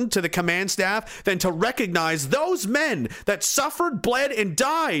important to the command staff than to recognize those men that suffered, bled, and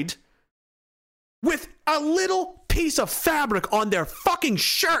died with a little piece of fabric on their fucking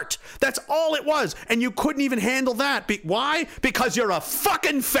shirt. That's all it was. And you couldn't even handle that. Why? Because you're a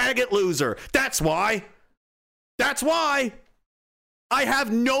fucking faggot loser. That's why. That's why. I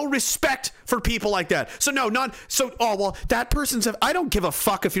have no respect for people like that. So no, that person's... I don't give a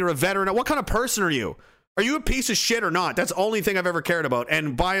fuck if you're a veteran. What kind of person are you? Are you a piece of shit or not? That's the only thing I've ever cared about.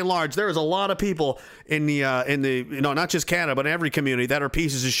 And by and large, there is a lot of people in the not just Canada, but in every community that are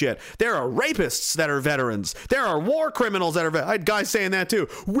pieces of shit. There are rapists that are veterans. There are war criminals that are I had guys saying that too.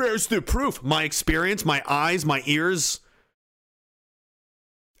 Where's the proof? My experience, my eyes, my ears.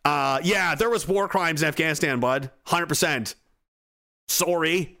 Yeah, there was war crimes in Afghanistan, bud. 100%.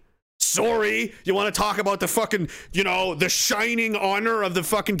 Sorry. You want to talk about the fucking, the shining honor of the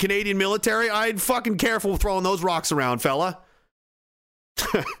fucking Canadian military? I'd fucking careful throwing those rocks around, fella.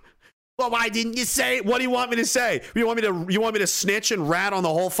 Well, why didn't you say it? What do you want me to say? You want me to snitch and rat on the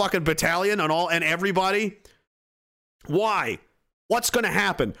whole fucking battalion and everybody? Why? What's going to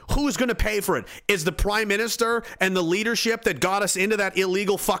happen? Who's going to pay for it? Is the prime minister and the leadership that got us into that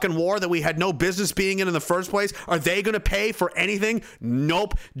illegal fucking war that we had no business being in the first place, are they going to pay for anything?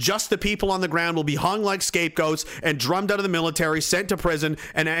 Nope. Just the people on the ground will be hung like scapegoats and drummed out of the military, sent to prison,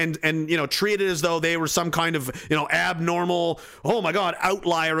 and treated as though they were some kind of, abnormal, oh my God,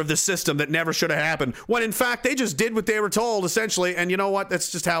 outlier of the system that never should have happened. When in fact, they just did what they were told, essentially, and you know what?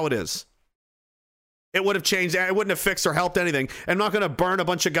 That's just how it is. It would have changed. It wouldn't have fixed or helped anything. I'm not going to burn a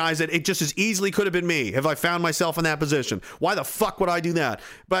bunch of guys that it just as easily could have been me if I found myself in that position. Why the fuck would I do that?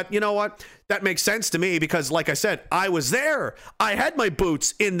 But you know what? That makes sense to me because, like I said, I was there. I had my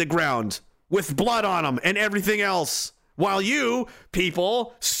boots in the ground with blood on them and everything else. While you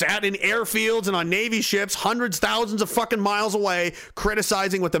people sat in airfields and on Navy ships hundreds, thousands of fucking miles away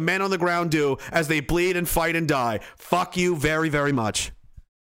criticizing what the men on the ground do as they bleed and fight and die. Fuck you very, very much.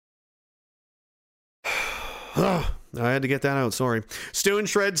 I had to get that out, sorry. Stu and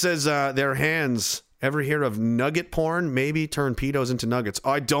Shred says their hands. Ever hear of nugget porn? Maybe turn pedos into nuggets.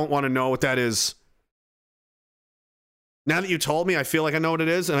 I don't want to know what that is. Now that you told me, I feel like I know what it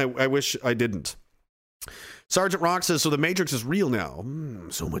is, and I wish I didn't. Sergeant Rock says, so the Matrix is real now.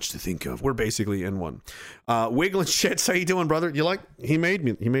 So much to think of. We're basically in one. Wiggling Shits, how you doing, brother? He made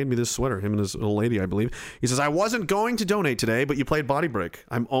me this sweater, him and his little lady, I believe. He says, I wasn't going to donate today, but you played Body Break.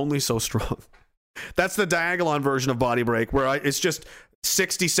 I'm only so strong. That's the Diagolon version of Body Break, where it's just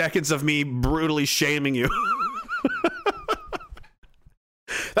 60 seconds of me brutally shaming you.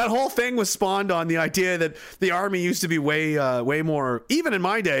 That whole thing was spawned on the idea that the army used to be way more, even in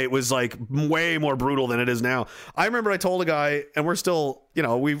my day, it was like way more brutal than it is now. I remember I told a guy, and we're still,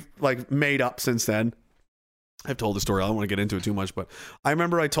 we've like made up since then. I've told the story. I don't want to get into it too much, but I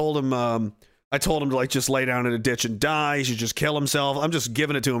remember I told him to like just lay down in a ditch and die. He should just kill himself. I'm just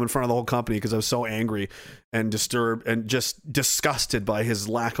giving it to him in front of the whole company because I was so angry and disturbed and just disgusted by his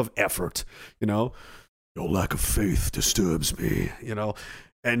lack of effort. Your lack of faith disturbs me,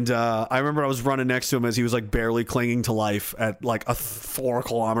 And I remember I was running next to him as he was like barely clinging to life at like a 4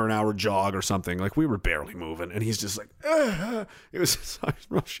 km/h jog or something. Like we were barely moving, and he's just like, it was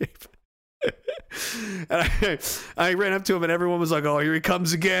rough shape. And I ran up to him, and everyone was like, "Oh, here he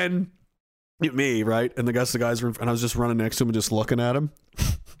comes again." Me, right? And the guys were, and I was just running next to him and just looking at him.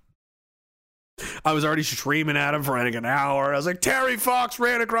 I was already screaming at him for like an hour. I was like, Terry Fox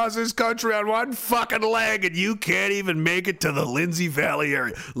ran across this country on one fucking leg, and you can't even make it to the Lindsay Valley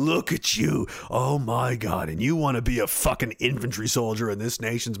area. Look at you. Oh my God. And you want to be a fucking infantry soldier in this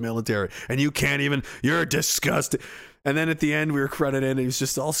nation's military, and you can't even, you're disgusting. And then at the end, we were credited, and he was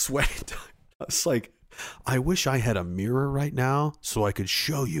just all sweaty. I was like, I wish I had a mirror right now so I could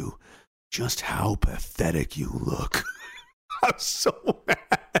show you just how pathetic you look. I was so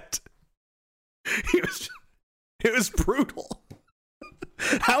mad. It was brutal.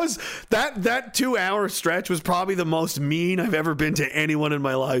 How is that 2 hour stretch was probably the most mean I've ever been to anyone in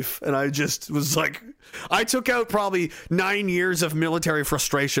my life. And I just was like, I took out probably 9 years of military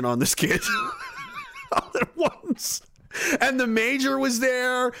frustration on this kid all at once. And the major was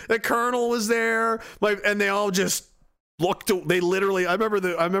there, the colonel was there, and they all just looked. They literally. I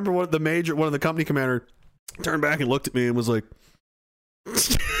remember one of the company commander turned back and looked at me and was like,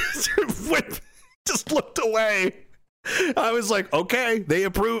 just looked away. I was like, okay, they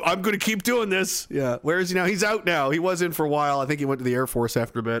approve. I'm going to keep doing this. Yeah. Where is he now? He's out now. He was in for a while. I think he went to the Air Force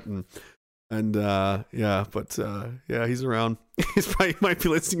after a bit, and he's around. He might be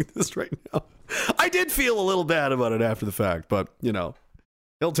listening to this right now. I did feel a little bad about it after the fact, but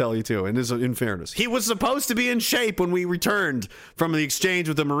he'll tell you too. And in fairness, he was supposed to be in shape when we returned from the exchange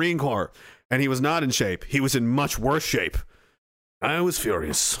with the Marine Corps, and he was not in shape. He was in much worse shape. I was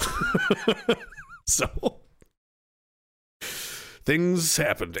furious. So things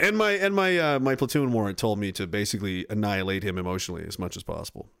happened, and my platoon warrant told me to basically annihilate him emotionally as much as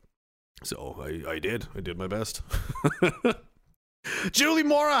possible. So I did my best. Julie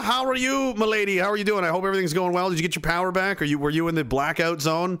Mora, how are you, my lady? How are you doing? I hope everything's going well. Did you get your power back? Were you in the blackout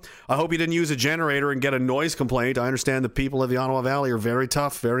zone? I hope you didn't use a generator and get a noise complaint. I understand the people of the Ottawa Valley are very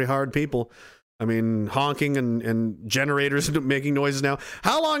tough, very hard people. I mean, honking and generators making noises now.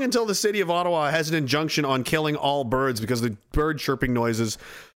 How long until the city of Ottawa has an injunction on killing all birds because the bird chirping noises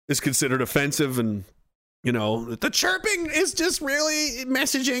is considered offensive and You know, the chirping is just really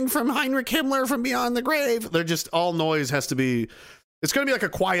messaging from Heinrich Himmler from beyond the grave. They're just, all noise has to be, it's going to be like a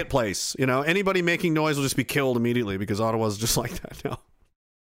quiet place. You know, anybody making noise will just be killed immediately because Ottawa's just like that now.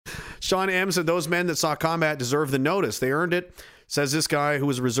 Sean M said those men that saw combat deserve the notice. They earned it. Says this guy who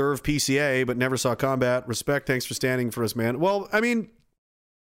was a reserve PCA but never saw combat. Respect. Thanks for standing for us, man. Well, I mean,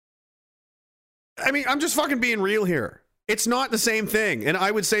 I'm just fucking being real here. It's not the same thing. And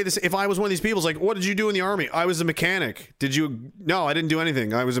I would say this, if I was one of these people, it's like, what did you do in the army? I was a mechanic. Did you? No, I didn't do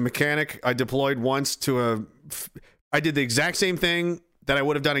anything. I was a mechanic. I deployed once I did the exact same thing that I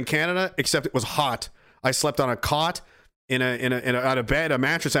would have done in Canada, except it was hot. I slept on a cot on a bed, a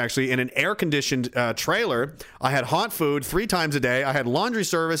mattress actually, in an air-conditioned trailer. I had hot food 3 times a day. I had laundry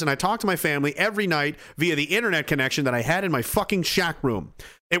service, and I talked to my family every night via the internet connection that I had in my fucking shack room.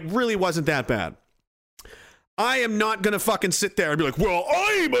 It really wasn't that bad. I am not going to fucking sit there and be like, well,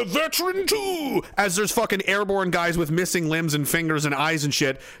 I'm a veteran too, as there's fucking airborne guys with missing limbs and fingers and eyes and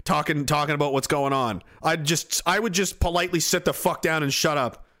shit talking about what's going on. I would just politely sit the fuck down and shut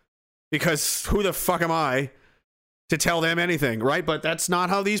up, because who the fuck am I to tell them anything, right? But that's not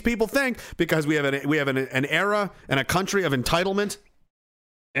how these people think, because we have an era and a country of entitlement.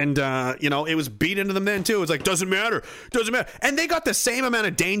 And, you know, it was beat into them then, too. It's like, doesn't matter. And they got the same amount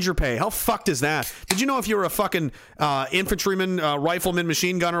of danger pay. How fucked is that? Did you know if you were a fucking infantryman, rifleman,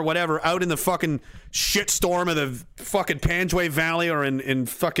 machine gunner, whatever, out in the fucking shitstorm of the fucking Panjway Valley or in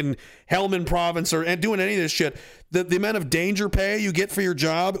fucking Helmand province or doing any of this shit, the amount of danger pay you get for your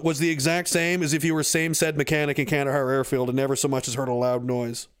job was the exact same as if you were same said mechanic in Kandahar Airfield and never so much as heard a loud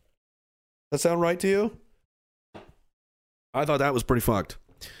noise. That sound right to you? I thought that was pretty fucked.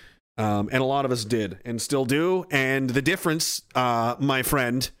 And a lot of us did and still do. And the difference, my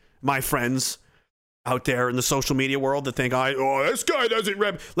friends out there in the social media world that think, this guy doesn't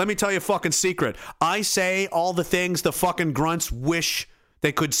rep. Let me tell you a fucking secret. I say all the things the fucking grunts wish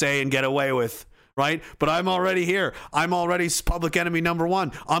they could say and get away with, right? But I'm already here. I'm already public enemy number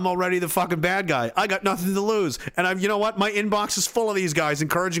 1. I'm already the fucking bad guy. I got nothing to lose. And you know what? My inbox is full of these guys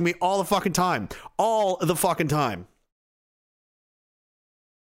encouraging me all the fucking time. All the fucking time.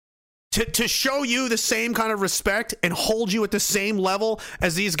 To show you the same kind of respect and hold you at the same level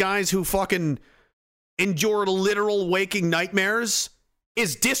as these guys who fucking endure literal waking nightmares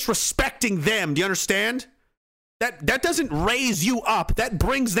is disrespecting them. Do you understand? That doesn't raise you up. That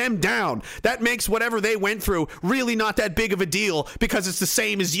brings them down. That makes whatever they went through really not that big of a deal because it's the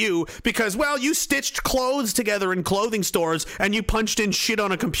same as you. Because, well, you stitched clothes together in clothing stores and you punched in shit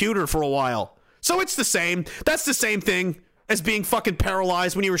on a computer for a while. So it's the same. That's the same thing as being fucking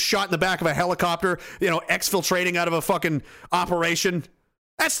paralyzed when you were shot in the back of a helicopter, you know, exfiltrating out of a fucking operation.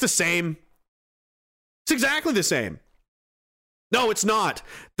 That's the same. It's exactly the same. No, it's not.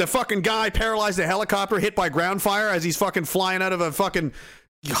 The fucking guy paralyzed a helicopter hit by ground fire as he's fucking flying out of a fucking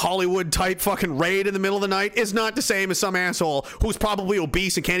Hollywood type fucking raid in the middle of the night is not the same as some asshole who's probably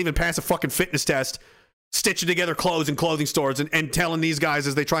obese and can't even pass a fucking fitness test, stitching together clothes in clothing stores and telling these guys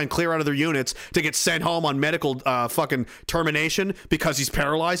as they try and clear out of their units to get sent home on medical fucking termination because he's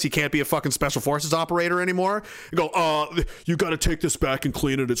paralyzed. He can't be a fucking special forces operator anymore. You go, you got to take this back and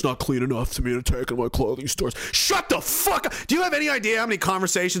clean it. It's not clean enough to me to take in my clothing stores. Shut the fuck up. Do you have any idea how many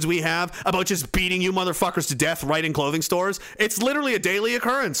conversations we have about just beating you motherfuckers to death right in clothing stores? It's literally a daily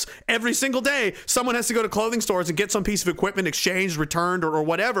occurrence. Every single day, someone has to go to clothing stores and get some piece of equipment exchanged, returned, or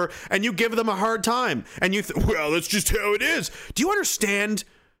whatever, and you give them a hard time. And you well, that's just how it is. Do you understand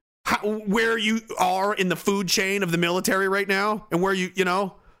where you are in the food chain of the military right now? And where you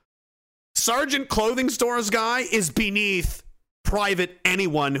know? Sergeant clothing stores guy is beneath private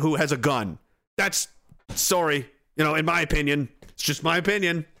anyone who has a gun. That's, sorry, you know, in my opinion. It's just my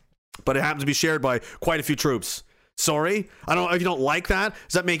opinion. But it happens to be shared by quite a few troops. Sorry? I don't know if you don't like that.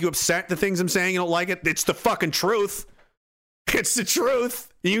 Does that make you upset, the things I'm saying? You don't like it? It's the fucking truth. It's the truth.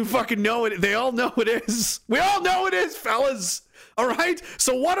 You fucking know it. They all know it is. We all know it is, fellas. All right?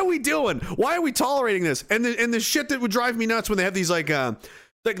 So what are we doing? Why are we tolerating this? And the shit that would drive me nuts when they have these like the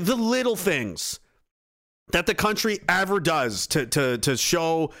little things that the country ever does to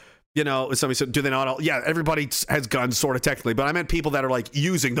show, you know, somebody said, do they not all? Yeah, everybody has guns sort of technically, but I meant people that are like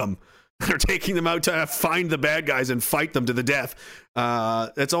using them. They're taking them out to find the bad guys and fight them to the death.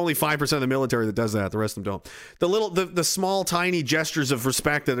 That's only 5% of the military that does that. The rest of them don't. The small, tiny gestures of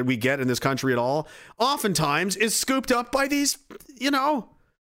respect that we get in this country at all, oftentimes is scooped up by these, you know,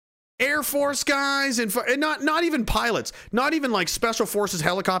 Air Force guys and not even pilots, not even like Special Forces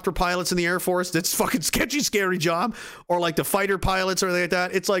helicopter pilots in the Air Force. That's fucking sketchy, scary job. Or like the fighter pilots or anything like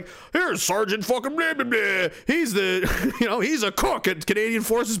that. It's like, here's Sergeant fucking blah, blah, blah. He's the, he's a cook at Canadian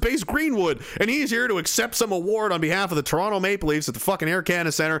Forces Base Greenwood. And he's here to accept some award on behalf of the Toronto Maple Leafs at the fucking Air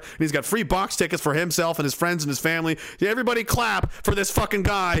Canada Center. And he's got free box tickets for himself and his friends and his family. Everybody clap for this fucking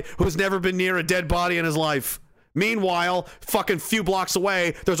guy who's never been near a dead body in his life. Meanwhile, fucking few blocks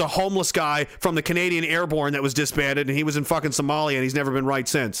away, there's a homeless guy from the Canadian Airborne that was disbanded, and he was in fucking Somalia, and he's never been right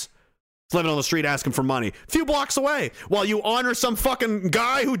since. He's living on the street asking for money. Few blocks away, while you honor some fucking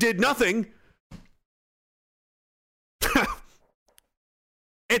guy who did nothing.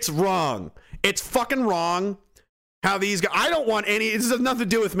 It's wrong. It's fucking wrong. How these guys, I don't want any, this has nothing to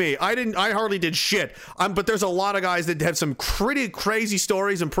do with me. I hardly did shit. But there's a lot of guys that have some pretty crazy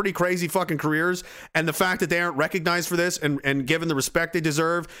stories and pretty crazy fucking careers. And the fact that they aren't recognized for this and given the respect they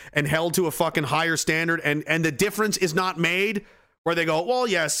deserve and held to a fucking higher standard, and the difference is not made where they go, well,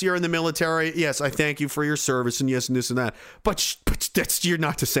 yes, you're in the military. Yes, I thank you for your service and yes, and this and that. But you're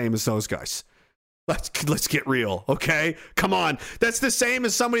not the same as those guys. Let's get real, okay? Come on. That's the same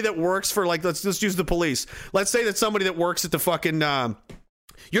as somebody that works for, like, let's use the police. Let's say that somebody that works at the fucking,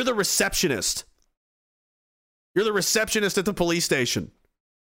 you're the receptionist. You're the receptionist at the police station,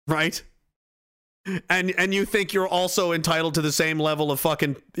 right? And you think you're also entitled to the same level of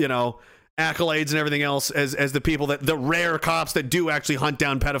fucking, accolades and everything else as the people the rare cops that do actually hunt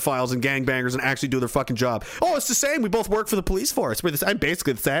down pedophiles and gangbangers and actually do their fucking job. Oh, it's the same. We both work for the police force. I'm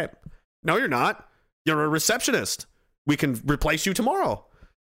basically the same. No, you're not. You're a receptionist. We can replace you tomorrow.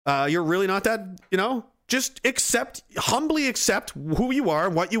 You're really not that, just humbly accept who you are,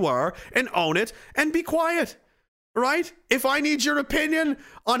 what you are, and own it, and be quiet, right? If I need your opinion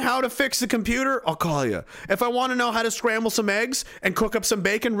on how to fix the computer, I'll call you. If I want to know how to scramble some eggs and cook up some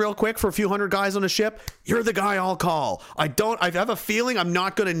bacon real quick for a few hundred guys on a ship, you're the guy I'll call. I have a feeling I'm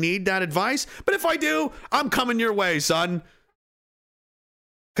not going to need that advice, but if I do, I'm coming your way, son.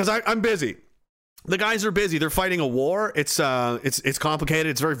 Because I'm busy. The guys are busy. They're fighting a war. It's complicated.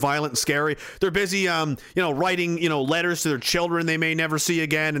 It's very violent and scary. They're busy, writing, letters to their children they may never see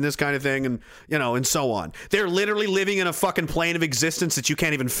again, and this kind of thing, and and so on. They're literally living in a fucking plane of existence that you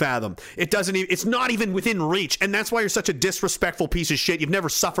can't even fathom. It's not even within reach, and that's why you're such a disrespectful piece of shit. You've never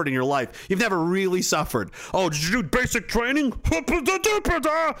suffered in your life. You've never really suffered. Oh, did you do basic training?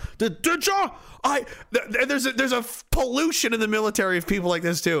 Did you? There's a pollution in the military of people like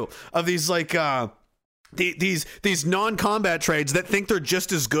this too, of these like these non-combat trades that think they're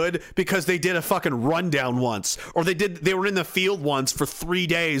just as good because they did a fucking rundown once, or they were in the field once for 3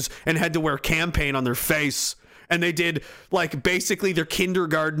 days and had to wear campaign on their face. And they did like basically their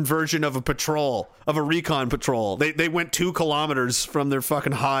kindergarten version of a recon patrol. They went 2 kilometers from their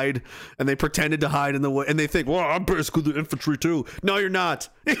fucking hide, and they pretended to hide in the wood. And they think, well, I'm basically the infantry too. No, you're not.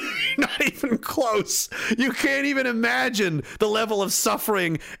 You're not even close. You can't even imagine the level of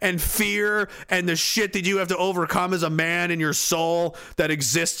suffering and fear and the shit that you have to overcome as a man in your soul that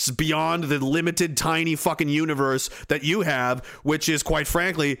exists beyond the limited, tiny fucking universe that you have, which is quite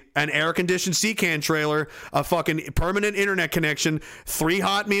frankly an air-conditioned Seacan trailer, a fucking permanent internet connection, 3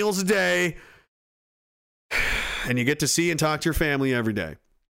 hot meals a day, and you get to see and talk to your family every day.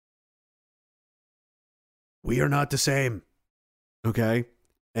 We are not the same, okay?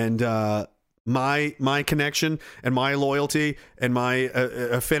 And my connection and my loyalty and my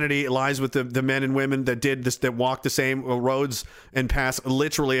affinity lies with the men and women that did this, that walked the same roads and passed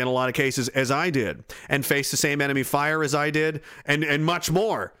literally in a lot of cases as I did, and faced the same enemy fire as I did, and much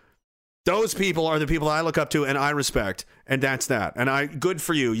more. Those people are the people I look up to and I respect, and that's that. And good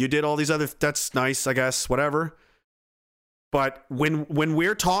for you. You did all these other, that's nice, I guess, whatever. But when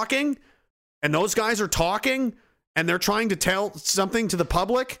we're talking, and those guys are talking, and they're trying to tell something to the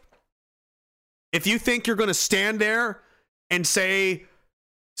public, if you think you're going to stand there and say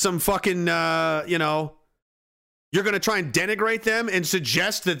some fucking, you're going to try and denigrate them and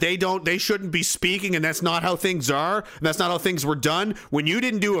suggest that they shouldn't be speaking, and that's not how things are, and that's not how things were done, when you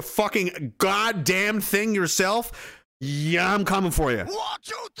didn't do a fucking goddamn thing yourself, yeah, I'm coming for you. 1, 2, 3,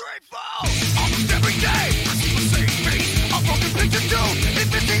 4. Almost every day, I see the same face. A broken picture too, it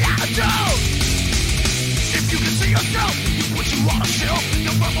fits the attitude. If you can see yourself, you put you on a shelf.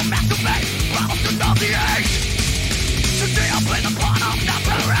 Your verbal masturbate, bottles to numb the age. Today I play the part of not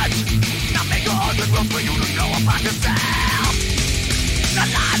parent. Now make 100 rules for you to know about yourself. The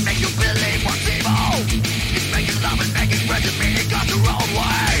lie make you believe what's evil. It's making love and making friends and meaning got the wrong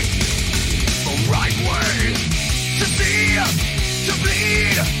way. The right way to see, to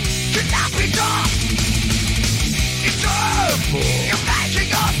bleed, cannot be done. It's true, you're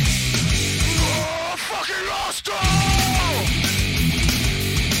making us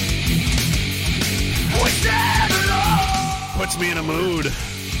puts me in a mood.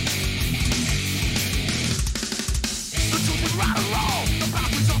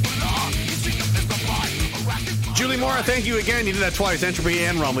 Julie Mora, thank you again. You did that twice, Entropy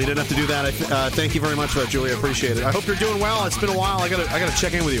and Rumble. You didn't have to do that. Thank you very much for that, Julie. I appreciate it. I hope you're doing well. It's been a while. I gotta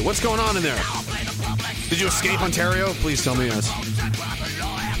check in with you. What's going on in there? Did you escape Ontario? Please tell me yes.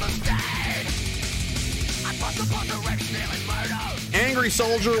 Angry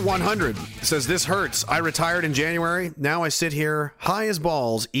Soldier 100 says, this hurts. I retired in January. Now I sit here high as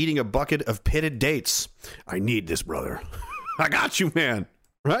balls eating a bucket of pitted dates. I need this, brother. I got you, man.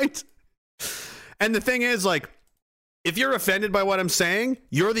 Right? And the thing is, like, if you're offended by what I'm saying,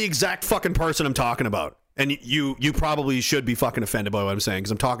 you're the exact fucking person I'm talking about. And you probably should be fucking offended by what I'm saying,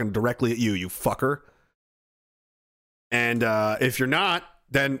 because I'm talking directly at you, you fucker. And if you're not,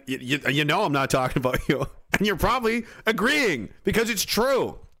 then you know I'm not talking about you. And you're probably agreeing, because it's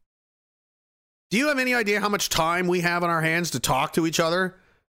true. Do you have any idea how much time we have on our hands to talk to each other?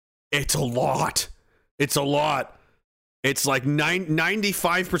 It's a lot. It's a lot. It's like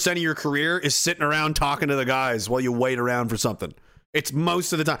 95% of your career is sitting around talking to the guys while you wait around for something. It's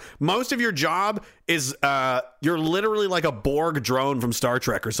most of the time. Most of your job is you're literally like a Borg drone from Star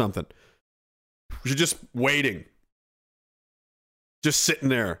Trek or something. You're just waiting. Just sitting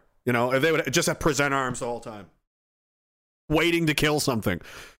there. You know, if they would just have present arms the whole time. Waiting to kill something.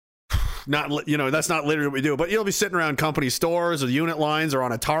 Not, you know, that's not literally what we do, but you'll be sitting around company stores or unit lines or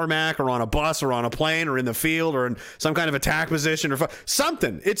on a tarmac or on a bus or on a plane or in the field or in some kind of attack position or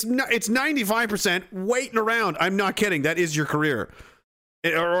something. It's 95% waiting around. I'm not kidding. That is your career.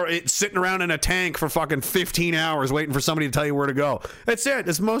 Or it's sitting around in a tank for fucking 15 hours waiting for somebody to tell you where to go. That's it.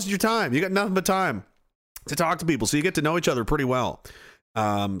 It's most of your time. You got nothing but time to talk to people. So you get to know each other pretty well.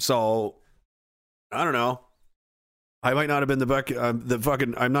 So I don't know. I might not have been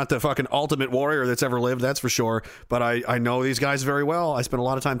I'm not the fucking ultimate warrior that's ever lived, that's for sure. But I know these guys very well. I spend a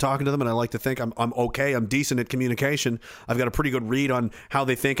lot of time talking to them, and I like to think I'm okay. I'm decent at communication. I've got a pretty good read on how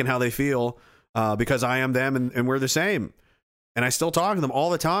they think and how they feel, because I am them and we're the same. And I still talk to them all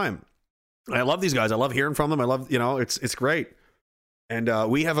the time. I love these guys. I love hearing from them. I love, you know, it's great. And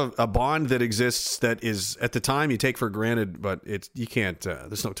we have a bond that exists that is, at the time, you take for granted, but you can't,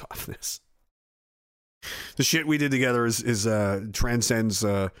 there's no toughness. The shit we did together is transcends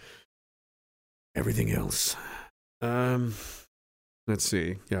everything else. Let's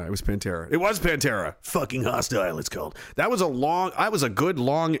see. Yeah, it was Pantera. It was Pantera. Fucking Hostile, it's called. That was a good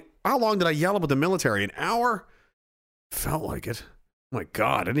long. How long did I yell about the military? An hour? Felt like it. Oh my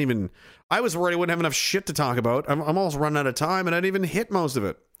God, I was worried I wouldn't have enough shit to talk about. I'm almost running out of time, and I didn't even hit most of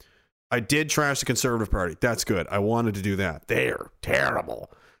it. I did trash the Conservative Party. That's good. I wanted to do that. They're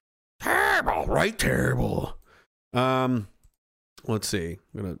terrible. Terrible, right? Terrible. Let's see.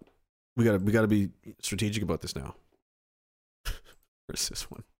 We gotta be strategic about this now. Where's this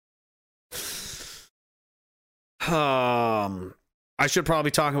one? I should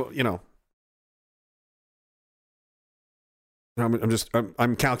probably talk about, you know.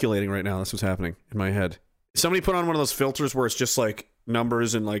 I'm calculating right now. That's what's happening in my head. Somebody put on one of those filters where it's just like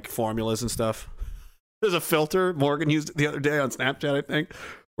numbers and like formulas and stuff. There's a filter Morgan used it the other day on Snapchat, I think,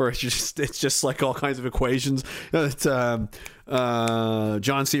 where it's just like all kinds of equations that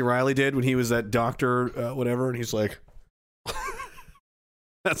John C. Reilly did when he was that doctor, whatever, and he's like,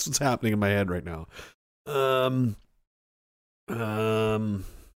 that's what's happening in my head right now. Okay,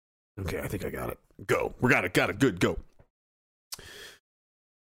 I think I got it. Go. We got it. Good. Go.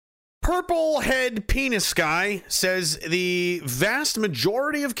 Purple Head Penis Guy says the vast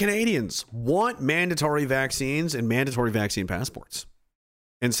majority of Canadians want mandatory vaccines and mandatory vaccine passports,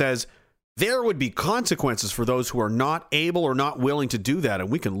 and says there would be consequences for those who are not able or not willing to do that,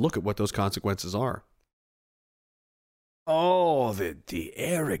 and we can look at what those consequences are. Oh, the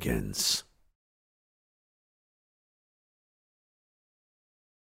arrogance.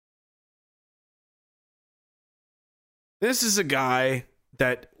 This is a guy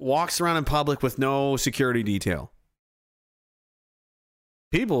that walks around in public with no security detail.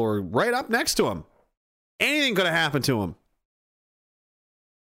 People are right up next to him. Anything could have happened to him.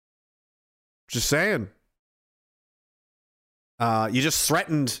 Just saying. You just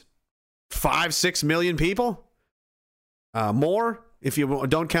threatened 5-6 million people? More, if you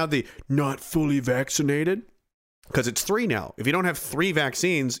don't count the not fully vaccinated. Because it's 3 now. If you don't have 3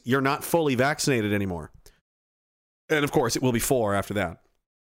 vaccines, you're not fully vaccinated anymore. And of course, it will be 4 after that.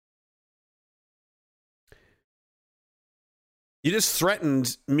 You just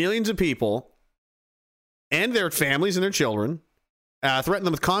threatened millions of people and their families and their children, threaten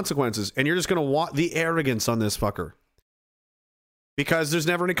them with consequences, and you're just going to want the arrogance on this fucker. Because there's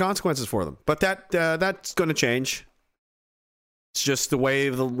never any consequences for them. But that's going to change. It's just the way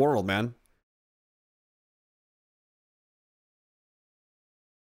of the world, man.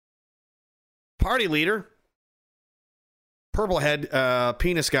 Party leader, purple head,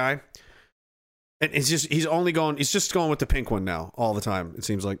 penis guy, and he's just going with the pink one now all the time. It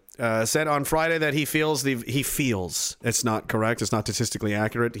seems like said on Friday that he feels it's not correct. It's not statistically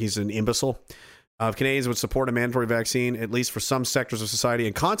accurate. He's an imbecile. Canadians would support a mandatory vaccine, at least for some sectors of society,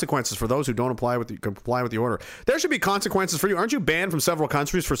 and consequences for those who don't comply with the order. There should be consequences for you. Aren't you banned from several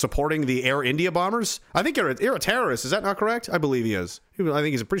countries for supporting the Air India bombers? I think you're a terrorist. Is that not correct? I believe he is. I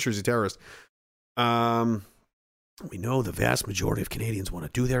think pretty sure he's a terrorist. We know the vast majority of Canadians want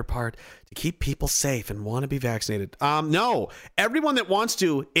to do their part to keep people safe and want to be vaccinated. No, everyone that wants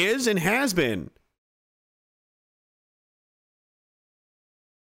to is and has been.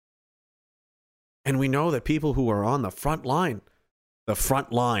 And we know that people who are on the front line,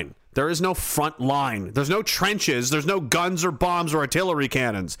 there is no front line. There's no trenches. There's no guns or bombs or artillery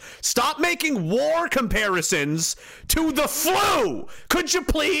cannons. Stop making war comparisons to the flu. Could you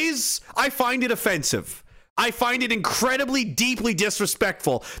please? I find it offensive. I find it incredibly, deeply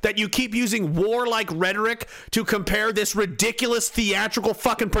disrespectful that you keep using war-like rhetoric to compare this ridiculous theatrical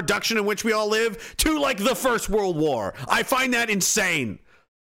fucking production in which we all live to, like, the First World War. I find that insane.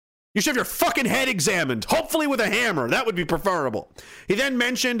 You should have your fucking head examined, hopefully with a hammer. That would be preferable. He then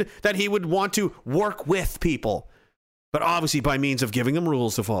mentioned that he would want to work with people, but obviously by means of giving them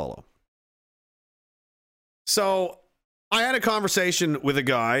rules to follow. So I had a conversation with a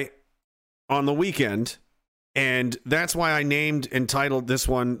guy on the weekend, and that's why I entitled this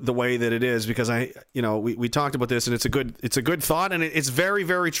one the way that it is, because we talked about this, and it's a good thought, and it's very,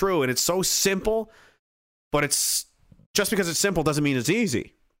 very true, and it's so simple, but it's just because it's simple doesn't mean it's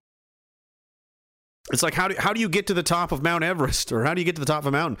easy. It's like, how do you get to the top of Mount Everest, or how do you get to the top of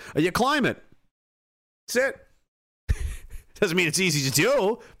a mountain? You climb it. That's it. Doesn't mean it's easy to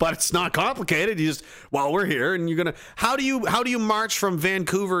do, but it's not complicated. You just, we're here, and you're gonna. How do you march from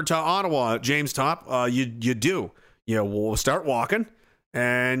Vancouver to Ottawa, James Top? You will start walking,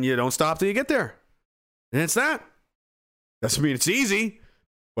 and you don't stop till you get there, and it's that. Doesn't mean it's easy,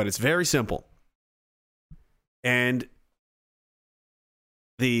 but it's very simple. And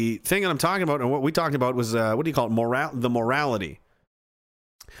the thing that I'm talking about, and what we talked about, was what do you call it? The morality.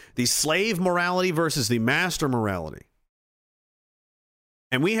 The slave morality versus the master morality.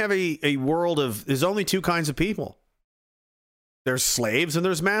 And we have a world of, there's only two kinds of people. There's slaves and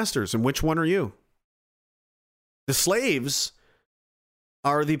there's masters. And which one are you? The slaves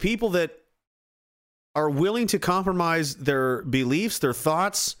are the people that are willing to compromise their beliefs, their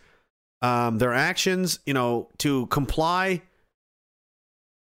thoughts, their actions, to comply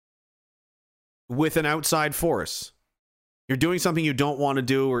with an outside force. You're doing something you don't want to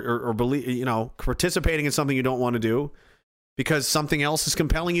do, or believe, participating in something you don't want to do because something else is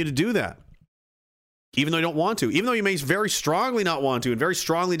compelling you to do that. Even though you don't want to, even though you may very strongly not want to and very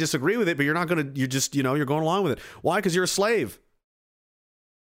strongly disagree with it, but you're not going to, you're just, you're going along with it. Why? Because you're a slave.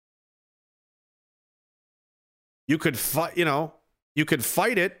 You could fight, you could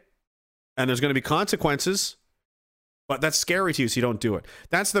fight it, and there's going to be consequences. But that's scary to you, so you don't do it.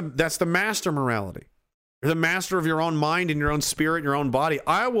 That's the master morality. You're the master of your own mind and your own spirit, your own body.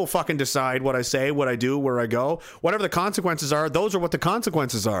 I will fucking decide what I say, what I do, where I go. Whatever the consequences are, those are what the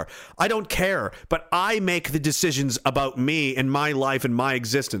consequences are. I don't care, but I make the decisions about me and my life and my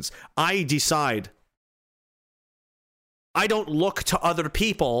existence. I decide. I don't look to other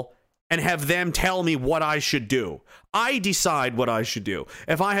people and have them tell me what I should do. I decide what I should do.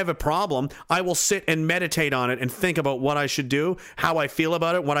 If I have a problem, I will sit and meditate on it and think about what I should do, how I feel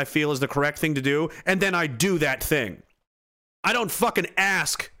about it, what I feel is the correct thing to do, and then I do that thing. I don't fucking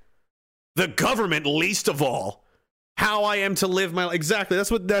ask the government, least of all, how I am to live my life. Exactly,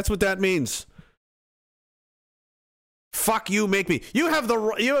 that's what that means. Fuck you, make me. You have the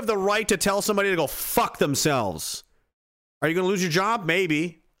right to tell somebody to go fuck themselves. Are you going to lose your job?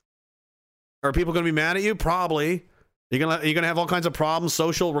 Maybe. Are people going to be mad at you? Probably. You're gonna have all kinds of problems,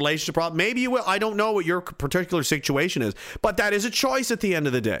 social, relationship problems. Maybe you will. I don't know what your particular situation is, but that is a choice at the end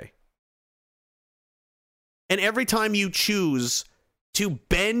of the day. And every time you choose to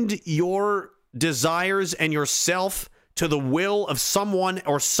bend your desires and yourself to the will of someone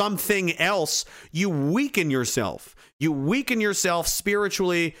or something else, you weaken yourself. You weaken yourself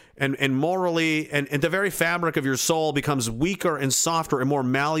spiritually and morally, and the very fabric of your soul becomes weaker and softer and more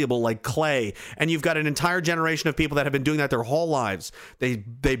malleable like clay. And you've got an entire generation of people that have been doing that their whole lives. They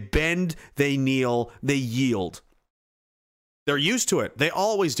bend, they kneel, they yield. They're used to it. They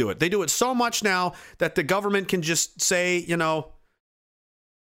always do it. They do it so much now that the government can just say,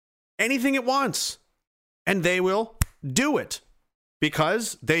 anything it wants. And they will do it.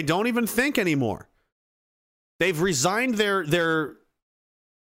 because they don't even think anymore. They've resigned their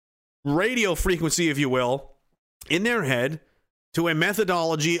radio frequency, if you will, in their head to a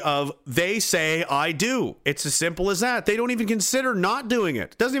methodology of they say, I do. It's as simple as that. They don't even consider not doing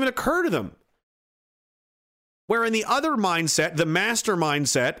it. It doesn't even occur to them. Where in the other mindset, the master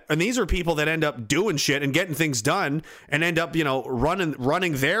mindset, and these are people that end up doing shit and getting things done and end up,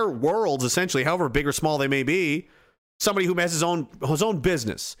 running their worlds, essentially, however big or small they may be. Somebody who has his own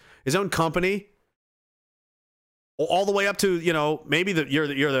business, his own company, all the way up to, maybe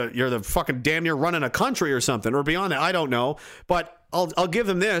you're the fucking damn near running a country or something, or beyond that. I don't know, but I'll give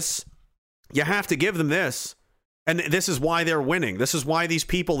them this. You have to give them this. And this is why they're winning. This is why these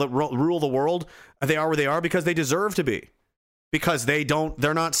people that rule the world, they are where they are, because they deserve to be. Because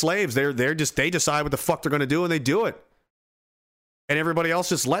they're not slaves. They decide what the fuck they're going to do, and they do it. And everybody else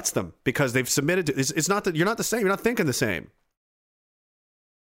just lets them because they've submitted to. It's not that you're not the same. You're not thinking the same.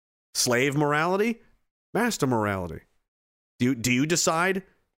 Slave morality, master morality. Do you decide,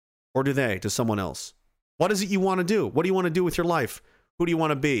 or do they? To someone else? What is it you want to do? What do you want to do with your life? Who do you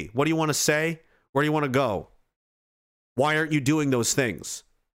want to be? What do you want to say? Where do you want to go? Why aren't you doing those things?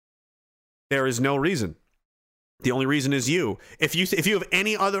 There is no reason. The only reason is you. If you have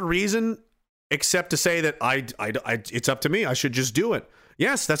any other reason except to say that I it's up to me, I should just do it.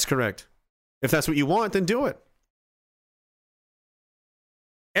 Yes, that's correct. If that's what you want, then do it.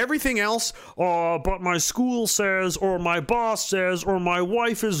 Everything else, but my school says, or my boss says, or my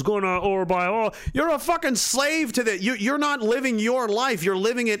wife is gonna, you're a fucking slave to that. You're not living your life. You're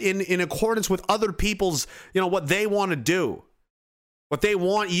living it in accordance with other people's, what they want to do, what they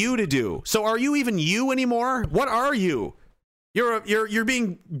want you to do. So are you even you anymore? What are you? You're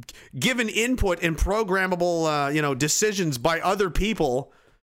being given input and programmable, decisions by other people.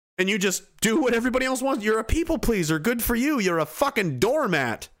 And you just do what everybody else wants. You're a people pleaser. Good for you. You're a fucking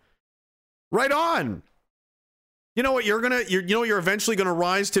doormat. Right on. You know what you're eventually gonna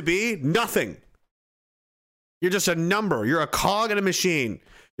rise to be? Nothing. You're just a number. You're a cog in a machine.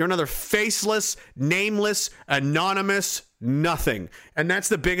 You're another faceless, nameless, anonymous nothing. And that's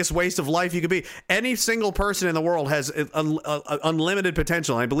the biggest waste of life you could be. Any single person in the world has unlimited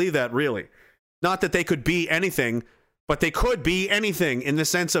potential. I believe that, really. Not that they could be anything, but they could be anything, in the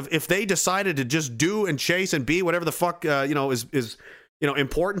sense of if they decided to just do and chase and be whatever the fuck is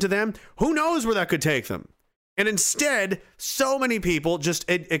important to them, who knows where that could take them. And instead, so many people just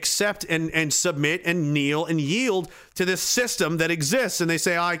accept and submit and kneel and yield to this system that exists, and they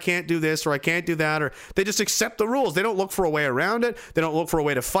say, I can't do this or I can't do that, or they just accept the rules. They don't look for a way around it. They don't look for a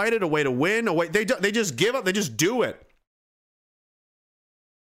way to fight it, a way to win, they just give up. They just do it.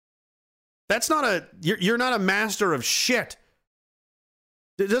 That's not you're not a master of shit.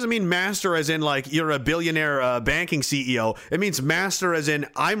 It doesn't mean master as in like you're a billionaire banking CEO. It means master as in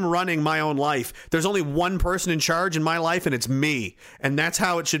I'm running my own life. There's only one person in charge in my life, and it's me. And that's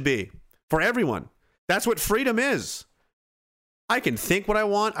how it should be for everyone. That's what freedom is. I can think what I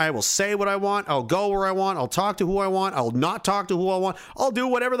want. I will say what I want. I'll go where I want. I'll talk to who I want. I'll not talk to who I want. I'll do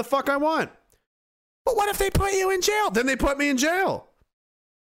whatever the fuck I want. But what if they put you in jail? Then they put me in jail.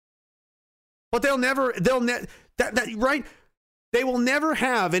 But they will never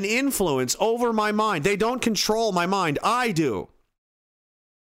have an influence over my mind. They don't control my mind. I do.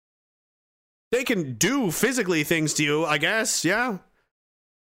 They can do physically things to you, I guess, yeah.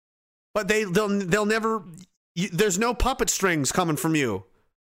 But they'll never. There's no puppet strings coming from you.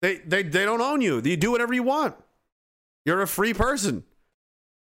 They don't own you. You do whatever you want. You're a free person.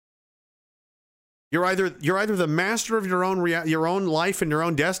 You're either the master of your own life and your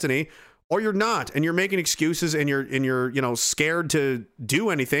own destiny, or you're not, and you're making excuses, and you're scared to do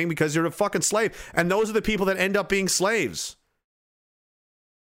anything because you're a fucking slave. And those are the people that end up being slaves.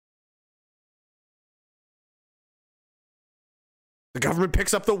 The government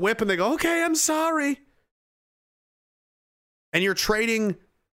picks up the whip and they go, okay, I'm sorry. And you're trading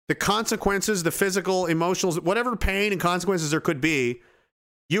the consequences, the physical, emotional, whatever pain and consequences there could be.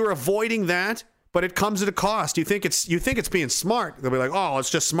 You're avoiding that. But it comes at a cost. You think it's being smart. They'll be like, oh, it's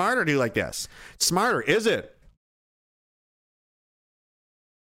just smarter to do like this. It's smarter, is it?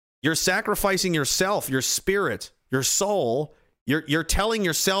 You're sacrificing yourself, your spirit, your soul. You're telling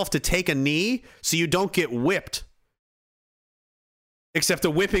yourself to take a knee so you don't get whipped. Except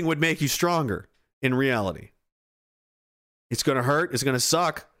the whipping would make you stronger in reality. It's going to hurt. It's going to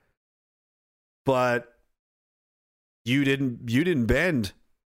suck. But you didn't bend.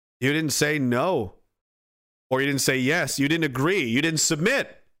 You didn't say no, or you didn't say yes. You didn't agree. You didn't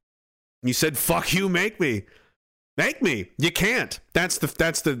submit. You said, fuck you, make me. Make me. You can't. That's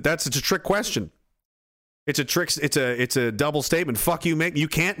a trick question. It's a trick. It's a double statement. Fuck you, you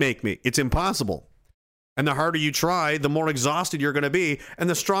can't make me. It's impossible. And the harder you try, the more exhausted you're going to be, and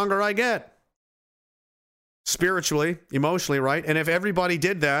the stronger I get. Spiritually, emotionally, right? And if everybody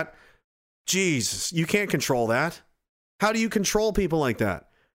did that, Jesus, you can't control that. How do you control people like that?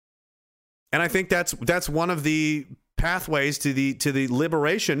 And I think that's one of the pathways to the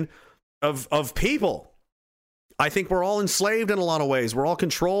liberation of people. I think we're all enslaved in a lot of ways. We're all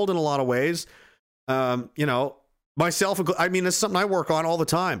controlled in a lot of ways. You know, myself, I mean, it's something I work on all the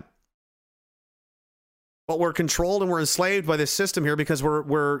time. But we're controlled and we're enslaved by this system here because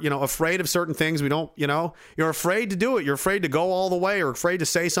we're you know, afraid of certain things. We don't, you know, you're afraid to do it. You're afraid to go all the way, or afraid to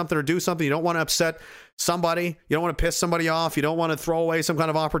say something or do something. You don't want to upset somebody. You don't want to piss somebody off. You don't want to throw away some kind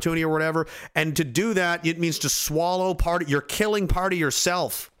of opportunity or whatever. And to do that, it means to swallow you're killing part of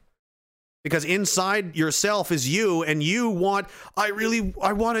yourself. Because inside yourself is you, and you want, I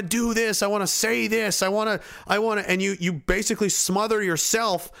want to do this. I want to say this. I want to, and you basically smother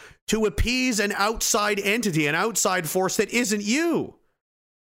yourself to appease an outside entity, an outside force that isn't you.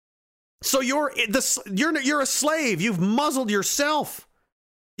 So you're a slave. You've muzzled yourself.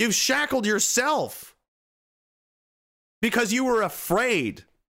 You've shackled yourself because you were afraid.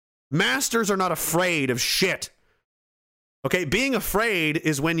 Masters are not afraid of shit. Okay, being afraid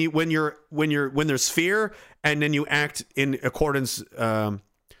is when there's fear, and then you act in accordance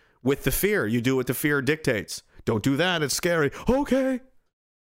with the fear. You do what the fear dictates. Don't do that. It's scary. Okay.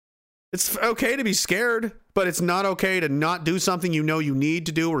 It's okay to be scared, but it's not okay to not do something you know you need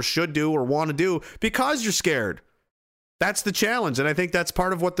to do or should do or want to do because you're scared. That's the challenge, and I think that's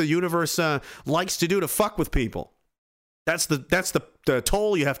part of what the universe likes to do, to fuck with people. That's the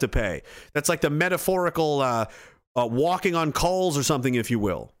toll you have to pay. That's like the metaphorical walking on coals or something, if you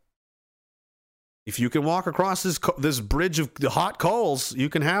will. If you can walk across this bridge of the hot coals, you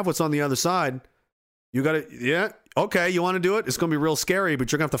can have what's on the other side. You got to, yeah, okay, you want to do it? It's going to be real scary, but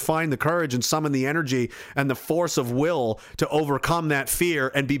you're going to have to find the courage and summon the energy and the force of will to overcome that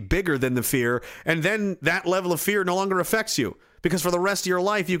fear and be bigger than the fear. And then that level of fear no longer affects you, because for the rest of your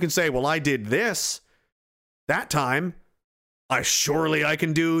life, you can say, well, I did this that time. I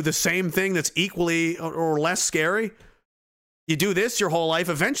can do the same thing that's equally or less scary. You do this your whole life,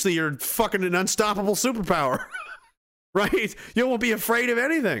 eventually you're fucking an unstoppable superpower, right? You won't be afraid of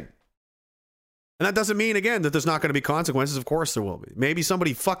anything. And that doesn't mean, again, that there's not going to be consequences. Of course there will be. Maybe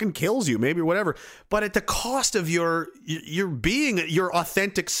somebody fucking kills you, maybe whatever. But at the cost of your being your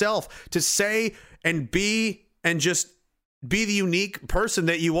authentic self, to say and be and just be the unique person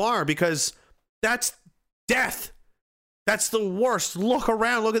that you are, because that's death. That's the worst. Look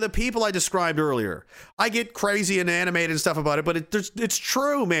around. Look at the people I described earlier. I get crazy and animated and stuff about it, but it's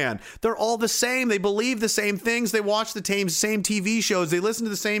true, man. They're all the same. They believe the same things. They watch the same TV shows. They listen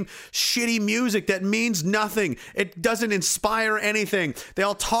to the same shitty music that means nothing. It doesn't inspire anything. They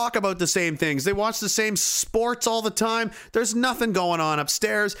all talk about the same things. They watch the same sports all the time. There's nothing going on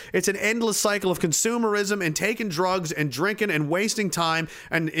upstairs. It's an endless cycle of consumerism and taking drugs and drinking and wasting time.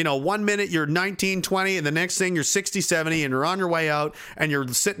 And, you know, 1 minute you're 19, 20, and the next thing you're 60, 70. And you're on your way out, and you're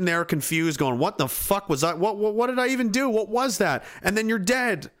sitting there confused going, what the fuck was that? What did I even do? What was that? And then you're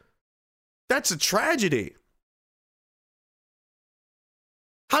dead. That's a tragedy.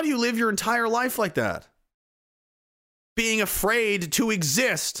 How do you live your entire life like that? Being afraid to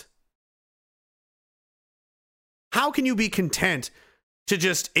exist. How can you be content to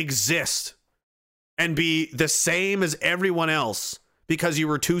just exist and be the same as everyone else because you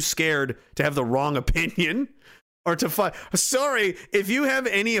were too scared to have the wrong opinion? Or to fight. Sorry, if you have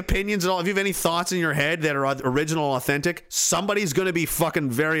any opinions at all, if you have any thoughts in your head that are original, authentic, somebody's going to be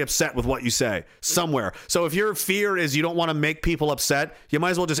fucking very upset with what you say somewhere. So if your fear is you don't want to make people upset, you might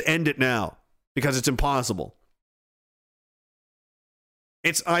as well just end it now, because it's impossible.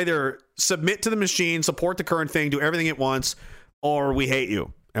 It's either submit to the machine, support the current thing, do everything it wants, or we hate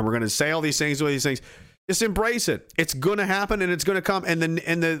you. And we're going to say all these things, do all these things. Just embrace it. It's going to happen, and it's going to come. And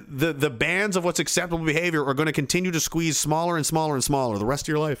the bands of what's acceptable behavior are going to continue to squeeze smaller and smaller and smaller the rest of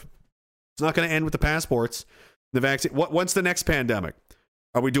your life. It's not going to end with the passports, the vaccine. What's the next pandemic?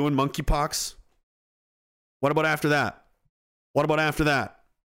 Are we doing monkeypox? What about after that? What about after that?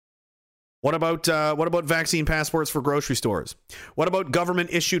 What about vaccine passports for grocery stores? What about government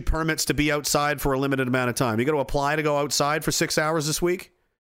issued permits to be outside for a limited amount of time? You got to apply to go outside for 6 hours this week?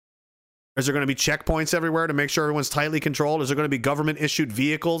 Is there going to be checkpoints everywhere to make sure everyone's tightly controlled? Is there going to be government-issued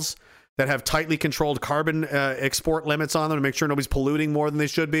vehicles that have tightly controlled carbon export limits on them to make sure nobody's polluting more than they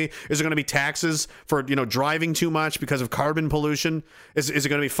should be? Is there going to be taxes for driving too much because of carbon pollution? Is it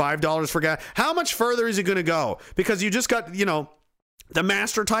going to be $5 for gas? How much further is it going to go? Because you just got The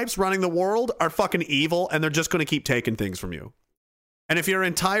master types running the world are fucking evil, and they're just going to keep taking things from you. And if your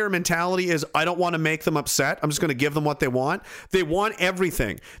entire mentality is, I don't want to make them upset, I'm just going to give them what they want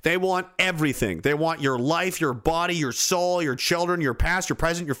everything. They want everything. They want your life, your body, your soul, your children, your past, your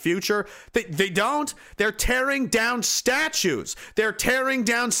present, your future. They don't. They're tearing down statues. They're tearing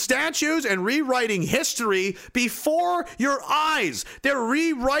down statues and rewriting history before your eyes. They're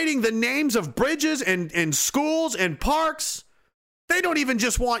rewriting the names of bridges and schools and parks. They don't even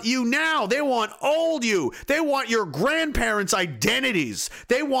just want you now. They want old you. They want your grandparents' identities.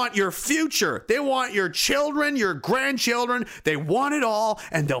 They want your future. They want your children, your grandchildren. They want it all,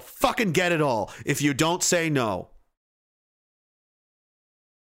 and they'll fucking get it all if you don't say no.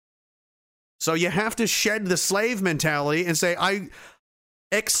 So you have to shed the slave mentality and say, I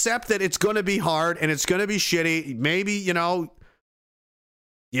accept that it's going to be hard and it's going to be shitty. Maybe, you know,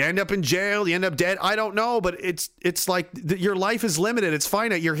 you end up in jail, you end up dead. I don't know, but it's like your life is limited. It's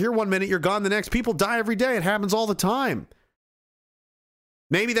finite. You're here one minute, you're gone the next. People die every day. It happens all the time.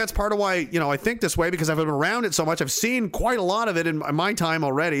 Maybe that's part of why, you know, I think this way, because I've been around it so much. I've seen quite a lot of it in my time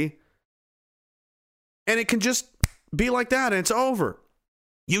already. And it can just be like that and it's over.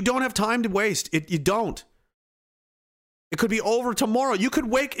 You don't have time to waste. You don't. It could be over tomorrow. You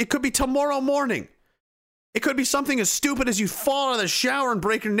could it could be tomorrow morning. It could be something as stupid as you fall out of the shower and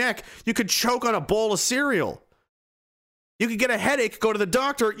break your neck. You could choke on a bowl of cereal. You could get a headache, go to the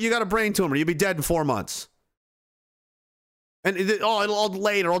doctor, you got a brain tumor. You'll be dead in 4 months. And, I'll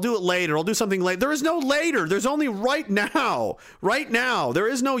do it later. I'll do something later. There is no later. There's only right now. Right now. There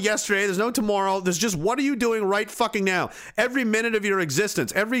is no yesterday. There's no tomorrow. There's just, what are you doing right fucking now? Every minute of your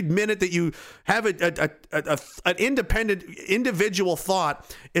existence, every minute that you have an independent, individual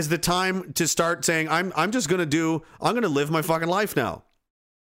thought is the time to start saying, I'm going to live my fucking life now.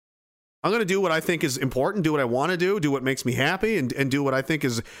 I'm going to do what I think is important, do what I want to do what makes me happy, and do what I think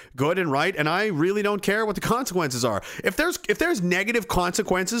is good and right. And I really don't care what the consequences are. If there's negative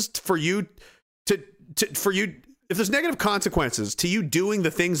consequences for you if there's negative consequences to you doing the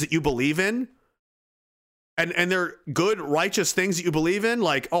things that you believe in, and they're good, righteous things that you believe in,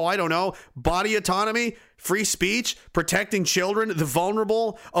 like, oh, I don't know, body autonomy, free speech, protecting children, the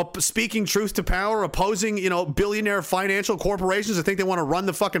vulnerable, speaking truth to power, opposing, billionaire financial corporations that think they want to run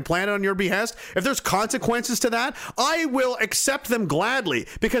the fucking planet on your behest. If there's consequences to that, I will accept them gladly,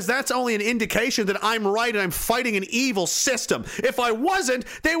 because that's only an indication that I'm right and I'm fighting an evil system. If I wasn't,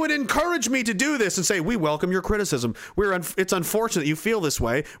 they would encourage me to do this and say, we welcome your criticism. It's unfortunate you feel this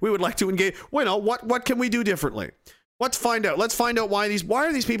way. We would like to engage. What can we do differently? Let's find out. Why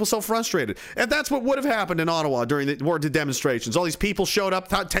are these people so frustrated? And that's what would have happened in Ottawa during the demonstrations. All these people showed up,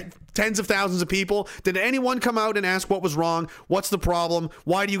 tens of thousands of people. Did anyone come out and ask what was wrong? What's the problem?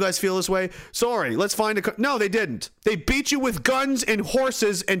 Why do you guys feel this way? Sorry, let's find no, they didn't. They beat you with guns and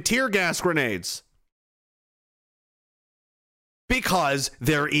horses and tear gas grenades. Because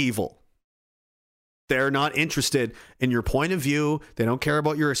they're evil. They're not interested in your point of view. They don't care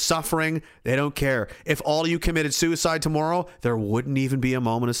about your suffering. They don't care. If all of you committed suicide tomorrow, there wouldn't even be a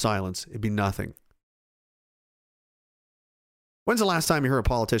moment of silence. It'd be nothing. When's the last time you heard a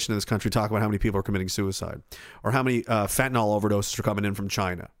politician in this country talk about how many people are committing suicide? Or how many fentanyl overdoses are coming in from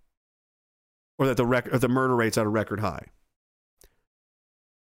China? Or that the murder rate's at a record high?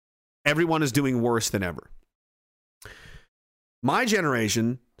 Everyone is doing worse than ever. My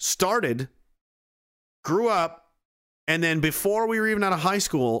generation grew up, and then before we were even out of high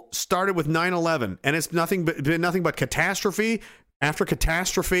school, started with 9/11, and it's been nothing but catastrophe after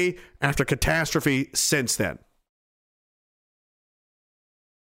catastrophe after catastrophe since then.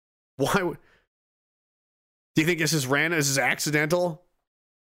 Why? Do you think this is random? This is accidental?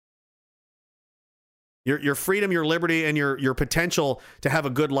 Your freedom, your liberty, and your potential to have a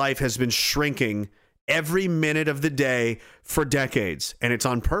good life has been shrinking every minute of the day for decades, and it's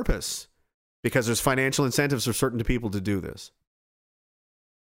on purpose. Because there's financial incentives for certain people to do this.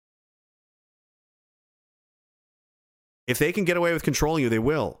 If they can get away with controlling you, they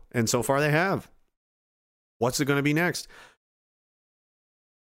will. And so far they have. What's it going to be next?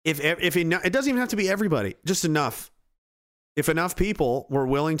 It doesn't even have to be everybody, just enough. If enough people were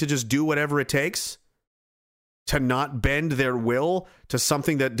willing to just do whatever it takes to not bend their will to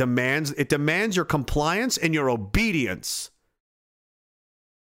something that demands your compliance and your obedience.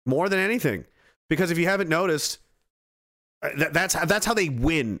 More than anything. Because if you haven't noticed, that's how they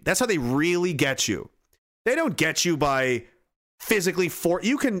win. That's how they really get you. They don't get you by physically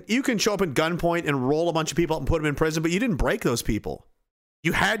you can show up at gunpoint and roll a bunch of people up and put them in prison, but you didn't break those people.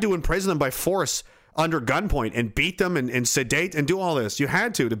 You had to imprison them by force under gunpoint and beat them and sedate and do all this. You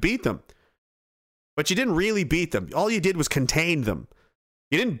had to beat them. But you didn't really beat them. All you did was contain them.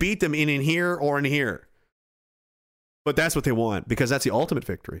 You didn't beat them in here or in here. But that's what they want, because that's the ultimate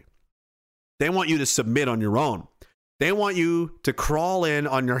victory. They want you to submit on your own. They want you to crawl in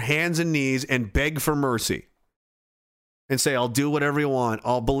on your hands and knees and beg for mercy. And say, I'll do whatever you want.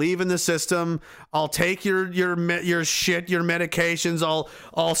 I'll believe in the system. I'll take your shit, your medications.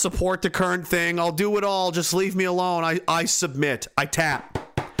 I'll support the current thing. I'll do it all. Just leave me alone. I submit. I tap.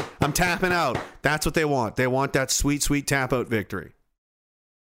 I'm tapping out. That's what they want. They want that sweet, sweet tap out victory.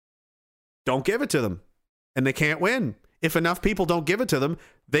 Don't give it to them. And they can't win. If enough people don't give it to them,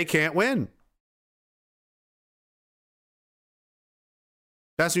 they can't win.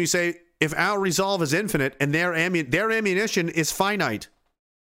 That's when you say, if our resolve is infinite and their ammunition is finite,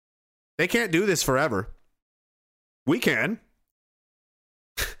 they can't do this forever. We can.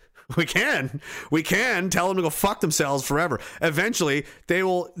 We can tell them to go fuck themselves forever. Eventually, they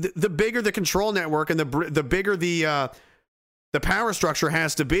will. The bigger the control network and the bigger the power structure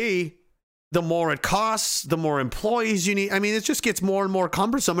has to be, the more it costs, the more employees you need. I mean, it just gets more and more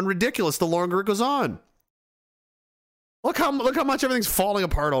cumbersome and ridiculous the longer it goes on. Look how much everything's falling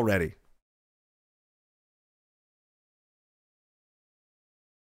apart already.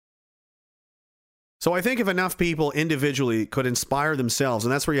 So I think if enough people individually could inspire themselves,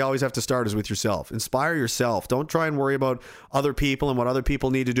 and that's where you always have to start, is with yourself. Inspire yourself. Don't try and worry about other people and what other people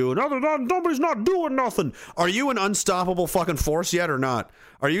need to do. And other than nobody's not doing nothing. Are you an unstoppable fucking force yet or not?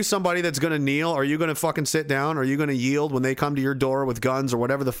 Are you somebody that's going to kneel? Are you going to fucking sit down? Are you going to yield when they come to your door with guns or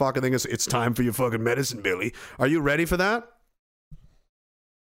whatever the fucking thing is? It's time for your fucking medicine, Billy. Are you ready for that?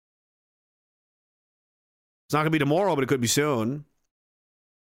 It's not going to be tomorrow, but it could be soon.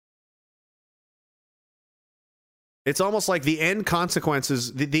 It's almost like the end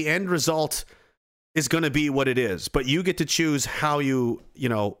consequences, the end result is going to be what it is, but you get to choose how you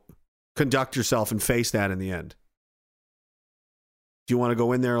conduct yourself and face that in the end. Do you want to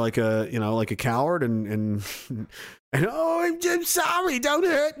go in there like a coward and oh, I'm sorry, don't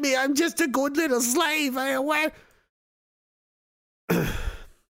hurt me. I'm just a good little slave.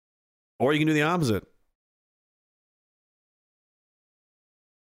 Or you can do the opposite.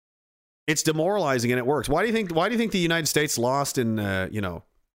 It's demoralizing and it works. Why do you think the United States lost in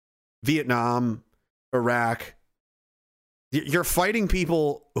Vietnam, Iraq? You're fighting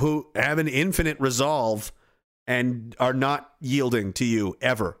people who have an infinite resolve and are not yielding to you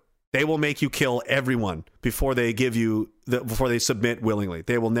ever. They will make you kill everyone before they before they submit willingly.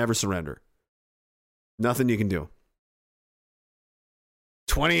 They will never surrender. Nothing you can do.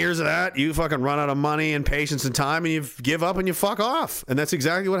 20 years of that, you fucking run out of money and patience and time and you give up and you fuck off. And that's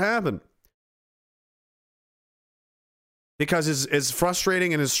exactly what happened. Because as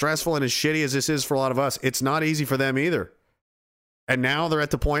frustrating and as stressful and as shitty as this is for a lot of us, it's not easy for them either. And now they're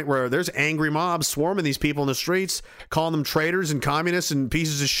at the point where there's angry mobs swarming these people in the streets, calling them traitors and communists and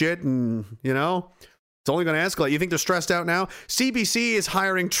pieces of shit. And, it's only going to escalate. You think they're stressed out now? CBC is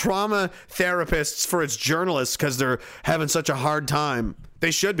hiring trauma therapists for its journalists because they're having such a hard time. They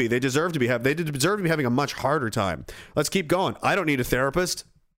should be. They deserve to be having a much harder time. Let's keep going. I don't need a therapist.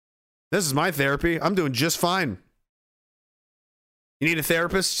 This is my therapy. I'm doing just fine. You need a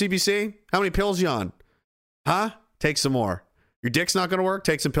therapist, CBC? How many pills you on? Huh? Take some more. Your dick's not going to work?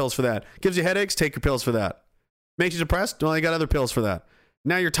 Take some pills for that. Gives you headaches? Take your pills for that. Makes you depressed? Well, you got other pills for that.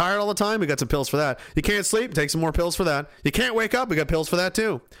 Now you're tired all the time? We got some pills for that. You can't sleep? Take some more pills for that. You can't wake up? We got pills for that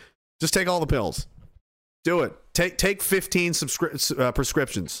too. Just take all the pills. Do it. Take 15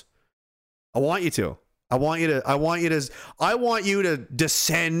 prescriptions. I want you to. I want you to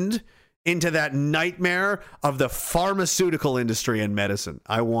descend into that nightmare of the pharmaceutical industry and medicine.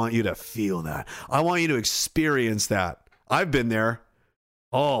 I want you to feel that. I want you to experience that. I've been there.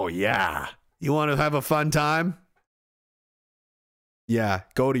 Oh, yeah. You want to have a fun time? Yeah.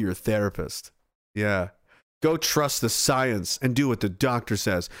 Go to your therapist. Yeah. Go trust the science and do what the doctor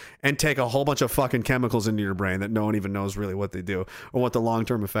says and take a whole bunch of fucking chemicals into your brain that no one even knows really what they do or what the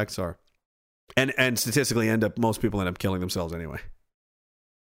long-term effects are. And statistically most people end up killing themselves anyway.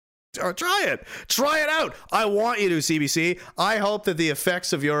 Try it out. I want you to, CBC. I hope that the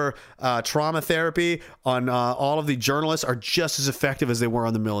effects of your trauma therapy on all of the journalists are just as effective as they were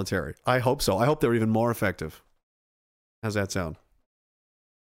on the military. I hope so. I hope they're even more effective. How's that sound?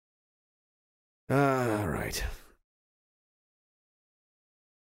 All right.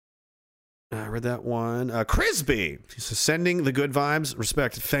 I read that one. Crisby. He's sending the good vibes.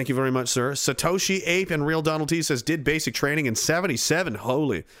 Respect. Thank you very much, sir. Satoshi Ape and Real Donald T says, did basic training in 77.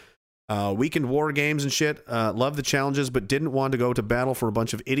 Holy. Weekend war games and shit. Love the challenges, but didn't want to go to battle for a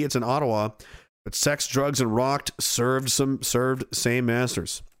bunch of idiots in Ottawa. But sex, drugs, and rocked served same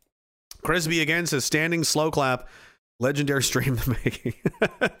masters. Crisby again says, standing slow clap. Legendary stream the making.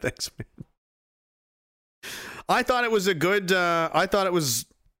 Thanks, man. I thought it was a good, I thought it was,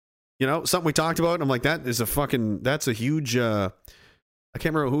 you know, something we talked about. And I'm like, that's a huge, I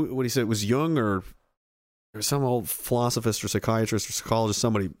can't remember what he said. It was Jung or some old philosophist or psychiatrist or psychologist,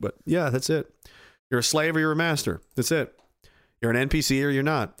 somebody. But yeah, that's it. You're a slave or you're a master. That's it. You're an NPC or you're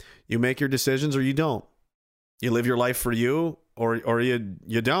not. You make your decisions or you don't. You live your life for you or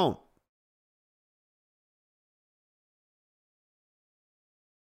you don't.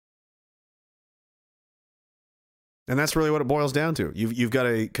 And that's really what it boils down to. You've got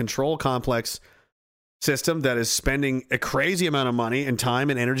a control complex system that is spending a crazy amount of money and time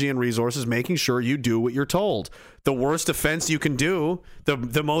and energy and resources making sure you do what you're told. The worst offense you can do,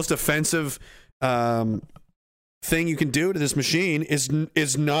 the most offensive thing you can do to this machine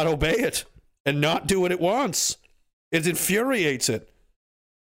is not obey it and not do what it wants. It infuriates it.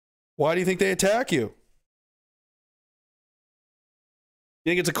 Why do you think they attack you? You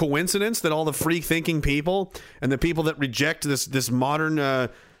think it's a coincidence that all the free-thinking people and the people that reject this modern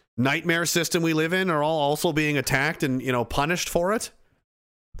nightmare system we live in are all also being attacked and, you know, punished for it?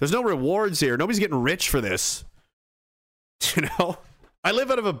 There's no rewards here. Nobody's getting rich for this. You know, I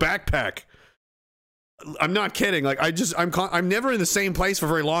live out of a backpack. I'm not kidding. Like, I'm never in the same place for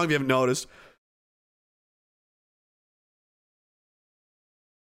very long. If you haven't noticed.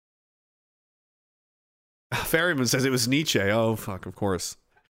 Ferryman says it was Nietzsche. Oh fuck, of course.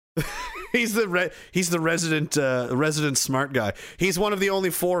 he's the resident smart guy. He's one of the only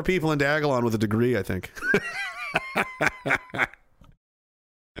 4 people in Dagalon with a degree, I think.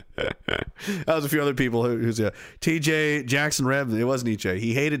 That was a few other people who's TJ Jackson Reb. It was Nietzsche.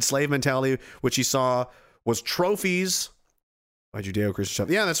 He hated slave mentality, which he saw was trophies by Judeo-Christian stuff.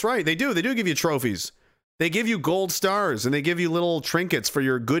 Yeah, that's right. They do give you trophies. They give you gold stars and they give you little trinkets for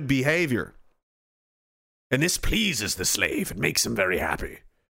your good behavior. And this pleases the slave. It makes him very happy.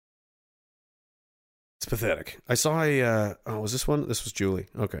 It's pathetic. I saw was this one? This was Julie.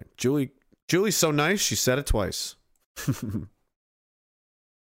 Okay. Julie's so nice, she said it twice.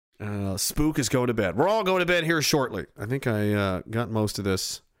 Spook is going to bed. We're all going to bed here shortly. I think I got most of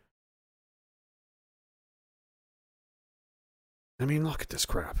this. I mean, look at this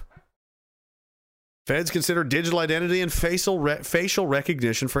crap. Feds consider digital identity and facial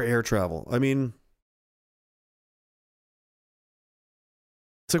recognition for air travel. I mean...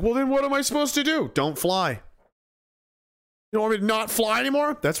 It's like, well, then what am I supposed to do? Don't fly. You don't want me to not fly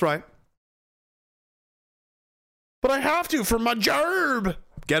anymore? That's right. But I have to for my job.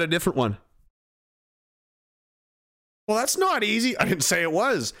 Get a different one. Well, that's not easy. I didn't say it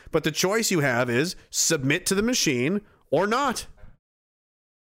was. But the choice you have is submit to the machine or not.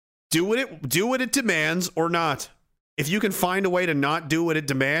 Do what it demands or not. If you can find a way to not do what it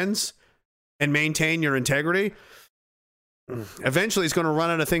demands and maintain your integrity... Eventually, it's going to run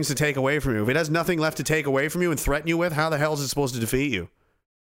out of things to take away from you. If it has nothing left to take away from you and threaten you with, how the hell is it supposed to defeat you?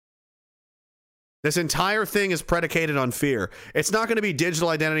 This entire thing is predicated on fear. It's not going to be digital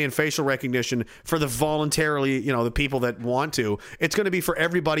identity and facial recognition for the voluntarily, you know, the people that want to. It's going to be for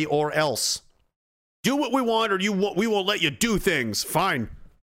everybody or else. Do what we want or we won't let you do things. Fine.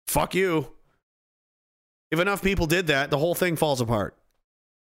 Fuck you. If enough people did that, the whole thing falls apart.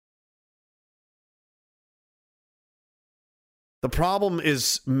 The problem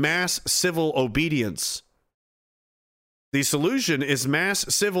is mass civil obedience. The solution is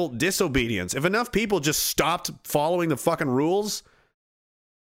mass civil disobedience. If enough people just stopped following the fucking rules,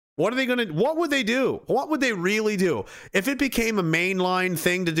 what would they do? What would they really do? If it became a mainline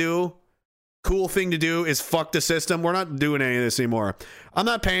thing to do, cool thing to do is fuck the system. We're not doing any of this anymore. I'm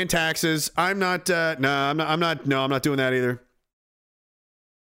not paying taxes. I'm not doing that either.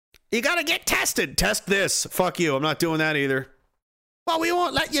 You gotta get tested. Test this. Fuck you. I'm not doing that either. Well, we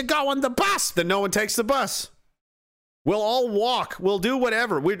won't let you go on the bus. Then no one takes the bus. We'll all walk. We'll do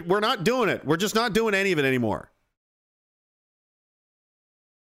whatever. We're not doing it. We're just not doing any of it anymore.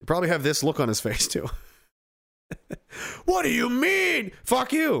 You probably have this look on his face, too. What do you mean?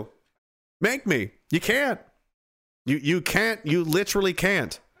 Fuck you. Make me. You can't. You can't. You literally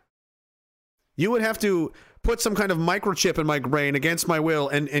can't. You would have to put some kind of microchip in my brain against my will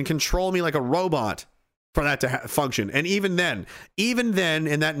and control me like a robot for that to function. And even then,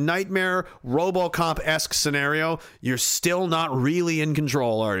 in that nightmare RoboCop-esque scenario, you're still not really in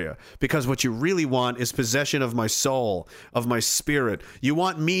control, are you? Because what you really want is possession of my soul, of my spirit. You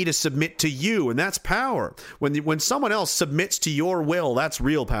want me to submit to you, and that's power. When someone else submits to your will, that's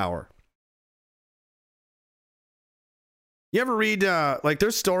real power. You ever read,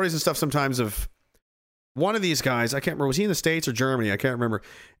 there's stories and stuff sometimes of one of these guys, I can't remember, was he in the States or Germany? I can't remember.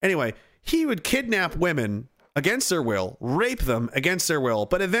 Anyway, he would kidnap women against their will, rape them against their will,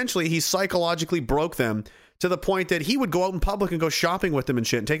 but eventually he psychologically broke them to the point that he would go out in public and go shopping with them and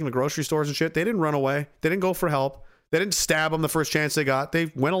shit and take them to grocery stores and shit. They didn't run away. They didn't go for help. They didn't stab them the first chance they got.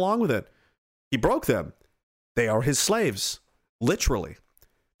 They went along with it. He broke them. They are his slaves, literally.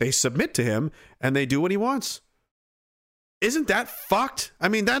 They submit to him and they do what he wants. Isn't that fucked? I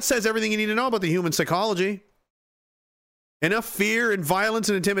mean, that says everything you need to know about the human psychology. Enough fear and violence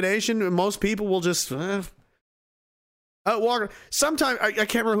and intimidation, and most people will just walk. Sometimes, I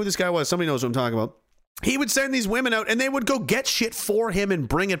can't remember who this guy was. Somebody knows what I'm talking about. He would send these women out and they would go get shit for him and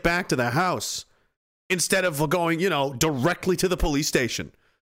bring it back to the house instead of going, directly to the police station.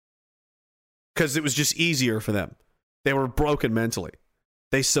 Because it was just easier for them. They were broken mentally.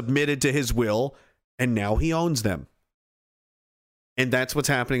 They submitted to his will and now he owns them. And that's what's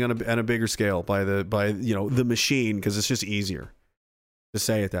happening on a bigger scale by the machine, because it's just easier to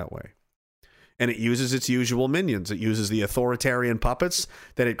say it that way. And it uses its usual minions. It uses the authoritarian puppets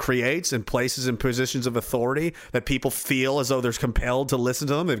that it creates and places in positions of authority that people feel as though they're compelled to listen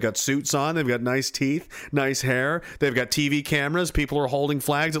to them. They've got suits on. They've got nice teeth, nice hair. They've got TV cameras. People are holding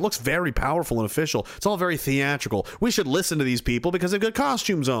flags. It looks very powerful and official. It's all very theatrical. We should listen to these people because they've got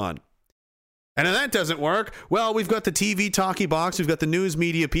costumes on. And if that doesn't work, well, we've got the TV talkie box, we've got the news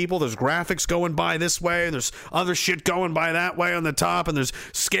media people, there's graphics going by this way, there's other shit going by that way on the top, and there's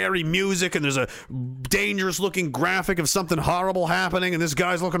scary music, and there's a dangerous looking graphic of something horrible happening, and this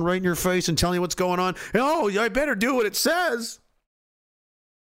guy's looking right in your face and telling you what's going on. Oh, I better do what it says.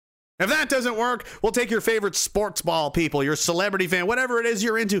 If that doesn't work, we'll take your favorite sports ball people, your celebrity fan, whatever it is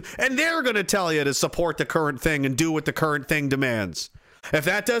you're into, and they're going to tell you to support the current thing and do what the current thing demands. If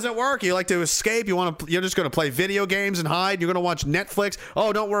that doesn't work, you like to escape, you're just going to play video games and hide, you're going to watch Netflix.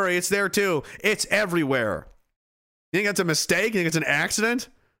 Oh, don't worry, it's there too. It's everywhere. You think that's a mistake? You think it's an accident?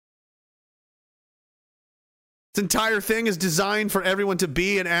 This entire thing is designed for everyone to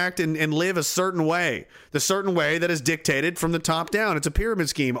be and act and live a certain way. The certain way that is dictated from the top down. It's a pyramid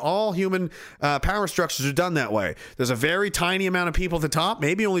scheme. All human power structures are done that way. There's a very tiny amount of people at the top,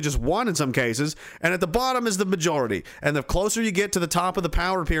 maybe only just one in some cases, and at the bottom is the majority. And the closer you get to the top of the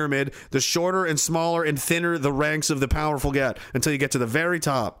power pyramid, the shorter and smaller and thinner the ranks of the powerful get until you get to the very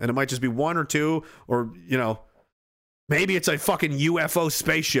top. And it might just be one or two, or, maybe it's a fucking UFO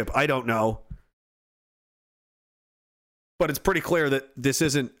spaceship. I don't know. But it's pretty clear that this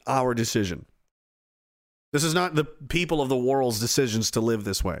isn't our decision. This is not the people of the world's decisions to live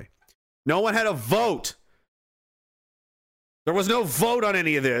this way. No one had a vote. There was no vote on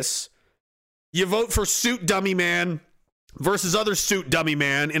any of this. You vote for suit dummy man versus other suit dummy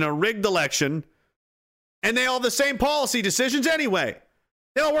man in a rigged election, and they all have the same policy decisions anyway.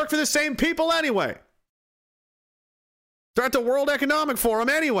 They all work for the same people anyway. They're at the World Economic Forum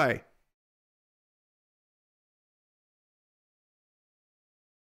anyway.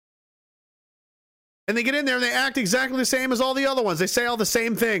 And they get in there and they act exactly the same as all the other ones. They say all the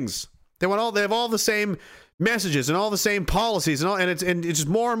same things. They have all the same messages and all the same policies and it's just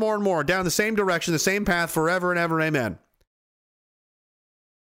more and more and more down the same direction, the same path forever and ever. Amen.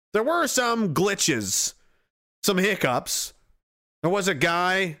 There were some glitches, some hiccups. There was a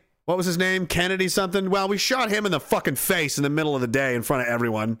guy, what was his name? Kennedy something. Well, we shot him in the fucking face in the middle of the day in front of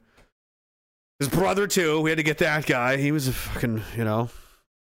everyone. His brother too. We had to get that guy. He was a fucking,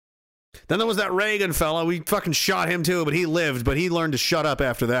 Then there was that Reagan fella. We fucking shot him too, but he lived. But he learned to shut up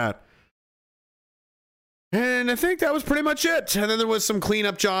after that. And I think that was pretty much it. And then there was some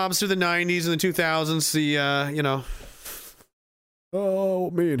cleanup jobs through the 90s and the 2000s. Oh,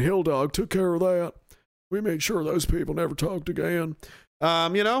 me and Hill Dog took care of that. We made sure those people never talked again.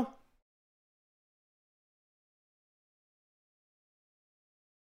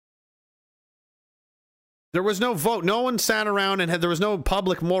 There was no vote. No one sat around and there was no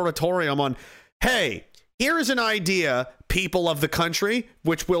public moratorium on, hey, here is an idea, people of the country,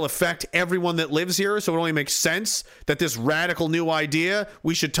 which will affect everyone that lives here. So it only makes sense that this radical new idea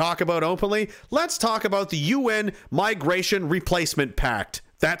we should talk about openly. Let's talk about the UN Migration Replacement Pact.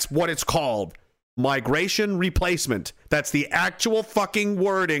 That's what it's called. Migration replacement. That's the actual fucking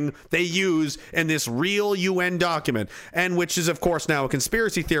wording they use in this real UN document. And which is, of course, now a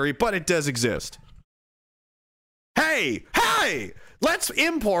conspiracy theory, but it does exist. Hey, let's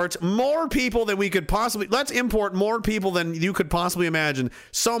import more people than let's import more people than you could possibly imagine,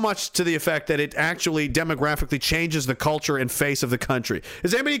 so much to the effect that it actually demographically changes the culture and face of the country.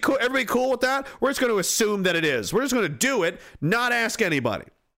 Is everybody cool with that? We're just going to assume that it is. We're just going to do it, not ask anybody.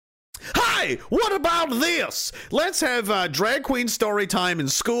 Hi, what about this? Let's have drag queen story time in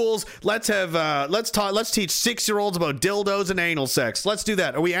schools. Let's have let's teach 6-year-olds about dildos and anal sex. Let's do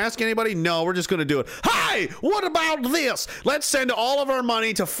that. Are we asking anybody? No, we're just going to do it. Hi, what about this? Let's send all of our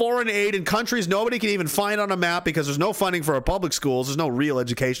money to foreign aid in countries nobody can even find on a map because there's no funding for our public schools. There's no real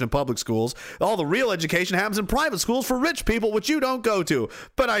education in public schools. All the real education happens in private schools for rich people, which you don't go to.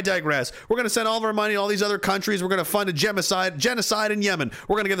 But I digress. We're going to send all of our money to all these other countries. We're going to fund a genocide in Yemen.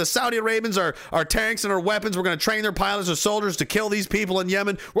 We're going to give the Saudi Arabians our tanks and our weapons. We're going to train their pilots or soldiers to kill these people in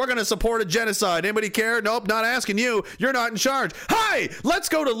Yemen. We're going to support a genocide. Anybody care? Nope, not asking you. You're not in charge. Hi, let's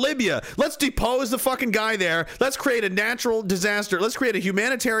go to Libya. Let's depose the fucking guy there. Let's create a natural disaster. Let's create a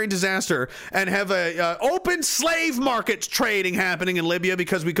humanitarian disaster and have a open slave market trading happening in Libya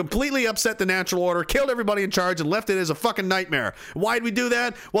because we completely upset the natural order, killed everybody in charge, and left it as a fucking nightmare. Why'd we do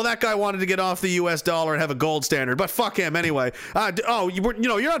that? Well, that guy wanted to get off the US dollar and have a gold standard, but fuck him anyway.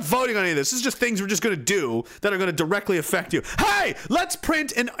 You're not voting on any of this. This is just things we're just going to do that are going to directly affect you. Hey, let's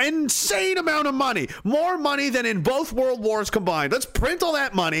print an insane amount of money. More money than in both world wars combined. Let's print all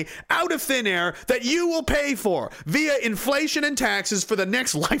that money out of thin air that you will pay for via inflation and taxes for the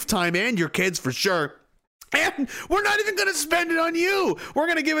next lifetime and your kids for sure. And we're not even going to spend it on you. We're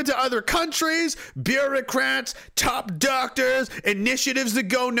going to give it to other countries, bureaucrats, top doctors, initiatives that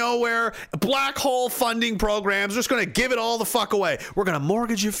go nowhere, black hole funding programs. We're just going to give it all the fuck away. We're going to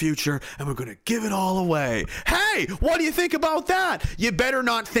mortgage your future and we're going to give it all away. Hey, what do you think about that? You better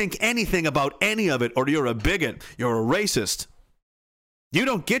not think anything about any of it or you're a bigot. You're a racist. You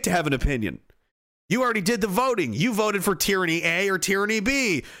don't get to have an opinion. You already did the voting. You voted for tyranny A or tyranny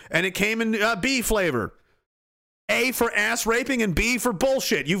B, and it came in B flavor. A for ass raping and B for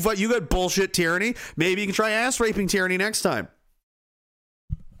bullshit. You got bullshit tyranny. Maybe you can try ass raping tyranny next time.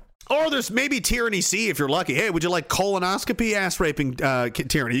 Or there's maybe tyranny C if you're lucky. Hey, would you like colonoscopy ass raping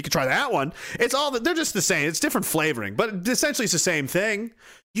tyranny? You could try that one. It's all they're just the same. It's different flavoring, but essentially it's the same thing.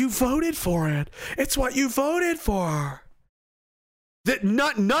 You voted for it. It's what you voted for. That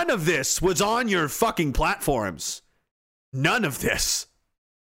none of this was on your fucking platforms. None of this.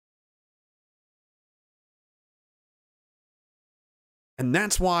 And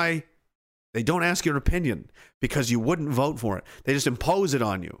that's why they don't ask your opinion, because you wouldn't vote for it. They just impose it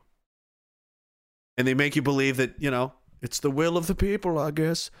on you. And they make you believe that, it's the will of the people, I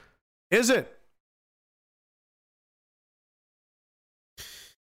guess. Is it?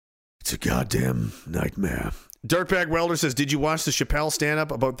 It's a goddamn nightmare. Dirtbag Welder says, did you watch the Chappelle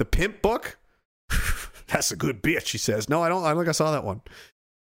stand-up about the pimp book? That's a good bitch, she says. No, I don't think I saw that one.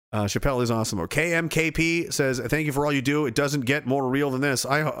 Chappelle is awesome. Or KMKP says, thank you for all you do. It doesn't get more real than this.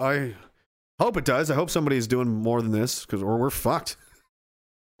 I hope it does. I hope somebody's doing more than this, or we're fucked.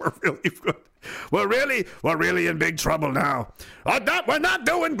 We're really in big trouble now. We're not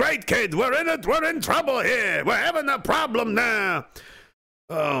doing great, kids. We're in trouble here. We're having a problem now.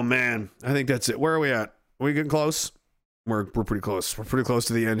 Oh man, I think that's it. Where are we at? Are we getting close? We're pretty close. We're pretty close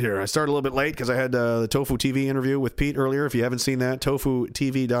to the end here. I started a little bit late because I had the Tofu TV interview with Pete earlier. If you haven't seen that,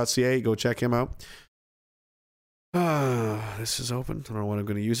 tofutv.ca, go check him out. This is open. I don't know what I'm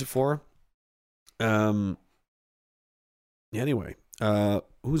going to use it for. Anyway,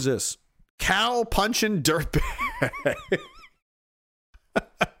 who's this? Cow punching dirtbag.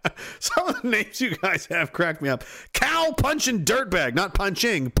 Some of the names you guys have cracked me up. Cow punching dirtbag, not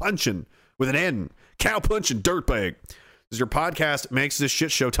punching with an N. Cow punching dirtbag. As your podcast makes this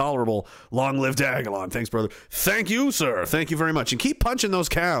shit show tolerable. Long live Dagalon. Thanks, brother. Thank you, sir. Thank you very much. And keep punching those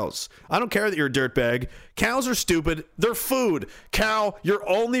cows. I don't care that you're a dirtbag. Cows are stupid. They're food. Cow, your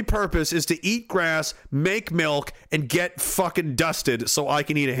only purpose is to eat grass, make milk, and get fucking dusted so I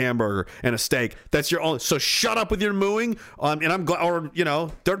can eat a hamburger and a steak. That's your only... So shut up with your mooing. And I'm glad... Or,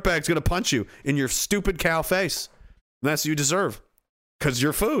 dirtbag's going to punch you in your stupid cow face. And that's what you deserve. Because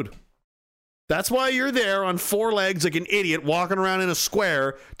you're food. That's why you're there on 4 legs like an idiot walking around in a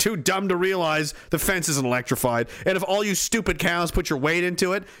square, too dumb to realize the fence isn't electrified. And if all you stupid cows put your weight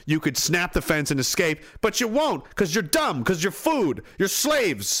into it, you could snap the fence and escape. But you won't, because you're dumb, because you're food. You're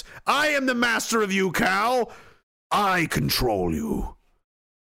slaves. I am the master of you, cow. I control you.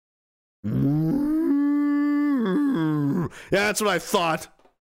 Yeah, that's what I thought.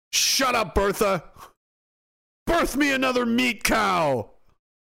 Shut up, Bertha. Birth me another meat cow.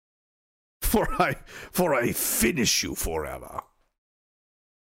 For I finish you forever.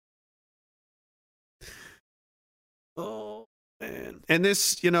 Oh man. And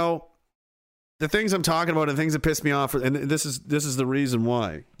this, the things I'm talking about and things that piss me off, and this is the reason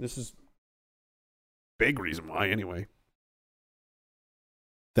why. This is big reason why anyway.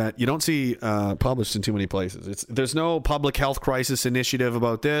 that you don't see published in too many places. There's no public health crisis initiative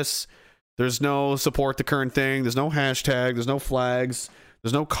about this. There's no support the current thing. There's no hashtag. There's no flags.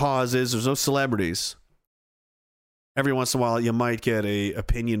 There's no causes. There's no celebrities. Every once in a while, you might get a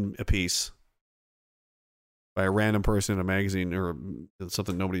opinion piece by a random person in a magazine or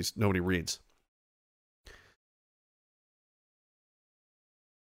something nobody reads.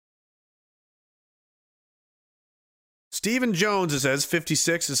 Stephen Jones, it says,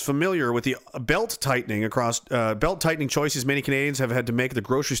 56, is familiar with the belt tightening choices many Canadians have had to make at the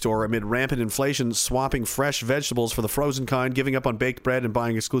grocery store amid rampant inflation, swapping fresh vegetables for the frozen kind, giving up on baked bread, and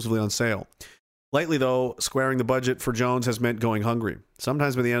buying exclusively on sale. Lately, though, squaring the budget for Jones has meant going hungry.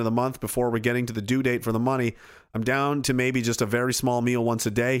 Sometimes by the end of the month, before we're getting to the due date for the money, I'm down to maybe just a very small meal once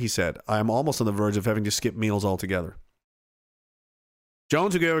a day, he said. I am almost on the verge of having to skip meals altogether.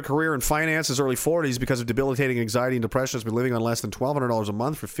 Jones, who gave a career in finance in his early 40s because of debilitating anxiety and depression, has been living on less than $1,200 a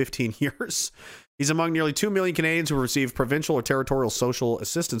month for 15 years. He's among nearly 2 million Canadians who receive provincial or territorial social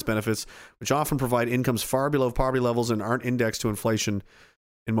assistance benefits, which often provide incomes far below poverty levels and aren't indexed to inflation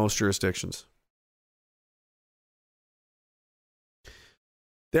in most jurisdictions.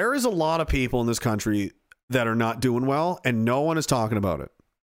 There is a lot of people in this country that are not doing well, and no one is talking about it.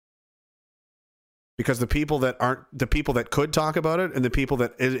 Because the people that could talk about it and the people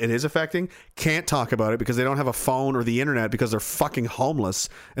that it is affecting can't talk about it because they don't have a phone or the internet because they're fucking homeless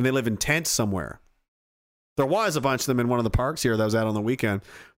and they live in tents somewhere. There was a bunch of them in one of the parks here that I was at on the weekend.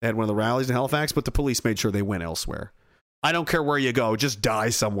 They had one of the rallies in Halifax, but the police made sure they went elsewhere. I don't care where you go. Just die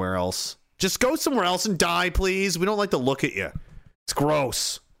somewhere else. Just go somewhere else and die, please. We don't like to look at you. It's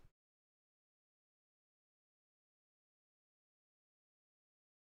gross.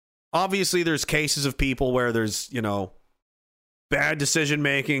 Obviously, there's cases of people where there's, bad decision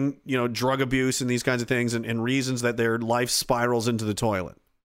making, drug abuse and these kinds of things, and reasons that their life spirals into the toilet.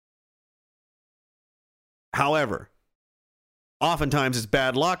 However, oftentimes it's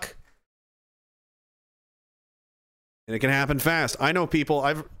bad luck, and it can happen fast. I know people,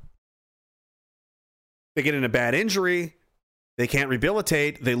 they get in a bad injury, they can't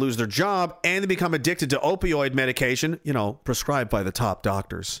rehabilitate, they lose their job, and they become addicted to opioid medication, prescribed by the top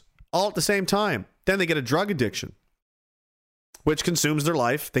doctors. All at the same time. Then they get a drug addiction, which consumes their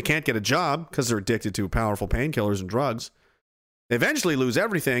life. They can't get a job because they're addicted to powerful painkillers and drugs. They eventually lose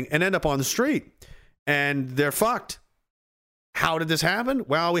everything and end up on the street. And they're fucked. How did this happen?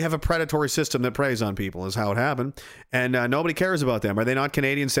 Well, we have a predatory system that preys on people, is how it happened. And nobody cares about them. Are they not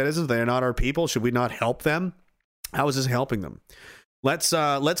Canadian citizens? They are not our people. Should we not help them? How is this helping them? Let's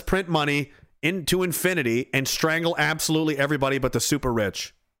print money into infinity and strangle absolutely everybody but the super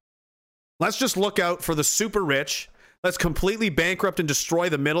rich. Let's just look out for the super rich. Let's completely bankrupt and destroy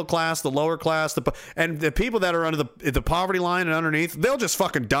the middle class, the lower class, and the people that are under the poverty line and underneath. They'll just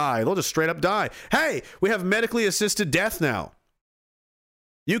fucking die. They'll just straight up die. Hey, we have medically assisted death now.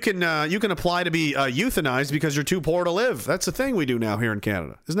 You can apply to be euthanized because you're too poor to live. That's the thing we do now here in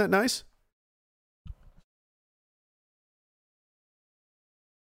Canada. Isn't that nice?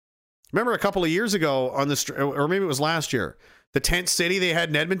 Remember a couple of years ago on the or maybe it was last year. The tent city they had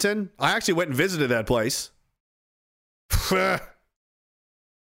in Edmonton? I actually went and visited that place. Was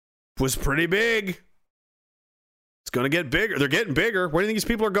pretty big. It's going to get bigger. They're getting bigger. Where do you think these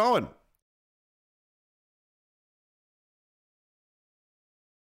people are going?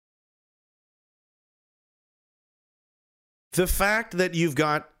 The fact that you've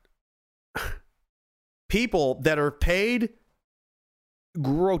got people that are paid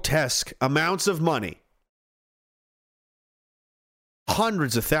grotesque amounts of money,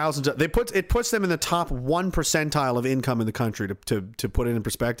 hundreds of thousands of, it puts them in the top 1 percentile of income in the country, to put it in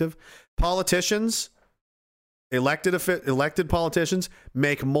perspective. Politicians, elected politicians,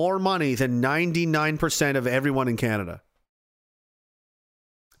 make more money than 99% of everyone in Canada.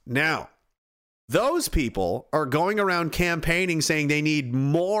 Now, those people are going around campaigning saying they need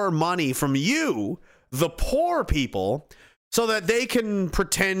more money from you, the poor people, so that they can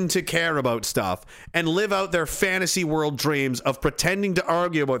pretend to care about stuff and live out their fantasy world dreams of pretending to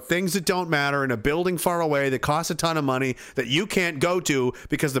argue about things that don't matter in a building far away that costs a ton of money that you can't go to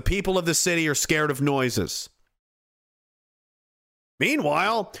because the people of the city are scared of noises.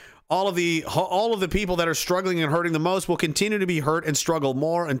 Meanwhile, all of the people that are struggling and hurting the most will continue to be hurt and struggle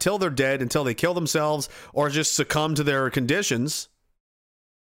more until they're dead, until they kill themselves or just succumb to their conditions,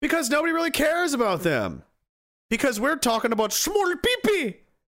 because nobody really cares about them. Because we're talking about small people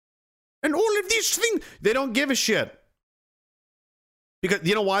and all of these things. They don't give a shit. Because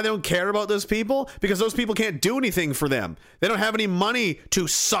you know why they don't care about those people? Because those people can't do anything for them. They don't have any money to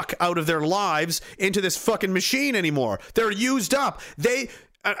suck out of their lives into this fucking machine anymore. They're used up.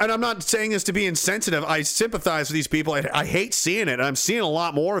 and I'm not saying this to be insensitive. I sympathize with these people. I hate seeing it. I'm seeing a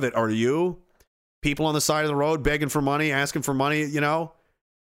lot more of it. Are you? People on the side of the road begging for money, asking for money, you know?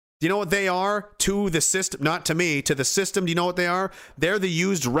 Do you know what they are to the system? Not to me, to the system. Do you know what they are? They're the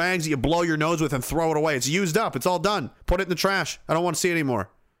used rags that you blow your nose with and throw it away. It's used up. It's all done. Put it in the trash. I don't want to see it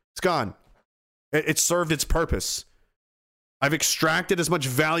anymore. It's gone. It served its purpose. I've extracted as much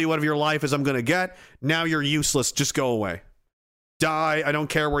value out of your life as I'm going to get. Now you're useless. Just go away. Die. I don't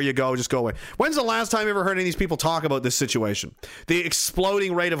care where you go. Just go away. When's the last time you ever heard any of these people talk about this situation? The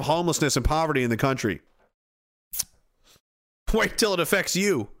exploding rate of homelessness and poverty in the country. Wait till it affects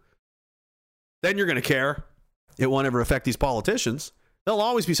you. Then you're going to care. It won't ever affect these politicians. There'll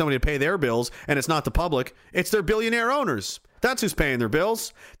always be somebody to pay their bills, and it's not the public. It's their billionaire owners. That's who's paying their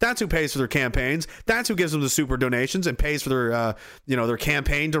bills. That's who pays for their campaigns. That's who gives them the super donations and pays for their, their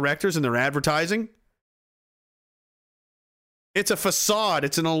campaign directors and their advertising. It's a facade.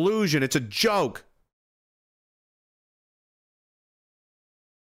 It's an illusion. It's a joke.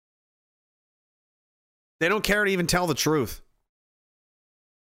 They don't care to even tell the truth.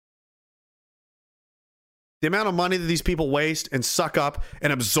 The amount of money that these people waste and suck up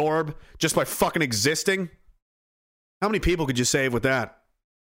and absorb just by fucking existing. How many people could you save with that?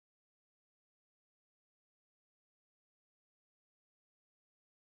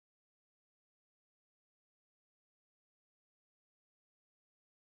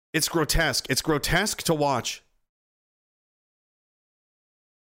 It's grotesque. It's grotesque to watch.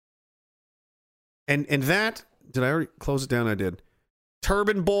 And that, did I already close it down? I did.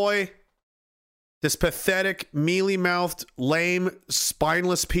 Turban Boy, this pathetic, mealy-mouthed, lame,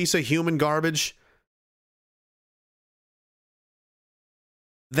 spineless piece of human garbage.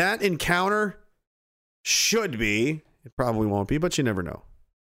 That encounter should be, it probably won't be, but you never know.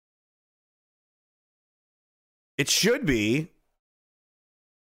 It should be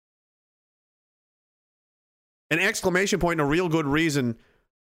an exclamation point and a real good reason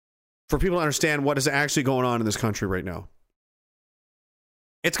for people to understand what is actually going on in this country right now.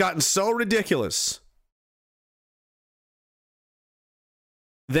 It's gotten so ridiculous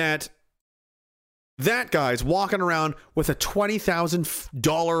that guy's walking around with a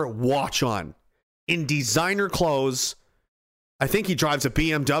 $20,000 watch on in designer clothes. I think he drives a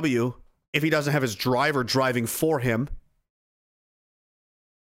BMW if he doesn't have his driver driving for him.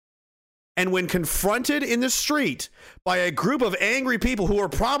 And when confronted in the street by a group of angry people who are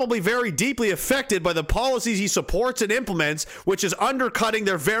probably very deeply affected by the policies he supports and implements, which is undercutting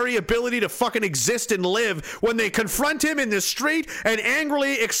their very ability to fucking exist and live, when they confront him in the street and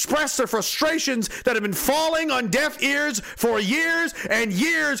angrily express their frustrations that have been falling on deaf ears for years and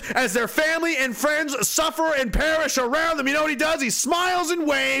years as their family and friends suffer and perish around them, you know what he does? He smiles and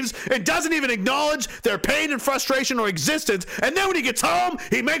waves and doesn't even acknowledge their pain and frustration or existence. And then when he gets home,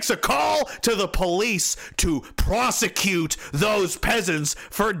 he makes a call to the police to prosecute those peasants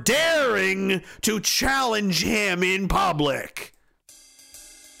for daring to challenge him in public.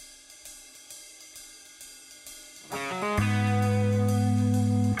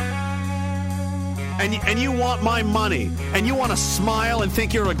 And you want my money, and you want to smile and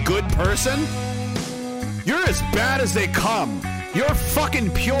think you're a good person? You're as bad as they come. You're fucking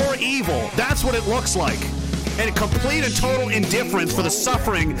pure evil. That's what it looks like. And complete and total indifference for the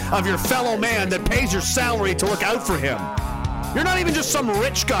suffering of your fellow man that pays your salary to look out for him. You're not even just some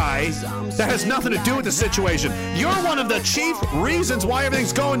rich guy that has nothing to do with the situation. You're one of the chief reasons why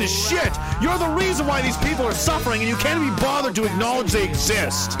everything's going to shit. You're the reason why these people are suffering, and you can't even bother to acknowledge they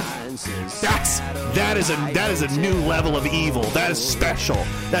exist. That is a new level of evil. That is special.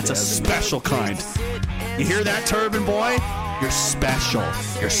 That's a special kind. You hear that, Turban Boy? You're special.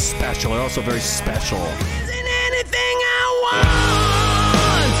 You're special. You're also very special. Anything I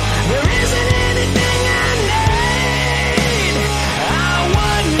want, there isn't anything I need. I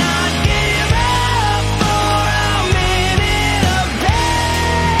would not give up for a minute of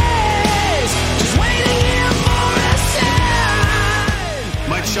days, just waiting here for a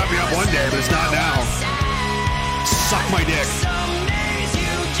sign. Might shut me up one day, but it's not now. Suck my dick. Some days you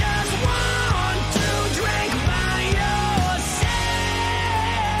just want to drink by yourself.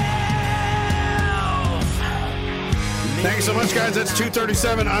 Thank you so much, guys. That's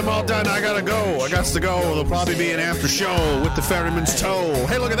 2:37. I'm all done. I gotta go. I got to go. There'll probably be an after show with the Ferryman's Toe.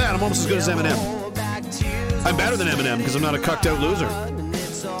 Hey, look at that. I'm almost as good as Eminem. I'm better than Eminem because I'm not a cucked out loser.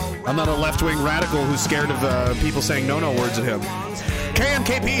 I'm not a left-wing radical who's scared of people saying no-no words at him.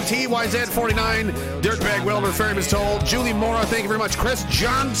 KMKP, TYZ49, Dirtbag Wilbur, Ferryman's Toll, Julie Mora, thank you very much. Chris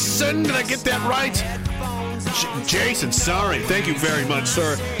Johnson, did I get that right? Jason, sorry. Thank you very much,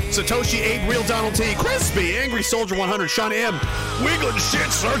 sir. Satoshi 8, Real Donald T, Crispy, Angry Soldier 100, Sean M, Wiggling Shit,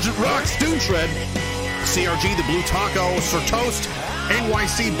 Sergeant Rock, Stoonshred, CRG, The Blue Taco, Sir Toast,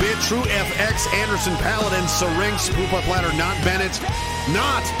 NYC Bit, True FX, Anderson Paladin, Syrinx, Poopa Platter, Not Bennett,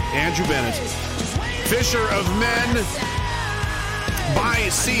 Not Andrew Bennett, Fisher of Men, Buy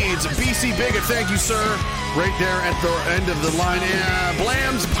Seeds, BC Bigot, thank you, sir. Right there at the end of the line.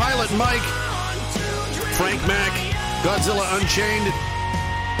 Blams, Pilot Mike, Frank Mack, Godzilla Unchained,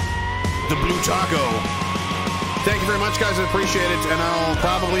 The Blue Taco. Thank you very much, guys. I appreciate it. And I'll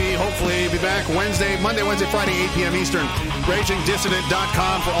probably, hopefully, be back Monday, Wednesday, Friday, 8 p.m. Eastern.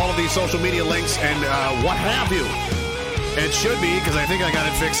 RagingDissident.com for all of these social media links and what have you. It should be, because I think I got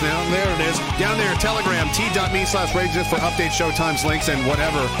it fixed now. There it is. Down there, Telegram, t.me/RageDis for updates, showtimes, links, and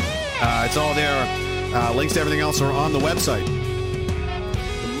whatever. It's all there. Links to everything else are on the website.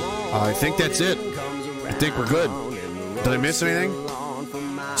 I think that's it. I think we're good. Did I miss anything?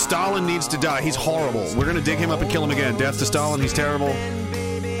 Stalin needs to die. He's horrible. We're going to dig him up and kill him again. Death to Stalin. He's terrible.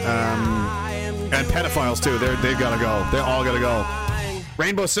 And pedophiles, too. They've got to go. They all got to go.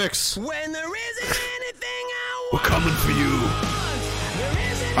 Rainbow Six. When there isn't anything I We're coming for you.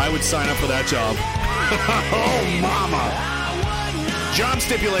 I would sign up for that job. Oh, mama. Job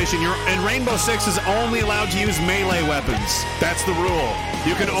stipulation. You're in Rainbow Six is only allowed to use melee weapons. That's the rule.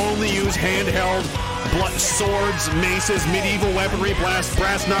 You can only use handheld swords, maces, medieval weaponry,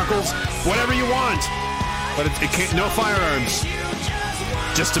 brass knuckles, whatever you want. But it can't. No firearms.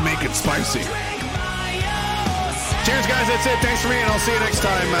 Just to make it spicy. Cheers, guys. That's it. Thanks for me, and I'll see you next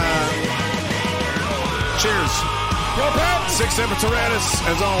time. Cheers. Go Pat. 6 Semper Tyrannis.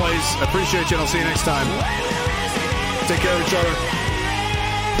 As always, appreciate you, and I'll see you next time. Take care of each other.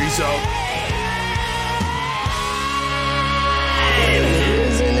 Peace out. There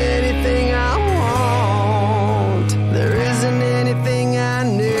isn't anything I want. There isn't anything I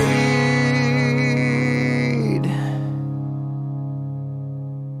need.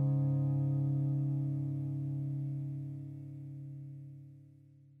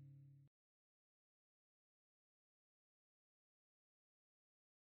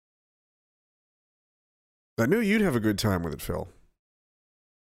 I knew you'd have a good time with it, Phil.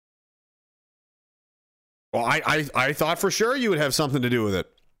 Well, I thought for sure you would have something to do with it.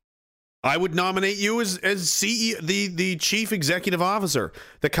 I would nominate you as CEO, the chief executive officer,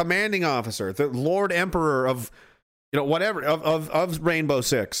 the commanding officer, the Lord Emperor of, whatever, of Rainbow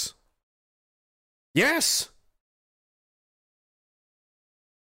Six. Yes.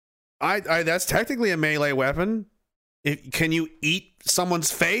 That's technically a melee weapon. Can you eat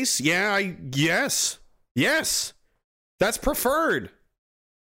someone's face? Yeah, yes. That's preferred.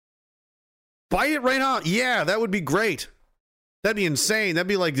 Bite it right out. Yeah, that would be great. That'd be insane. That'd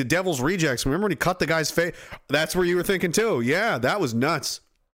be like the Devil's Rejects. Remember when he cut the guy's face? That's where you were thinking too. Yeah, that was nuts.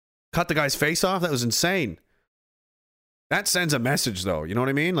 Cut the guy's face off? That was insane. That sends a message though. You know what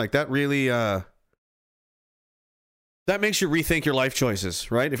I mean? Like that really, that makes you rethink your life choices,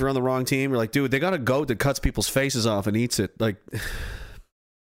 right? If you're on the wrong team, you're like, dude, they got a goat that cuts people's faces off and eats it. Like,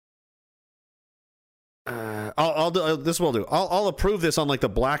 this will do. I'll approve this on like the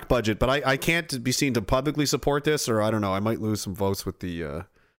black budget, but I can't be seen to publicly support this, or I don't know. I might lose some votes with the.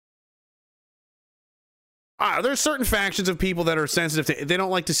 There's certain factions of people that are sensitive to. They don't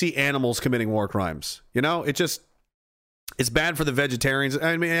like to see animals committing war crimes. It's bad for the vegetarians.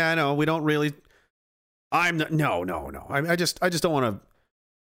 I mean, I know we don't really. No. I just don't want to.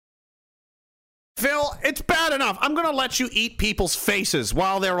 Phil, it's bad enough. I'm gonna let you eat people's faces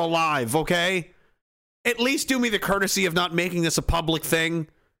while they're alive, okay? At least do me the courtesy of not making this a public thing.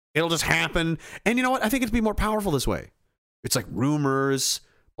 It'll just happen. And you know what? I think it'd be more powerful this way. It's like rumors,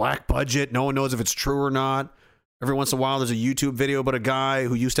 black budget. No one knows if it's true or not. Every once in a while, there's a YouTube video about a guy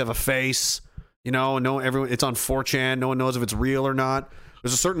who used to have a face. It's on 4chan. No one knows if it's real or not.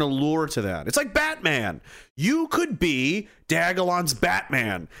 There's a certain allure to that. It's like Batman. You could be Dagalon's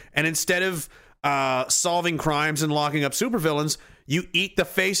Batman. And instead of solving crimes and locking up supervillains, you eat the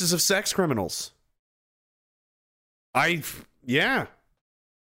faces of sex criminals. I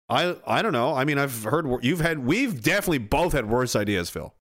don't know. I mean, we've definitely both had worse ideas, Phil.